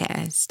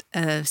podcast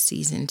of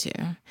season 2.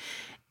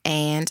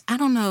 And I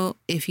don't know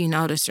if you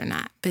noticed or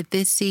not, but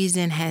this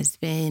season has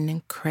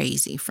been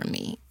crazy for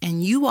me.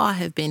 And you all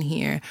have been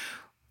here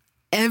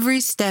every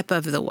step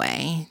of the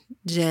way,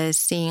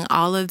 just seeing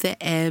all of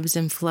the ebbs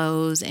and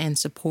flows and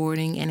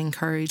supporting and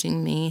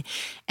encouraging me.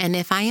 And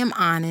if I am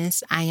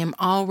honest, I am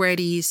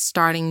already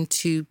starting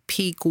to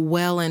peak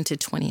well into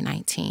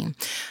 2019.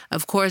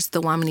 Of course,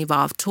 the Woman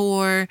Evolve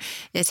tour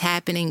is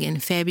happening in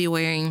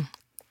February.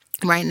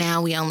 Right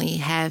now, we only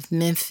have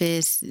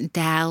Memphis,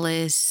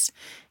 Dallas,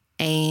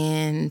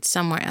 and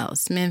somewhere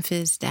else.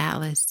 Memphis,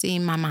 Dallas. See,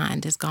 my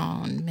mind is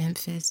gone.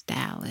 Memphis,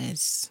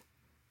 Dallas.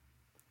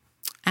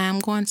 I'm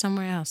going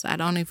somewhere else. I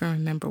don't even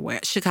remember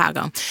where.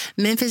 Chicago.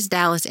 Memphis,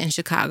 Dallas, and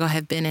Chicago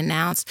have been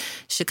announced.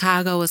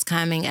 Chicago is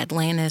coming.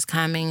 Atlanta is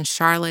coming.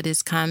 Charlotte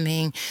is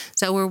coming.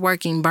 So we're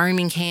working.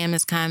 Birmingham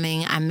is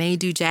coming. I may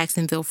do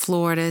Jacksonville,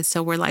 Florida.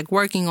 So we're like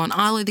working on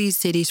all of these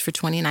cities for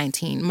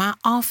 2019. My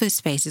office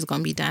space is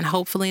going to be done.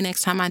 Hopefully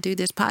next time I do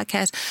this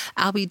podcast,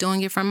 I'll be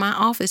doing it from my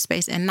office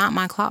space and not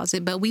my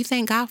closet. But we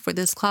thank God for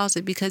this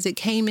closet because it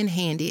came in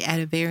handy at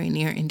a very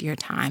near and dear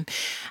time.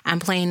 I'm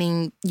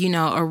planning,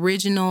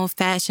 original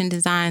fashion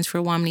designs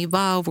for Woman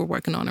Evolve. We're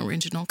working on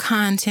original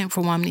content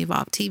for Woman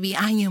Evolve TV.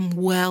 I am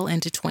well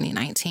into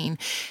 2019.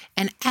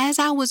 And as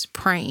I was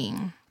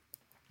praying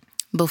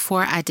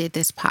before I did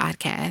this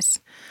podcast,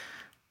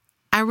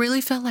 I really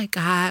felt like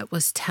God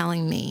was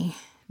telling me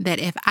that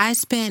if I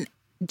spent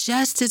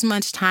just as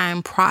much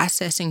time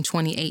processing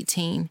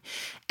 2018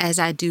 as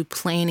I do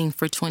planning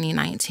for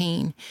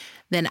 2019,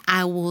 then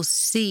I will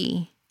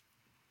see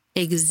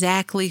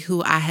exactly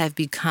who I have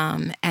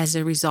become as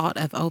a result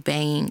of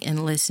obeying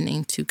and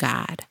listening to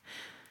God.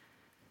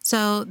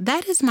 So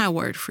that is my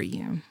word for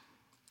you.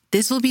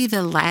 This will be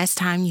the last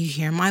time you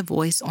hear my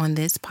voice on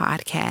this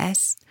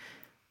podcast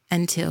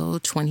until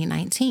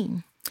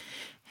 2019.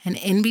 And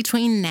in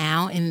between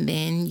now and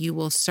then, you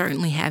will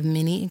certainly have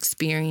many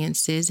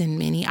experiences and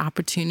many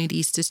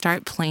opportunities to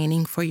start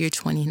planning for your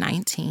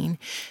 2019.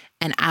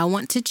 And I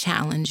want to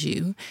challenge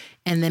you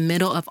in the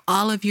middle of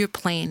all of your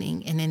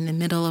planning and in the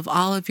middle of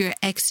all of your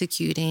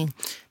executing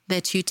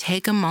that you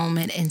take a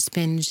moment and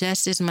spend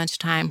just as much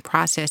time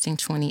processing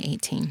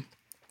 2018.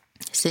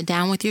 Sit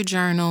down with your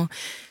journal,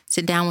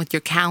 sit down with your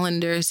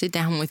calendar, sit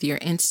down with your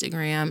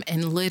Instagram,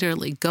 and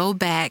literally go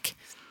back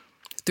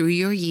through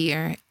your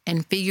year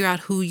and figure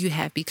out who you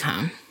have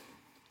become.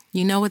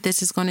 You know what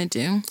this is going to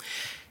do?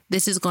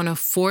 This is going to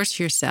force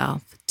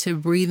yourself to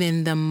breathe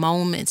in the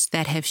moments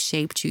that have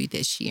shaped you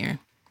this year.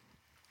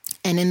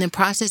 And in the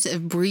process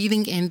of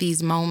breathing in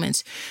these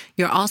moments,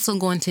 you're also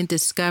going to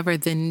discover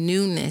the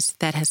newness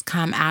that has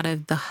come out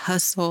of the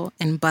hustle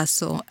and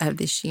bustle of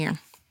this year.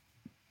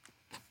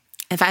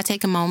 If I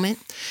take a moment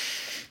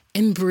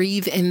and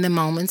breathe in the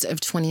moments of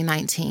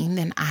 2019,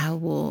 then I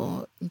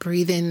will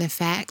breathe in the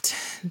fact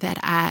that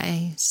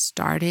I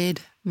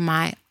started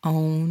my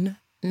own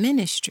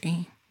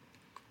ministry.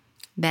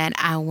 That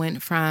I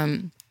went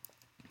from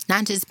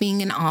not just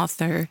being an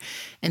author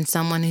and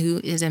someone who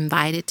is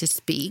invited to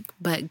speak,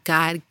 but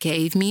God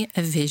gave me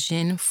a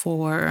vision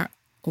for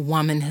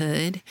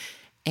womanhood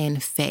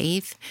and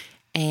faith.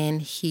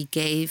 And he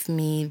gave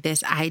me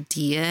this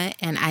idea,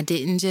 and I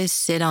didn't just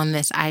sit on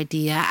this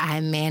idea.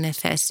 I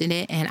manifested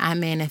it, and I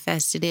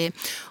manifested it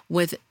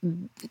with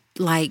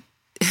like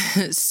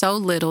so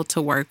little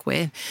to work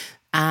with.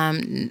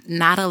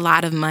 Not a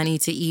lot of money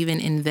to even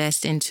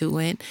invest into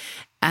it.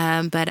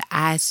 But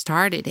I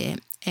started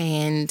it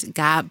and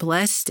God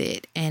blessed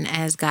it. And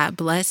as God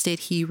blessed it,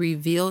 he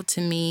revealed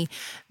to me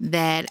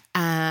that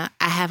I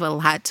have a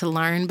lot to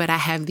learn, but I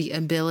have the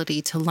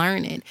ability to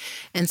learn it.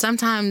 And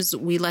sometimes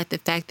we let the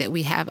fact that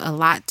we have a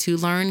lot to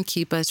learn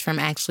keep us from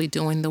actually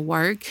doing the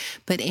work.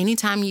 But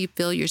anytime you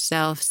feel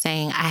yourself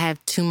saying, I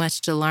have too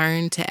much to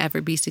learn to ever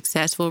be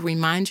successful,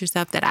 remind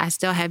yourself that I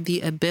still have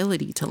the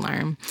ability to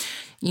learn.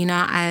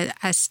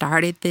 I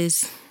started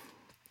this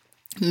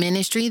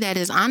ministry that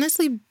is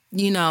honestly,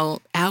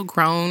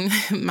 outgrown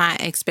my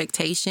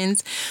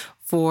expectations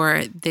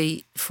for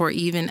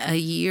even a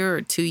year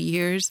or 2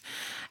 years.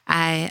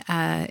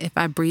 If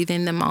I breathe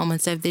in the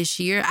moments of this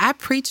year, I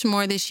preached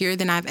more this year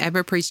than I've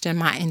ever preached in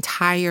my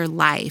entire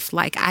life.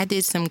 Like I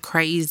did some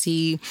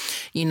crazy,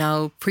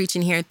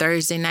 preaching here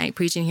Thursday night,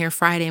 preaching here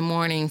Friday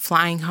morning,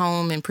 flying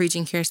home and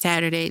preaching here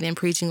Saturday, then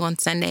preaching on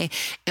Sunday.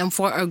 And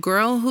for a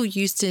girl who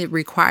used to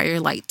require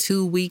like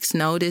 2 weeks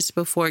notice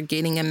before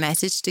getting a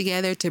message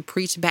together to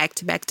preach back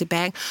to back to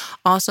back,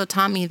 also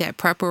taught me that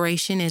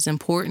preparation is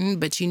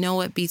important. But you know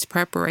what beats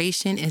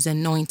preparation is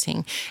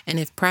anointing. And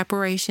if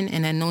preparation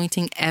and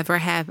anointing ever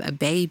have a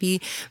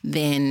baby,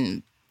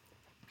 then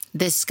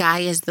the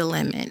sky is the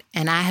limit.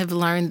 And I have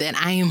learned that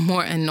I am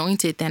more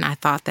anointed than I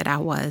thought that I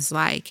was.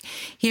 Like,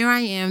 here I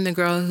am, the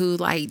girl who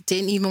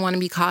didn't even want to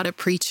be called a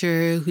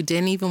preacher, who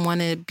didn't even want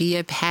to be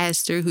a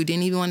pastor, who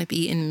didn't even want to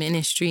be in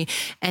ministry.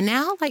 And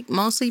now,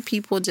 mostly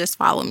people just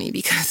follow me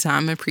because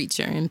I'm a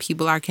preacher, and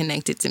people are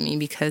connected to me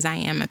because I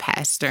am a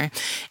pastor.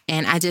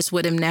 And I just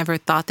would have never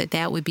thought that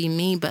that would be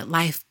me, but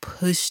life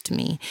pushed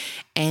me.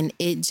 And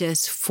it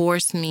just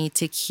forced me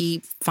to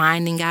keep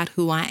finding out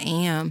who I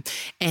am.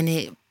 And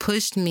it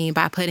pushed me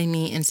by putting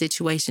me in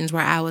situations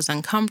where I was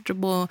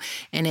uncomfortable,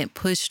 and it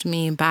pushed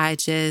me by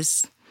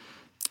just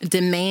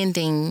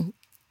demanding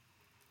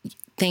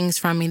things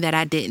from me that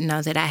I didn't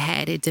know that I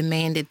had. It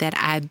demanded that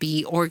I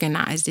be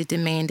organized. It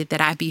demanded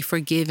that I be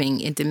forgiving.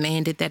 It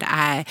demanded that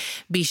I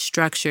be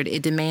structured.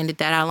 It demanded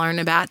that I learn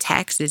about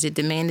taxes. It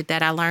demanded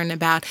that I learn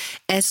about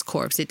S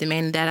corps. It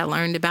demanded that I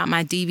learned about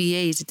my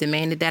DBAs. It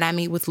demanded that I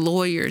meet with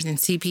lawyers and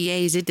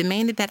CPAs. It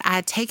demanded that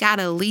I take out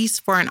a lease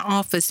for an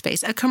office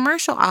space, a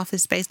commercial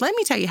office space. Let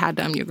me tell you how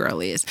dumb your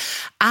girl is.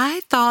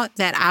 I thought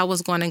that I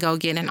was going to go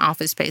get an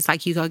office space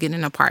like you go get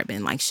an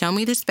apartment. Like, show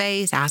me the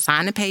space. I'll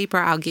sign the paper.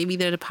 I'll give you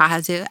the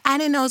deposit. I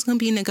didn't know it was going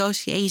to be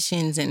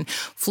negotiations and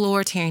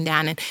floor tearing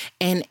down.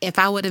 And if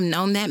I would have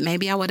known that,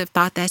 maybe I would have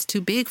thought that's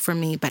too big for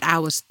me. But I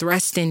was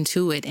thrust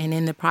into it. And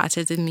in the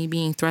process of me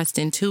being thrust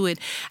into it,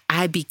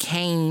 I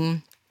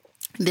became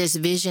this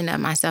vision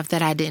of myself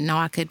that I didn't know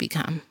I could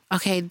become.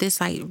 Okay,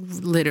 this like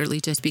literally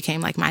just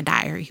became like my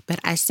diary. But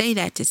I say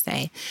that to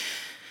say,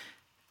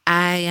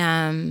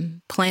 I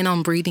plan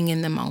on breathing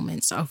in the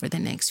moments over the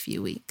next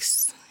few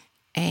weeks.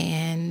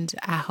 And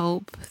I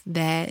hope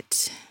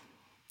that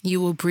you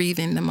will breathe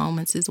in the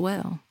moments as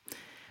well.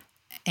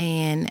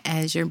 And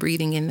as you're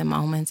breathing in the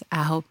moments,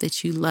 I hope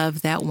that you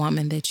love that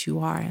woman that you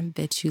are, and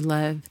that you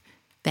love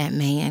that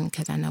man,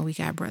 because I know we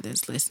got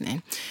brothers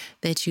listening,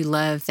 that you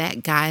love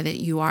that guy that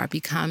you are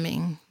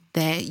becoming,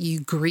 that you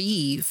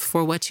grieve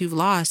for what you've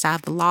lost.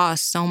 I've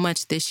lost so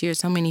much this year,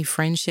 so many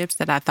friendships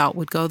that I thought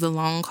would go the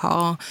long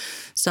haul,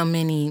 so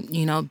many,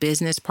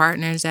 business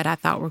partners that I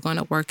thought were going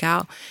to work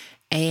out.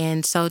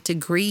 And so to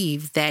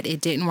grieve that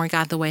it didn't work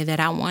out the way that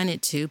I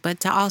wanted to,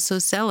 but to also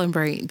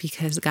celebrate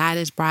because God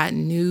has brought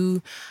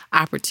new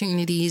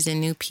opportunities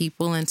and new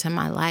people into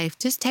my life.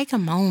 Just take a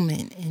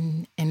moment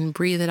and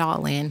breathe it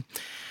all in.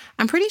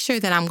 I'm pretty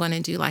sure that I'm going to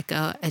do like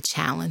a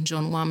challenge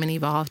on Woman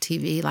Evolve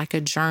TV, like a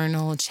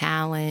journal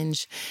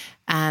challenge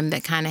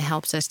that kind of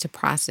helps us to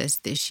process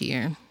this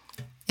year.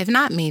 If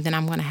not me, then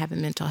I'm going to have a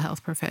mental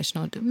health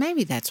professional do.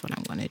 Maybe that's what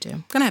I'm going to do.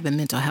 I'm going to have a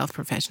mental health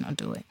professional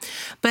do it.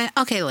 But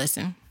okay,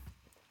 listen.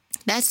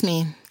 That's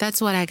me. That's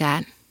what I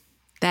got.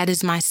 That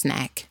is my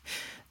snack.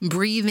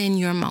 Breathe in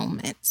your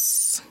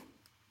moments.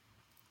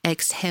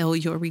 Exhale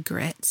your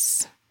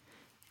regrets.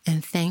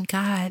 And thank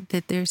God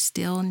that there's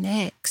still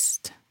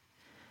next.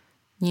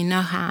 You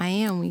know how I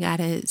am. We got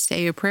to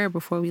say a prayer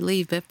before we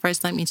leave. But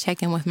first, let me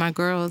check in with my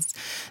girls,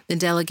 the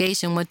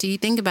delegation. What do you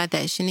think about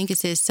that? Shanika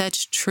says,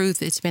 such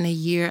truth. It's been a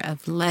year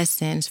of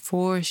lessons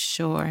for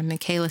sure.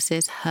 Michaela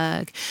says,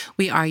 hug.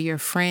 We are your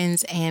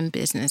friends and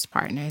business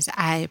partners.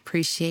 I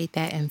appreciate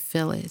that and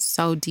feel it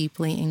so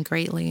deeply and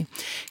greatly.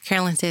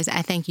 Carolyn says,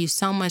 I thank you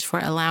so much for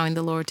allowing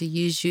the Lord to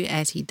use you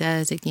as he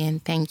does. Again,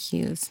 thank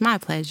you. It's my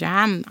pleasure.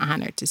 I'm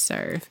honored to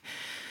serve.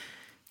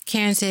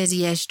 Karen says,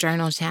 yes,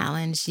 journal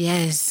challenge.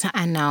 Yes,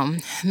 I know.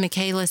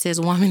 Michaela says,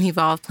 Woman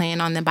Evolve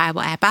plan on the Bible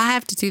app. I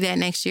have to do that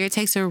next year. It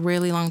takes a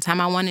really long time.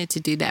 I wanted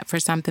to do that for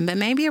something, but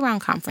maybe around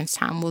conference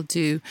time, we'll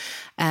do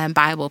a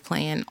Bible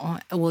plan.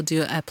 We'll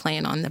do a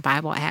plan on the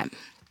Bible app.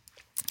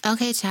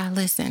 Okay, child,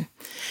 listen.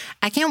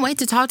 I can't wait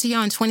to talk to you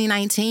in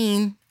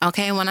 2019.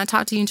 Okay, when I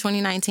talk to you in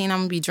 2019, I'm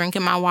going to be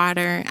drinking my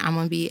water. I'm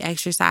going to be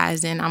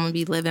exercising. I'm going to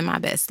be living my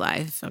best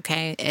life.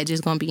 Okay, edge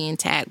is going to be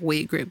intact.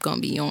 Wig grip going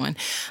to be on.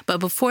 But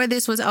before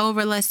this was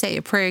over, let's say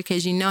a prayer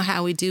because you know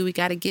how we do. We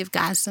got to give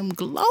God some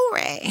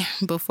glory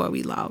before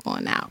we log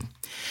on out.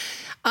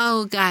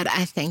 Oh, God,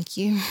 I thank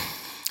you.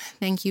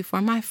 Thank you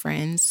for my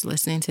friends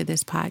listening to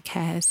this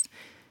podcast.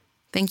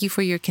 Thank you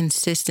for your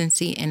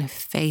consistency and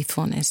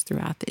faithfulness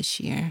throughout this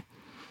year.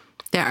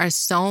 There are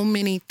so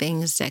many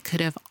things that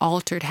could have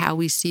altered how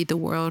we see the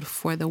world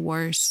for the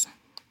worse.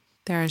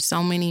 There are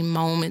so many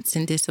moments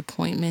and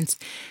disappointments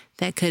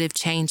that could have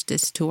changed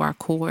us to our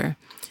core.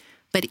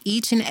 But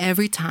each and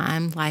every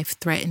time life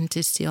threatened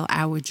to steal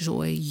our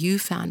joy, you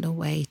found a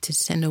way to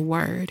send a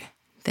word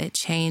that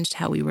changed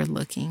how we were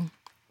looking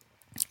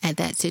at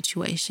that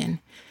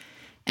situation.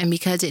 And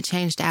because it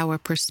changed our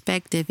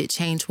perspective, it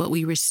changed what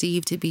we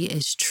received to be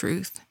as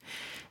truth.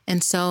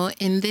 And so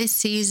in this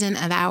season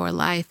of our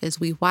life, as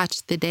we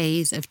watch the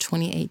days of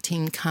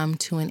 2018 come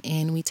to an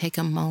end, we take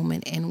a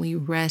moment and we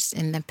rest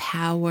in the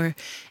power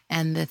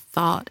and the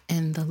thought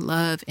and the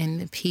love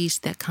and the peace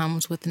that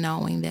comes with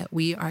knowing that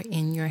we are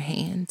in your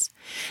hands.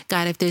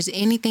 God, if there's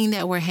anything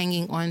that we're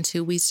hanging on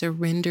to, we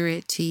surrender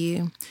it to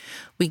you.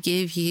 We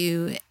give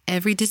you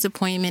every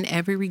disappointment,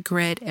 every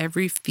regret,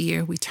 every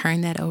fear. We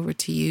turn that over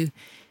to you.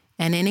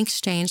 And in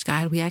exchange,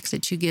 God, we ask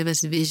that you give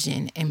us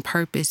vision and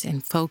purpose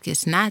and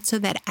focus, not so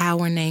that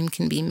our name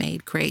can be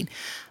made great,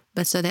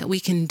 but so that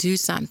we can do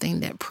something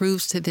that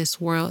proves to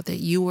this world that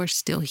you are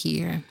still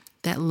here,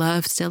 that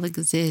love still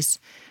exists,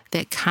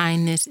 that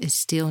kindness is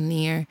still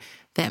near,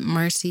 that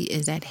mercy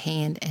is at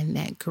hand, and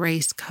that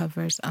grace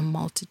covers a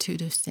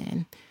multitude of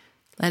sin.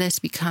 Let us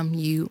become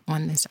you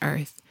on this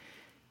earth.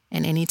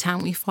 And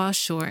anytime we fall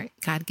short,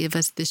 God, give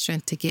us the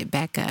strength to get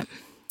back up.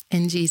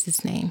 In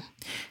Jesus' name.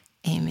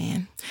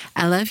 Amen.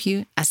 I love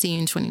you. I'll see you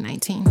in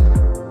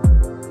 2019.